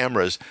or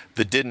cameras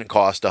that didn't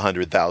cost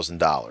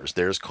 $100,000.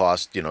 Theirs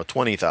cost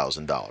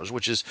 $20,000,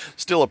 which is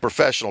still a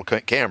professional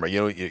camera.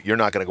 You're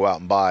not going to go out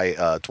and buy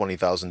a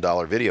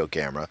 $20,000 video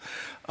camera,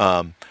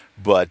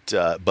 but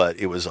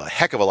it was a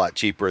heck of a lot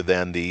cheaper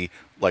than the,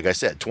 like I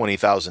said,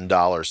 $20,000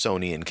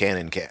 Sony and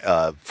Canon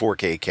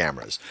 4K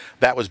cameras.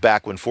 That was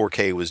back when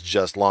 4K was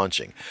just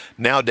launching.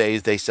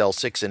 Nowadays they sell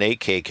 6 and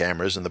 8K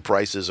cameras, and the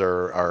prices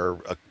are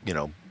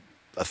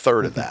a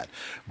third of that.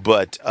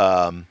 But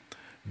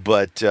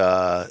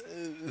they're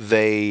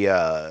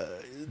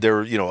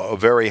a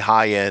very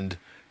high end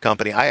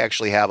company. I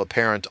actually have a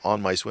parent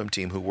on my swim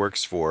team who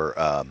works for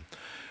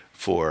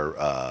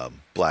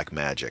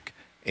Blackmagic,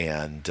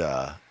 and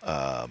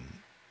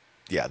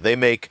they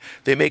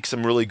make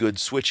some really good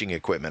switching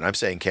equipment. I'm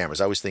saying cameras.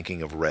 I was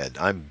thinking of Red.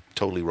 I'm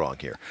totally wrong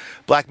here.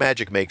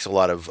 Blackmagic makes a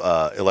lot of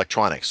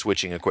electronic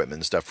switching equipment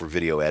and stuff for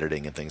video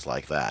editing and things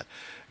like that.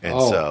 And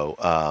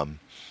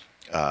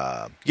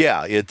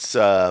it's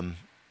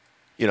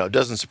it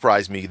doesn't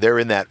surprise me. They're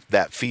in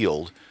that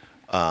field,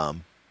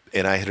 and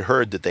I had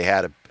heard that they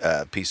had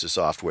a piece of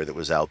software that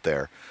was out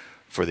there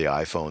for the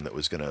iPhone that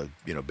was going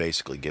to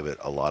basically give it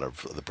a lot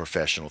of the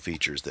professional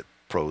features that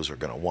pros are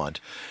going to want.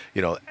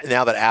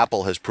 Now that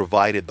Apple has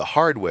provided the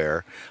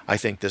hardware, I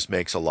think this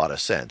makes a lot of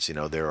sense.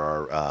 There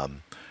are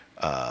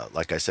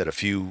like I said, a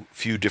few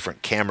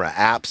different camera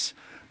apps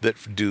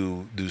that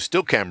do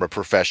still camera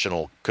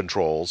professional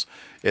controls.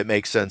 It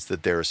makes sense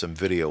that there are some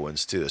video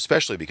ones too,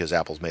 especially because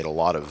Apple's made a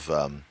lot of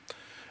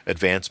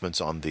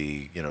advancements on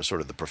the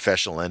sort of the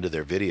professional end of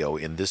their video.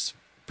 In this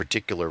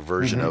particular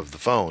version of the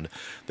phone,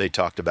 they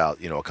talked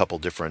about a couple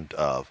different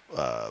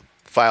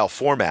file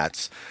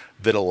formats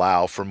that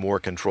allow for more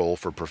control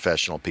for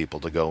professional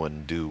people to go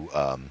and do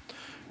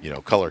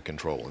color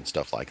control and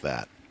stuff like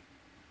that.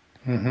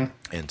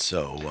 And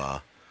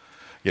so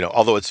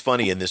although it's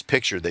funny, in this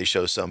picture they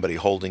show somebody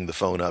holding the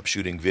phone up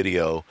shooting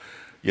video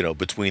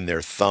between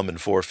their thumb and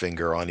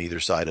forefinger on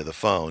either side of the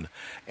phone.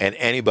 And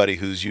anybody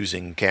who's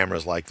using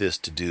cameras like this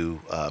to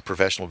do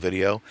professional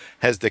video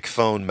has the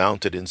phone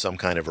mounted in some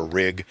kind of a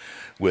rig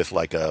with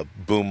like a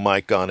boom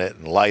mic on it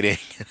and lighting.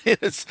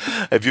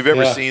 If you've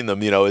ever seen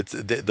them, it's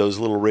those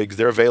little rigs.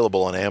 They're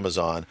available on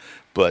Amazon,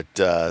 but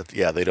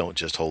they don't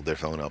just hold their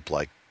phone up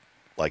like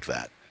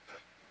that.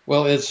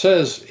 Well, it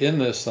says in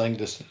this thing,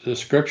 this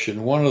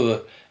description, one of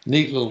the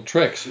neat little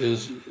tricks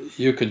is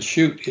you can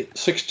shoot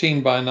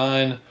 16 by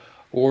 9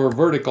 or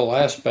vertical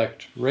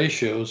aspect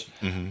ratios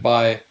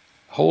by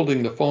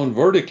holding the phone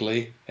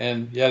vertically,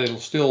 and yet it'll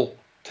still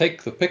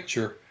take the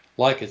picture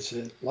like as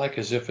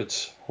if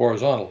it's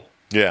horizontal.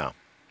 Yeah.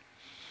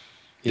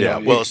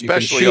 Well,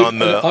 especially on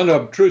the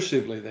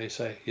unobtrusively, they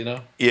say.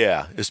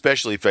 Yeah,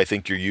 especially if I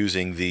think you're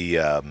using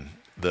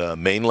the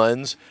main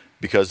lens,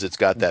 because it's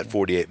got that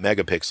 48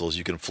 megapixels.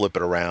 You can flip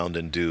it around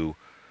and do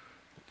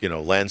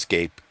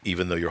landscape,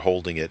 even though you're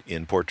holding it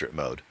in portrait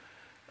mode.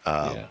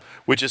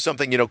 Which is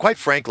something, quite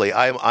frankly,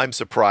 I'm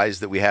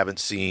surprised that we haven't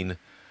seen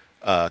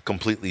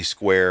completely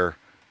square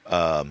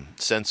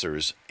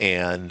sensors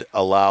and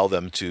allow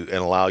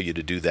you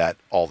to do that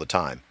all the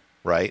time,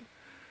 right?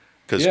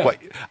 Because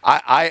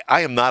I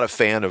am not a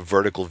fan of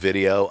vertical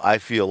video. I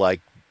feel like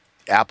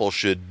Apple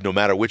should, no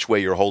matter which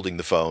way you're holding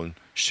the phone,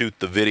 shoot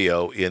the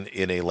video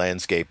in a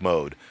landscape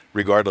mode,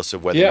 regardless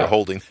of whether you're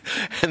holding.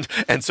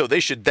 And so they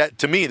should, that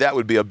to me, that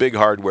would be a big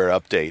hardware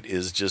update,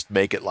 is just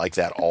make it like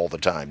that all the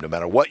time. No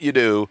matter what you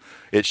do,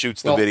 it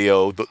shoots the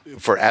video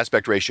for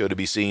aspect ratio to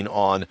be seen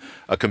on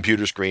a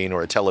computer screen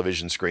or a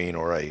television screen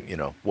or a,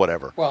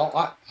 whatever.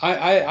 Well,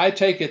 I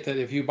take it that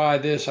if you buy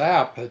this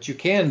app that you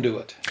can do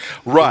it.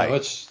 Right.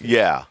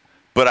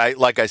 But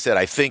like I said,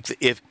 I think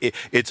if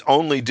it's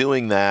only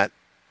doing that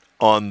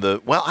on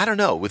I don't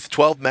know, with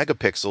 12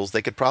 megapixels,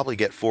 they could probably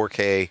get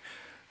 4K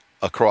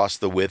across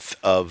the width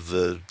of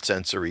the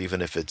sensor,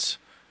 even if it's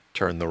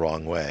turned the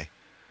wrong way.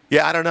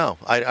 Yeah, I don't know.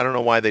 I don't know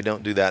why they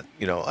don't do that.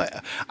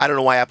 I don't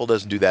know why Apple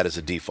doesn't do that as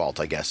a default,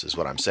 I guess, is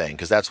what I'm saying,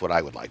 because that's what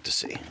I would like to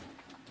see.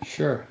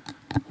 Sure.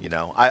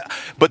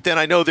 But then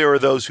I know there are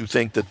those who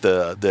think that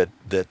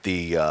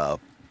the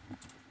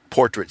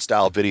portrait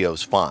style video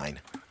is fine.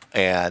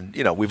 And,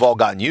 we've all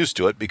gotten used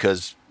to it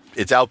because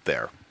it's out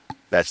there.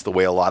 That's the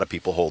way a lot of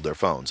people hold their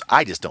phones.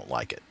 I just don't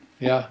like it.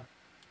 Yeah.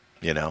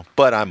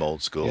 But I'm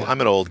old school. Yeah. I'm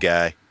an old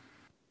guy.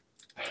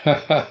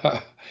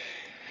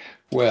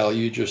 Well,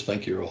 you just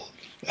think you're old.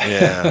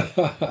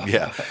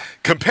 Yeah.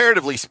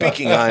 Comparatively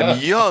speaking, I'm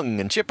young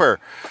and chipper.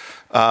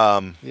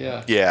 No,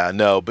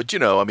 but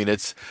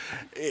it's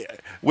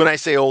when I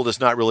say old,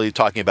 it's not really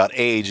talking about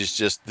age. It's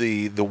just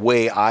the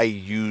way I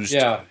used,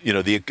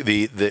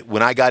 the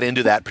when I got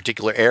into that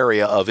particular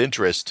area of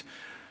interest.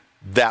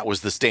 That was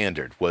the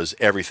standard, was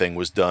everything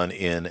was done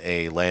in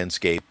a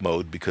landscape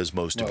mode because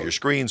most of your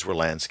screens were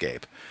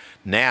landscape.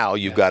 Now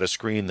you've got a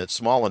screen that's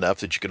small enough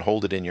that you can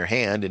hold it in your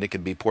hand and it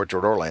can be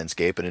portrait or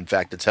landscape, and in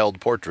fact it's held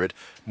portrait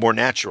more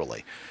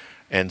naturally.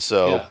 And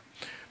so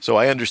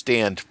I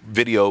understand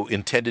video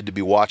intended to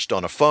be watched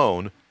on a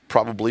phone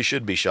probably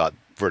should be shot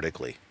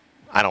vertically.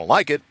 I don't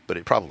like it, but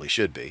it probably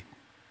should be.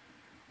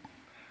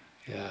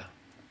 Yeah.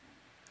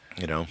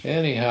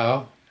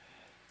 Anyhow.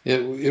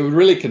 It would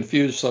really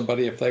confuse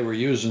somebody if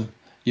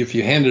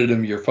you handed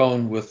them your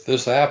phone with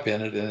this app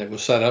in it and it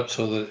was set up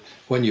so that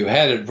when you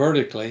had it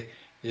vertically,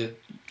 it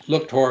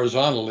looked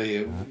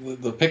horizontally,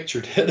 the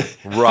picture did.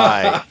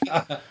 Right.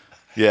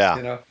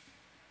 Yeah.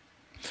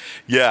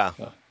 Yeah.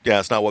 Yeah,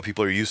 it's not what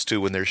people are used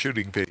to when they're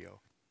shooting video.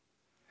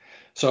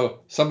 So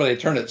somebody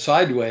turn it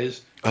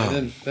sideways,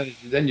 and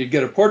then you'd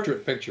get a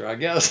portrait picture, I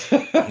guess.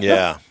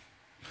 Yeah.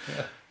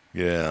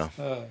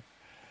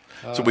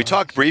 So we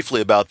talked briefly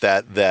about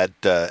that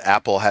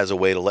Apple has a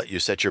way to let you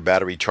set your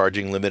battery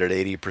charging limit at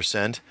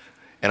 80%.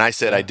 And I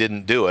said I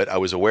didn't do it. I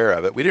was aware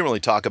of it. We didn't really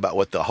talk about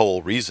what the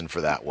whole reason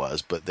for that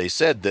was, but they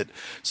said that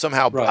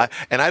somehow,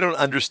 and I don't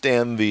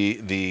understand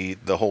the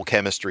whole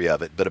chemistry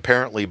of it, but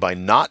apparently by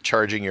not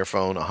charging your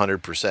phone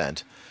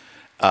 100%,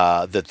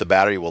 that the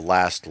battery will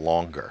last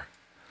longer,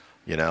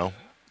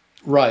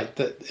 Right,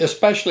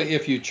 especially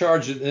if you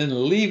charge it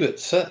and leave it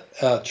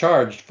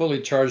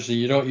fully charged, and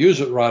you don't use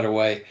it right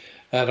away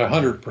at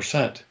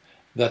 100%.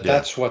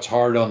 That's what's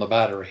hard on the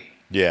battery.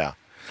 Yeah.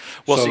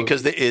 Well, see,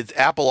 because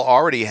Apple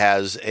already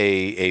has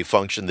a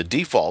function. The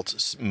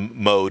default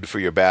mode for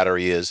your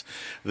battery is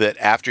that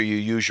after you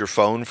use your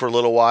phone for a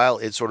little while,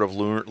 it sort of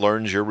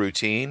learns your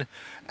routine,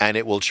 and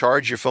it will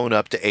charge your phone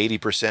up to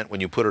 80%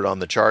 when you put it on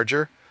the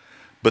charger,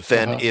 but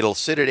then it'll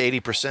sit at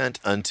 80%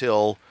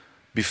 until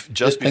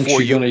just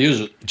before you're going to use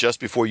it. Just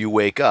before you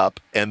wake up,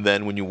 and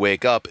then when you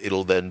wake up,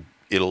 it'll do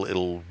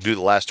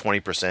the last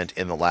 20%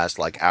 in the last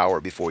like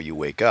hour before you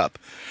wake up,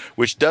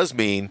 which does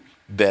mean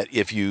that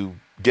if you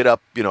get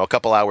up, a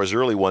couple hours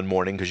early one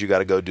morning because you got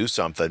to go do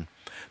something,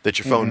 that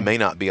your phone may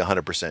not be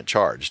 100%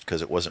 charged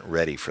because it wasn't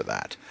ready for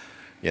that,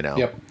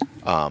 Yep.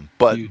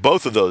 But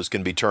both of those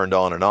can be turned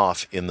on and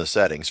off in the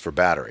settings for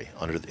battery.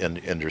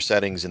 Under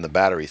settings in the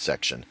battery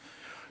section,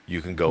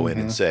 you can go in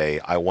and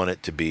say, I want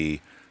it to be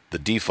the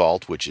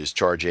default, which is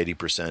charge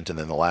 80% and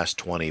then the last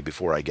 20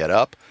 before I get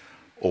up,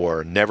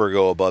 or never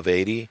go above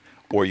 80,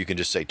 or you can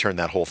just say turn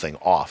that whole thing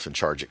off and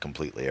charge it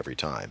completely every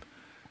time.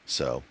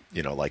 So,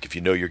 like if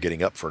you're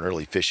getting up for an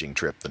early fishing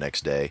trip the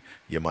next day,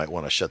 you might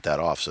want to shut that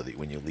off so that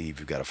when you leave,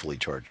 you've got a fully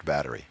charged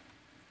battery.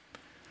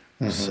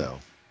 So,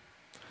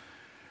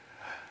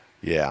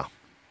 yeah.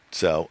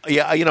 So,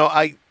 yeah,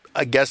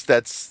 I guess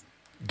that's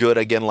good.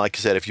 Again, like I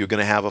said, if you're going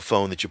to have a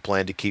phone that you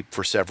plan to keep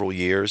for several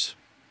years,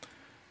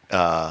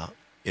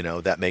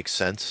 that makes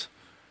sense.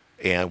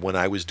 And when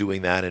I was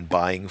doing that and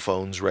buying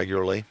phones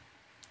regularly,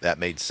 that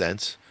made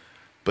sense.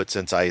 But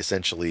since I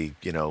essentially,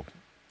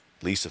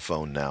 lease a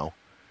phone now,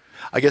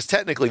 I guess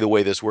technically the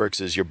way this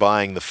works is you're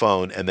buying the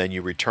phone and then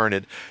you return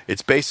it.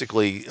 It's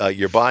basically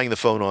you're buying the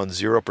phone on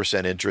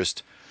 0%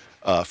 interest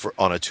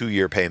on a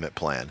 2-year payment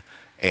plan.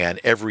 And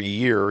every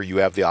year you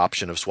have the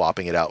option of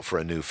swapping it out for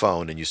a new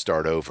phone and you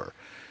start over.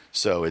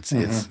 So it's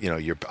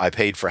I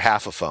paid for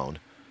half a phone.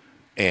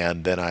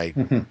 And then I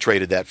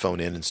traded that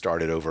phone in and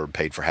started over and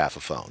paid for half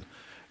a phone.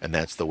 And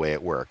that's the way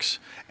it works.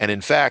 And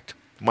in fact,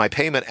 my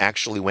payment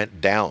actually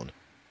went down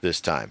this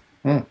time.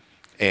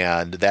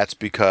 And that's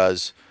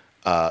because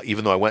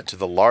even though I went to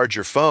the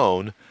larger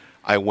phone,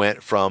 I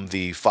went from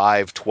the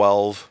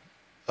 512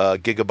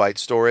 gigabyte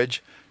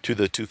storage to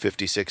the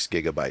 256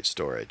 gigabyte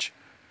storage,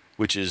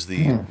 which is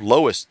the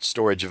lowest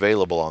storage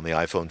available on the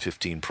iPhone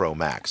 15 Pro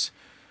Max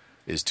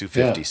is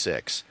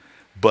 256.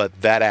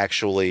 But that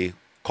actually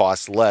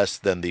costs less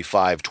than the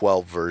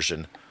 512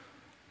 version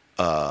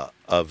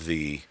of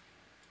the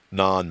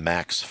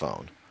non-Max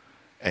phone.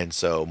 And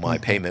so my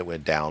payment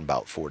went down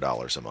about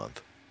 $4 a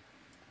month.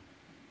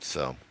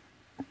 So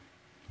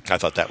I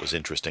thought that was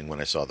interesting when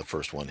I saw the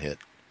first one hit.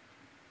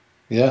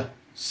 Yeah.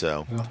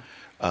 So,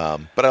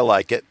 but I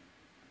like it,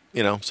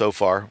 so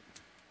far,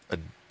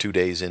 2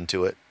 days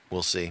into it,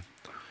 we'll see.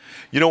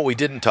 What we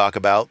didn't talk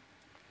about?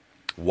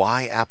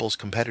 Why Apple's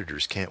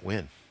competitors can't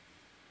win.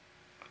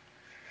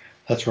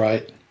 That's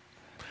right.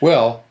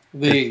 Well,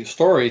 the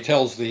story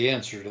tells the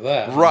answer to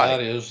that. Right.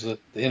 And that is that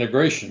the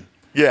integration.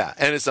 Yeah,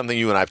 and it's something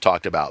you and I have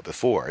talked about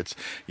before. It's,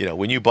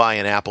 when you buy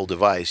an Apple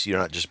device, you're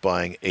not just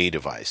buying a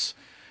device.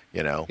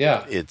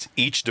 It's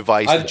each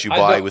device that you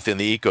buy within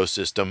the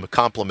ecosystem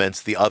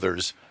complements the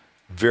others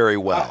very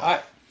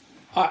well.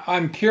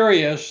 I'm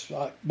curious,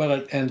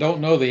 and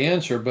don't know the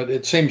answer, but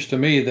it seems to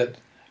me that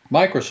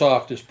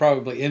Microsoft is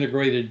probably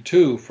integrated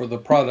too for the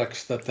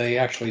products that they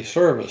actually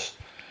service.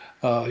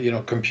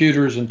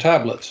 Computers and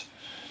tablets,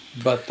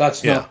 but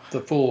that's not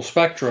the full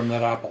spectrum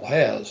that Apple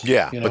has.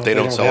 Yeah, but they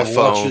don't sell a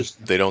phone. Watches.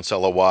 They don't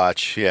sell a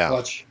watch. Yeah.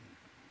 Watch.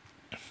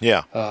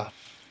 Yeah.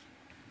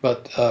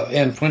 But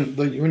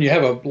when you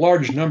have a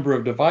large number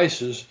of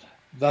devices,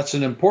 that's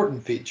an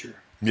important feature.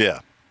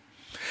 Yeah,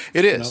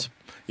 it is.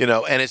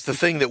 And it's the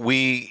thing that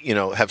we,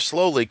 have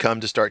slowly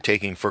come to start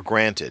taking for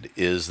granted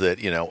is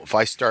that, if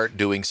I start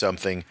doing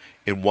something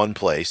in one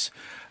place,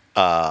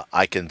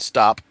 I can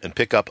stop and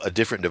pick up a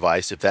different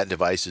device if that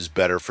device is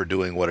better for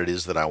doing what it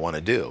is that I want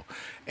to do.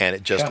 And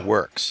it just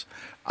works.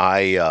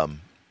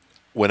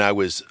 When I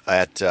was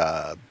at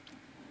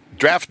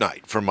draft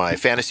night for my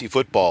fantasy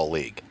football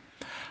league,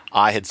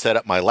 I had set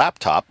up my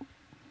laptop,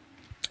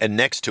 and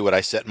next to it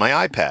I set my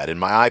iPad. And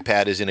my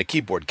iPad is in a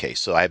keyboard case,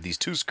 so I have these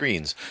two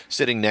screens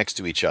sitting next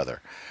to each other.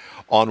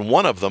 On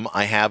one of them,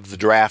 I have the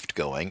draft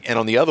going, and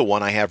on the other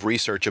one, I have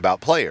research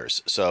about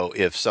players. So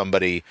if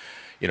somebody...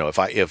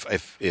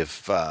 if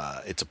it's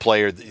a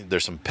player,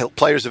 there's some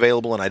players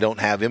available and I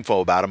don't have info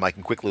about them, I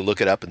can quickly look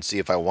it up and see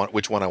if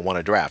which one I want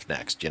to draft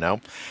next,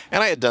 And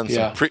I had done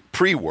some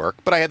pre-work,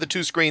 but I had the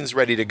two screens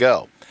ready to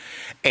go.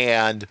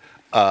 And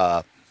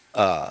I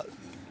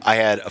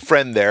had a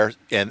friend there,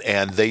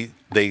 and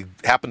they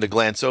happened to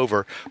glance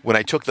over when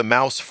I took the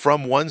mouse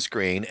from one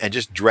screen and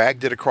just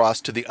dragged it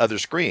across to the other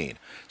screen.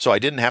 So I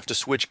didn't have to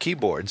switch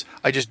keyboards.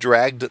 I just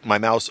dragged my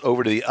mouse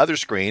over to the other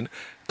screen,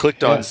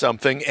 clicked on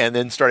something, and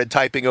then started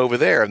typing over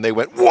there. And they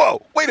went,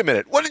 "Whoa, wait a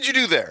minute, what did you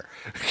do there?"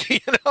 And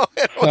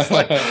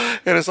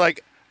it's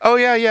like, oh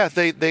yeah,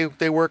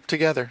 they work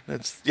together.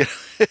 It's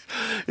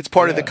it's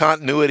part of the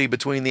continuity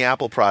between the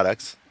Apple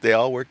products. They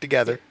all work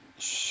together.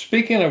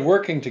 Speaking of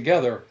working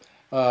together,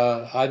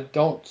 I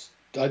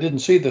didn't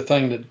see the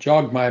thing that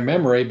jogged my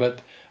memory,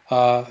 but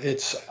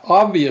it's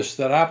obvious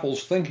that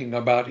Apple's thinking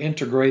about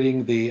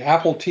integrating the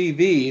Apple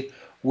TV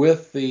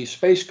with the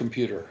space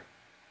computer.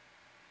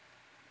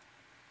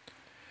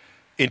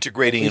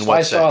 Integrating in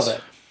what sense? I saw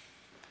that.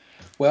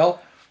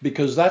 Well,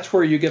 because that's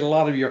where you get a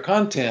lot of your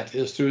content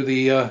is through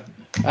the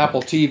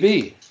Apple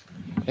TV.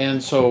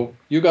 And so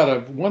you got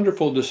a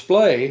wonderful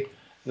display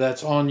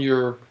that's on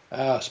your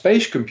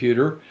space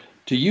computer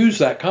to use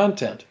that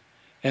content.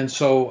 And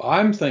so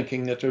I'm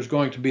thinking that there's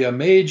going to be a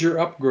major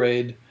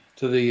upgrade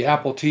to the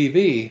Apple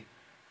TV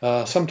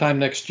sometime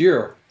next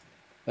year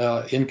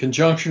in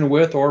conjunction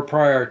with or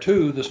prior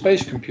to the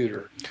space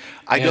computer.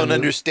 I don't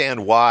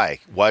understand why.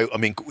 Why? I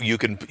mean, you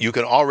can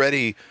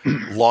already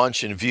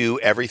launch and view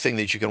everything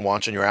that you can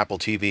watch on your Apple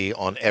TV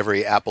on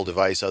every Apple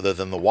device other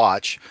than the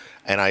Watch,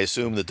 and I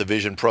assume that the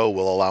Vision Pro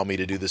will allow me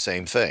to do the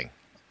same thing.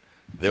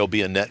 There'll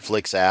be a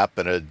Netflix app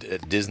and a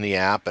Disney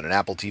app and an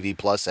Apple TV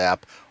Plus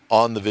app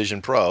on the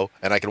Vision Pro,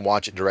 and I can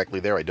watch it directly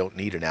there. I don't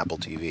need an Apple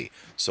TV.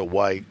 So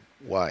why?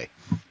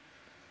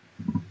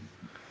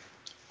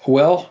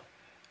 Well,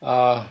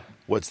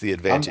 what's the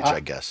advantage? I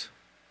guess.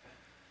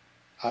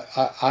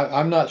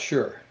 I'm not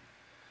sure,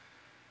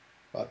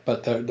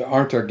 but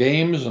aren't there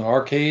games and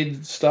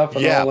arcade stuff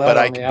and all that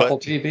on the Apple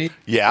TV?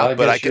 Yeah, I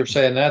guess you're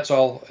saying that's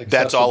all accessible.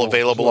 That's all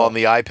available on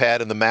the iPad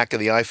and the Mac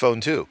and the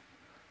iPhone too.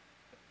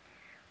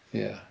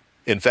 Yeah.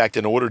 In fact,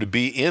 in order to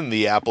be in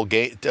the Apple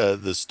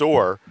the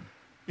store,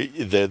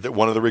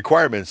 one of the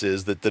requirements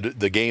is that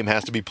the game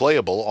has to be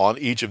playable on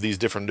each of these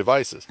different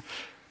devices.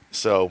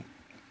 So.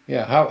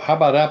 Yeah. How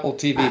about Apple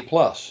TV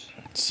Plus?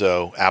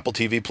 So Apple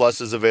TV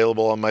Plus is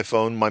available on my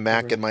phone, my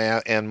Mac, and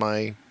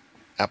my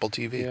Apple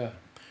TV.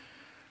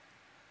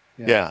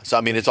 Yeah. So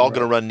I mean, it's all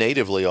going to run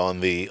natively on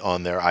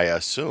there, I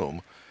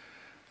assume.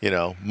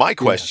 My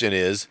question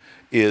is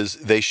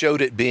they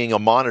showed it being a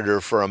monitor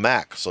for a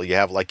Mac. So you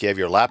have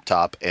your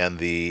laptop, and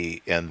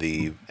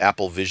the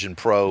Apple Vision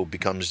Pro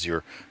becomes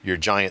your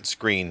giant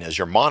screen as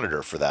your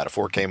monitor for that, a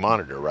 4K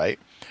monitor, right?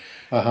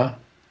 Uh-huh.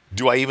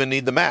 Do I even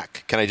need the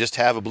Mac? Can I just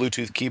have a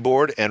Bluetooth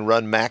keyboard and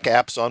run Mac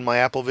apps on my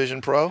Apple Vision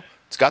Pro?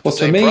 It's got the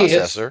same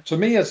processor. To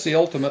me, it's the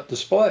ultimate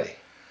display.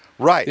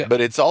 Right, yeah.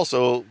 But it's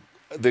also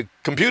the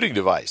computing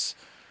device.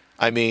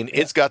 I mean,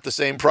 it's got the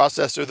same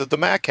processor that the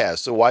Mac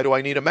has, so why do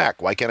I need a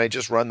Mac? Why can't I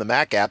just run the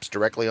Mac apps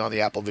directly on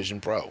the Apple Vision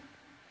Pro?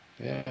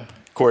 Yeah.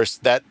 Of course,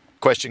 that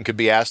question could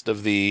be asked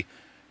of the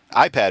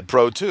iPad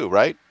Pro too,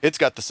 right? It's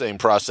got the same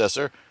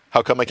processor.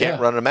 How come I can't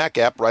run a Mac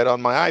app right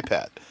on my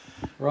iPad?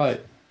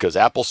 Right. Because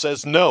Apple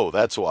says no,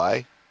 that's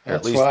why.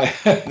 Why.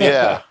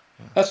 Yeah.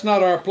 That's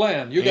not our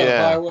plan. You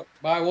got to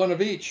buy one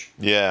of each.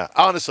 Yeah.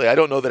 Honestly, I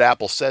don't know that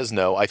Apple says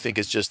no. I think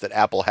it's just that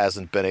Apple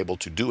hasn't been able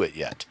to do it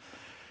yet.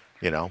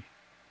 Yeah.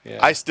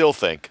 I still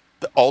think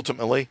that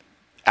ultimately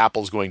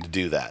Apple's going to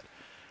do that.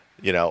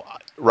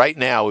 Right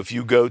now, if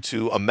you go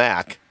to a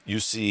Mac, you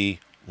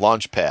see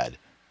Launchpad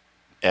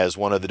as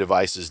one of the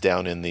devices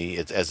down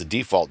it's as a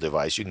default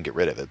device. You can get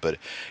rid of it, but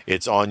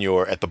it's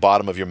at the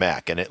bottom of your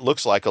Mac, and it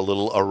looks like a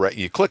little array.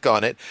 You click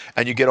on it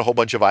and you get a whole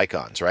bunch of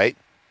icons, right?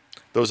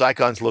 Those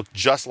icons look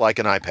just like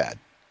an iPad.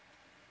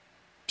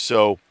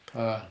 So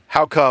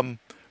how come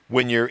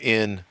when you're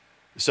in,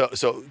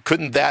 so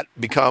couldn't that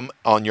become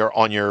on your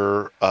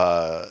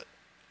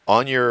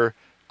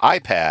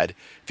iPad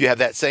if you have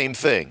that same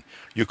thing?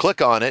 You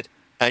click on it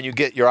and you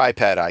get your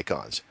iPad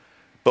icons.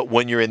 But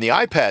when you're in the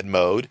iPad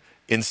mode,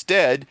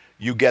 instead,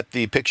 you get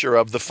the picture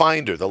of the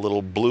Finder, the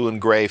little blue and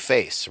gray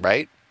face,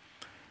 right?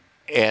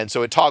 And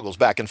so it toggles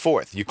back and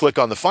forth. You click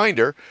on the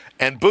Finder,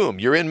 and boom,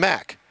 you're in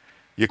Mac.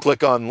 You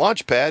click on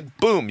Launchpad,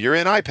 boom, you're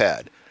in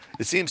iPad.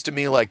 It seems to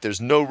me like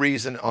there's no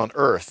reason on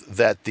earth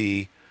that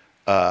the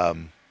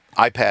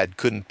iPad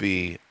couldn't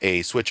be a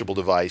switchable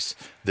device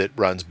that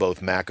runs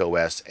both Mac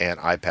OS and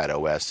iPad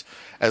OS.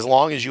 As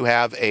long as you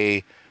have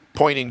a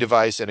pointing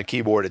device and a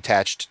keyboard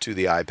attached to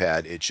the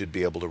iPad, it should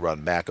be able to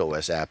run Mac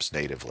OS apps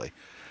natively.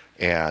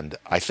 And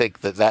I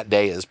think that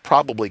day is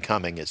probably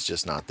coming. It's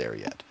just not there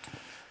yet.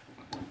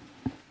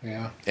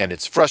 Yeah. And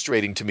it's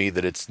frustrating to me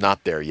that it's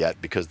not there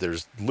yet because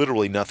there's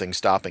literally nothing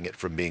stopping it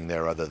from being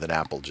there other than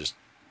Apple just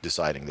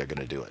deciding they're going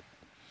to do it.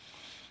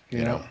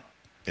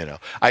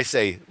 I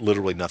say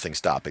literally nothing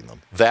stopping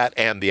them. That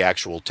and the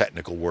actual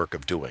technical work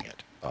of doing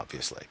it.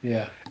 Obviously.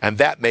 Yeah. And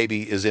that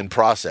maybe is in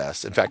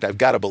process. In fact, I've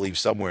got to believe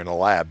somewhere in a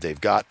lab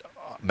they've got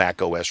Mac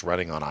OS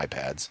running on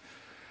iPads.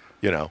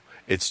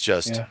 It's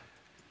just,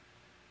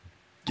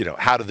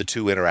 how do the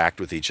two interact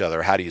with each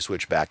other? How do you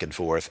switch back and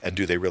forth? And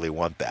do they really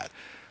want that?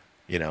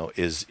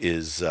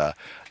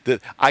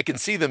 I can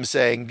see them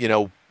saying,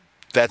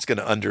 that's going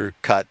to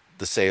undercut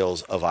the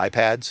sales of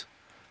iPads,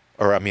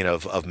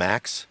 of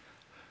Macs.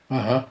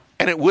 Uh-huh.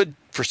 And it would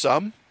for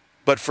some,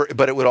 but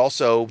it would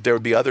also, there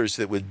would be others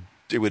that would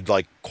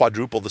like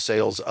quadruple the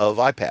sales of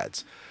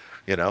iPads.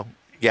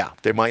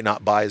 They might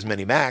not buy as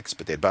many Macs,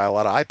 but they'd buy a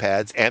lot of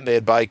iPads, and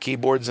they'd buy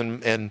keyboards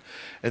and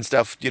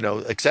stuff,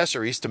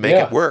 accessories to make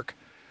it work.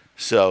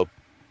 So,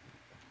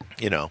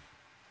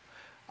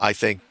 I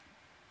think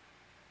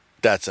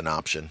that's an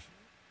option.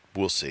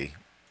 We'll see.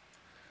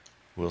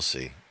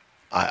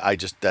 I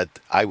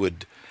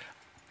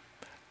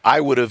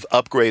would have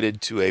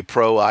upgraded to a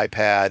Pro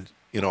iPad,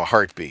 a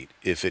heartbeat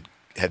if it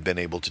had been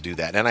able to do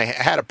that. And I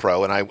had a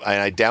Pro, and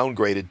I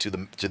downgraded to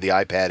the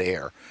iPad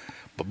Air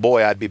But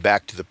boy, I'd be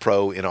back to the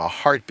Pro in a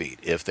heartbeat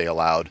if they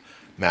allowed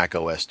Mac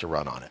OS to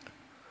run on it.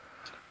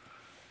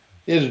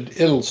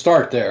 It'll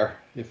start there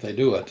if they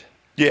do it.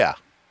 Yeah.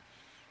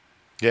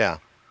 Yeah.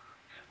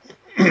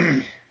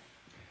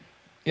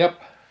 Yep.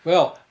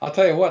 Well, I'll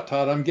tell you what,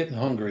 Todd, I'm getting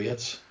hungry.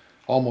 It's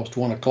almost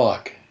 1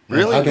 o'clock.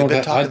 Really? You've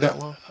been talking that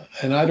long?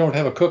 And I don't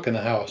have a cook in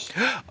the house.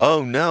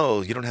 Oh,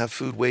 no. You don't have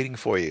food waiting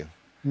for you.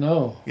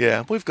 No.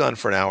 Yeah, we've gone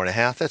for an hour and a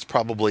half. That's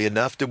probably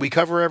enough. Did we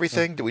cover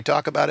everything? Did we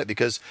talk about it?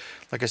 Because,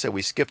 like I said,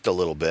 we skipped a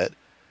little bit.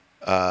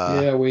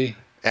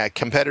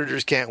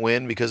 Competitors can't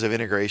win because of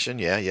integration.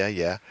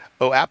 Yeah.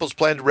 Oh, Apple's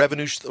plan to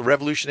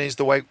revolutionize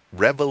the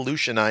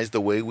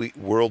way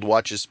world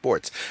watches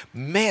sports.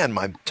 Man,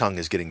 my tongue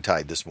is getting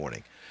tied this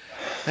morning.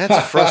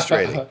 That's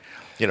frustrating.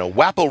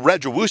 Wapple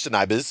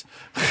revolutionizes.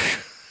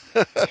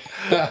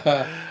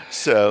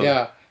 So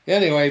yeah.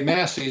 Anyway,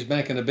 Massey's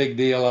making a big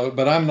deal of it,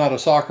 but I'm not a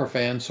soccer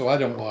fan, so I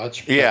don't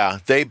watch. Yeah,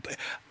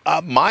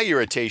 my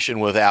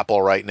irritation with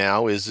Apple right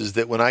now is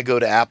that when I go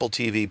to Apple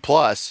TV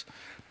Plus,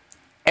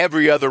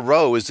 every other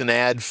row is an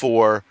ad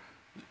for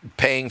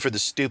paying for the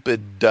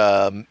stupid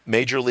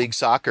Major League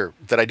Soccer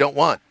that I don't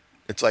want.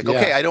 It's like,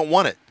 okay, I don't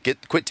want it.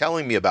 Quit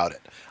telling me about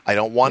it. I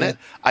don't want it.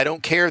 I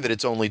don't care that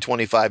it's only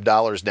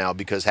 $25 now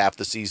because half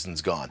the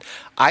season's gone.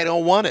 I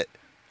don't want it.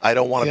 I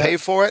don't want to pay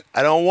for it.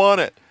 I don't want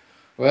it.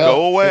 Well,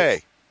 go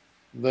away.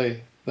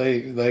 They're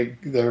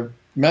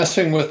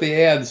messing with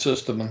the ad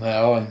system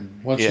now,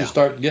 and once you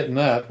start getting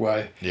that,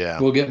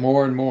 we'll get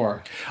more and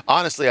more.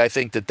 Honestly, I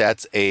think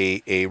that's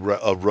a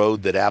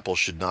road that Apple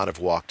should not have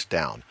walked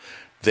down.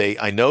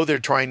 I know they're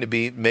trying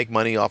to make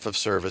money off of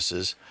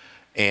services,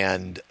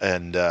 and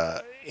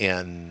they're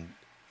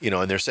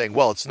saying,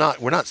 well,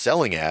 we're not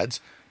selling ads.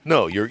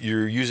 No, you're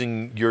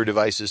using your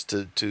devices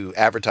to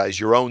advertise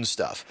your own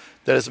stuff.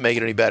 That doesn't make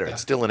it any better.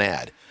 It's still an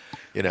ad,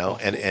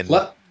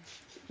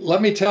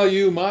 Let me tell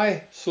you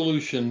my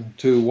solution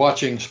to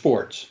watching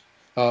sports.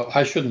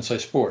 I shouldn't say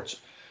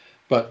sports,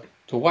 but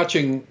to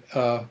watching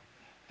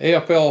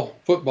AFL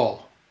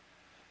football.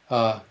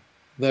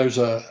 There's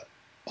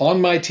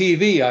on my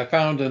TV, I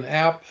found an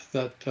app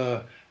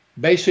that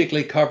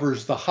basically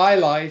covers the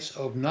highlights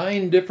of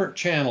 9 different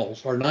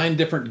channels or 9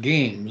 different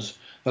games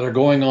that are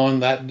going on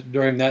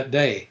during that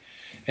day.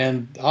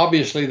 And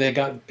obviously they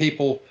got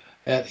people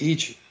at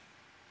each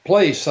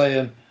place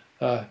saying,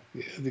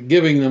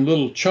 giving them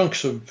little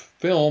chunks of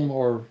film,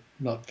 or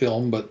not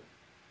film, but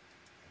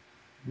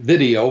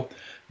video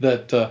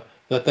that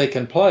they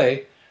can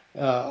play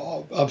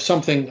of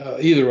something,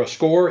 either a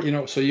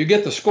score, so you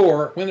get the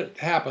score when it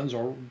happens,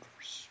 or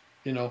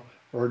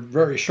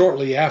very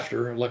shortly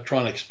after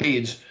electronic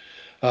speeds,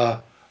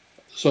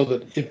 so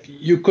that if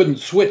you couldn't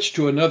switch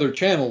to another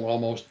channel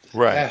almost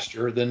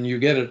faster, then you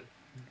get it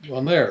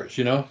on theirs,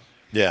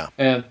 Yeah.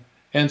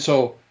 And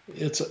so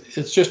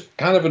it's just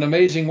kind of an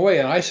amazing way.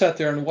 And I sat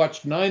there and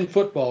watched 9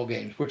 football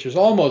games, which is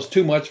almost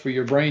too much for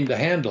your brain to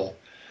handle.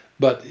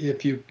 But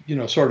if you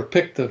sort of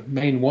pick the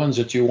main ones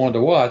that you want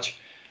to watch,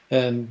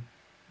 and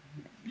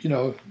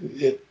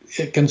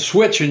it can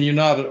switch and you're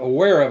not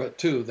aware of it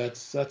too.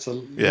 That's a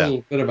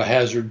little bit of a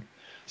hazard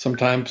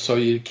sometimes, so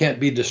you can't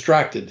be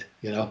distracted,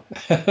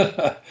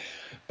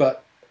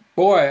 But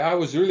boy, I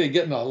was really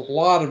getting a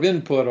lot of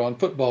input on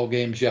football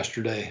games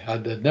yesterday.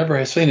 I'd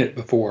never seen it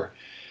before.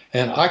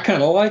 And I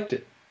kind of liked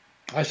it.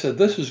 I said,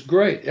 this is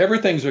great.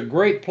 Everything's a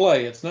great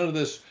play. It's none of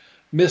this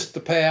missed the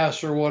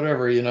pass or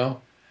whatever,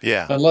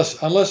 Yeah.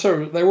 Unless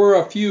there were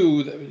a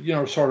few,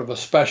 that, sort of a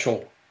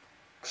special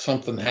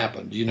something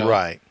happened,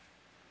 Right.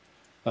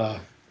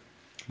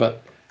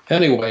 But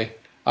anyway,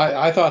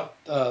 I thought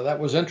that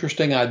was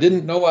interesting. I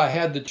didn't know I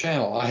had the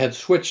channel. I had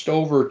switched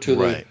over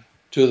to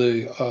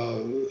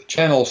the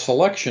channel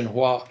selection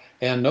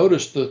and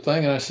noticed the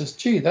thing, and I said,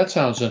 gee, that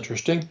sounds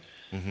interesting.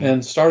 Mm-hmm.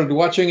 And started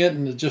watching it,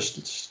 and it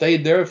just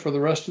stayed there for the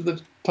rest of the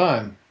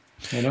time.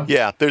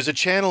 Yeah, there's a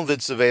channel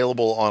that's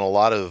available on a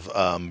lot of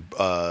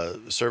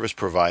service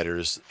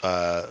providers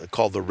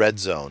called the Red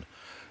Zone,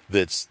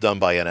 that's done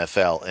by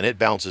NFL, and it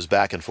bounces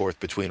back and forth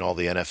between all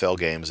the NFL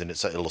games, and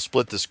it'll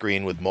split the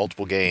screen with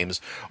multiple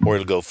games, or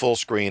it'll go full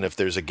screen if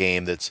there's a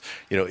game that's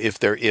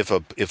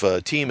if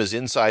a team is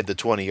inside the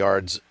 20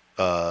 yards.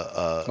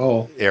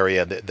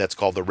 Area that's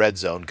called the red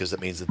zone, because that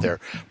means that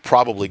they're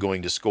probably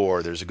going to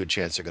score. There's a good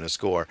chance they're going to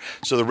score.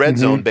 So the red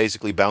zone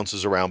basically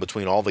bounces around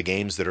between all the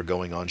games that are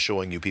going on,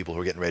 showing you people who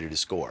are getting ready to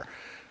score.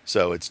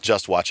 So it's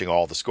just watching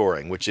all the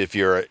scoring, which if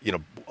you're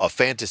a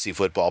fantasy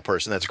football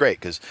person, that's great,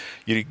 because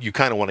you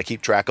kind of want to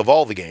keep track of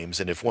all the games,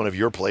 and if one of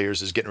your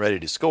players is getting ready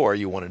to score,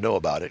 you want to know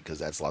about it because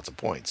that's lots of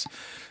points.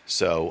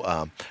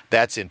 So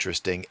that's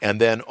interesting.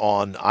 And then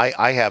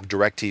I have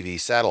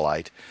DirecTV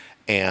satellite,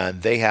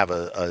 and they have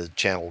a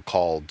channel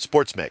called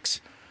Sports Mix,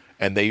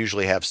 and they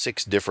usually have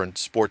 6 different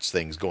sports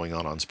things going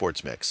on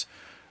Sports Mix.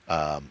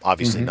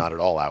 Obviously not at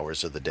all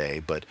hours of the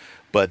day,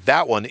 but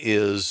that one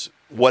is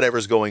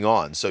whatever's going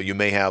on. So you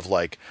may have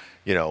like,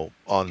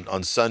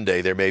 on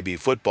Sunday there may be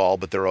football,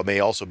 but there may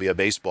also be a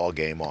baseball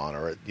game on,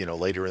 or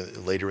later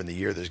in the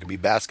year there's going to be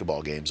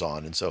basketball games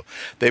on, and so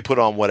they put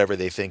on whatever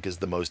they think is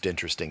the most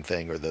interesting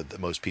thing, or the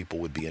most people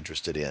would be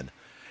interested in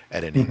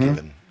at any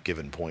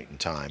given point in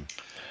time.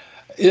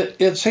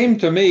 It seemed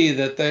to me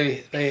that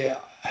they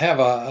have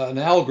an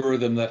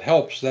algorithm that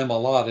helps them a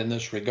lot in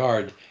this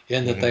regard,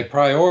 in that they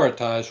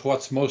prioritize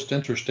what's most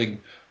interesting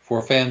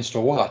for fans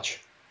to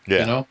watch.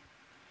 Yeah.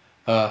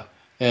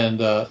 And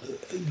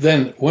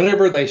then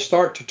whenever they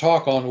start to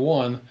talk on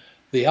one,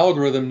 the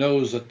algorithm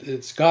knows that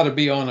it's got to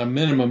be on a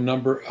minimum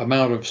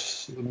amount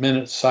of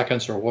minutes,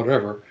 seconds, or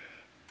whatever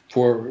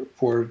for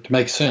it to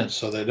make sense.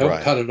 So they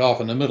don't cut it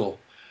off in the middle.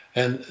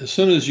 And as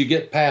soon as you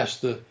get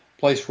past the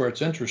place where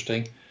it's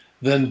interesting,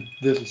 then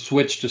they'll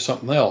switch to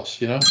something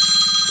else,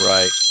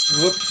 Right.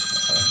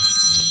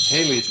 Whoops.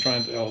 Haley's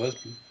trying to,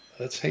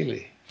 that's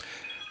Haley.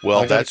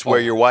 Well, that's where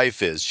your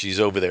wife is. She's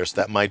over there, so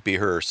that might be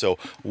her. So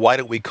why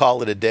don't we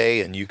call it a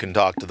day and you can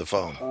talk to the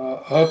phone?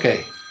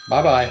 Okay.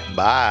 Bye-bye.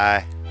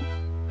 Bye.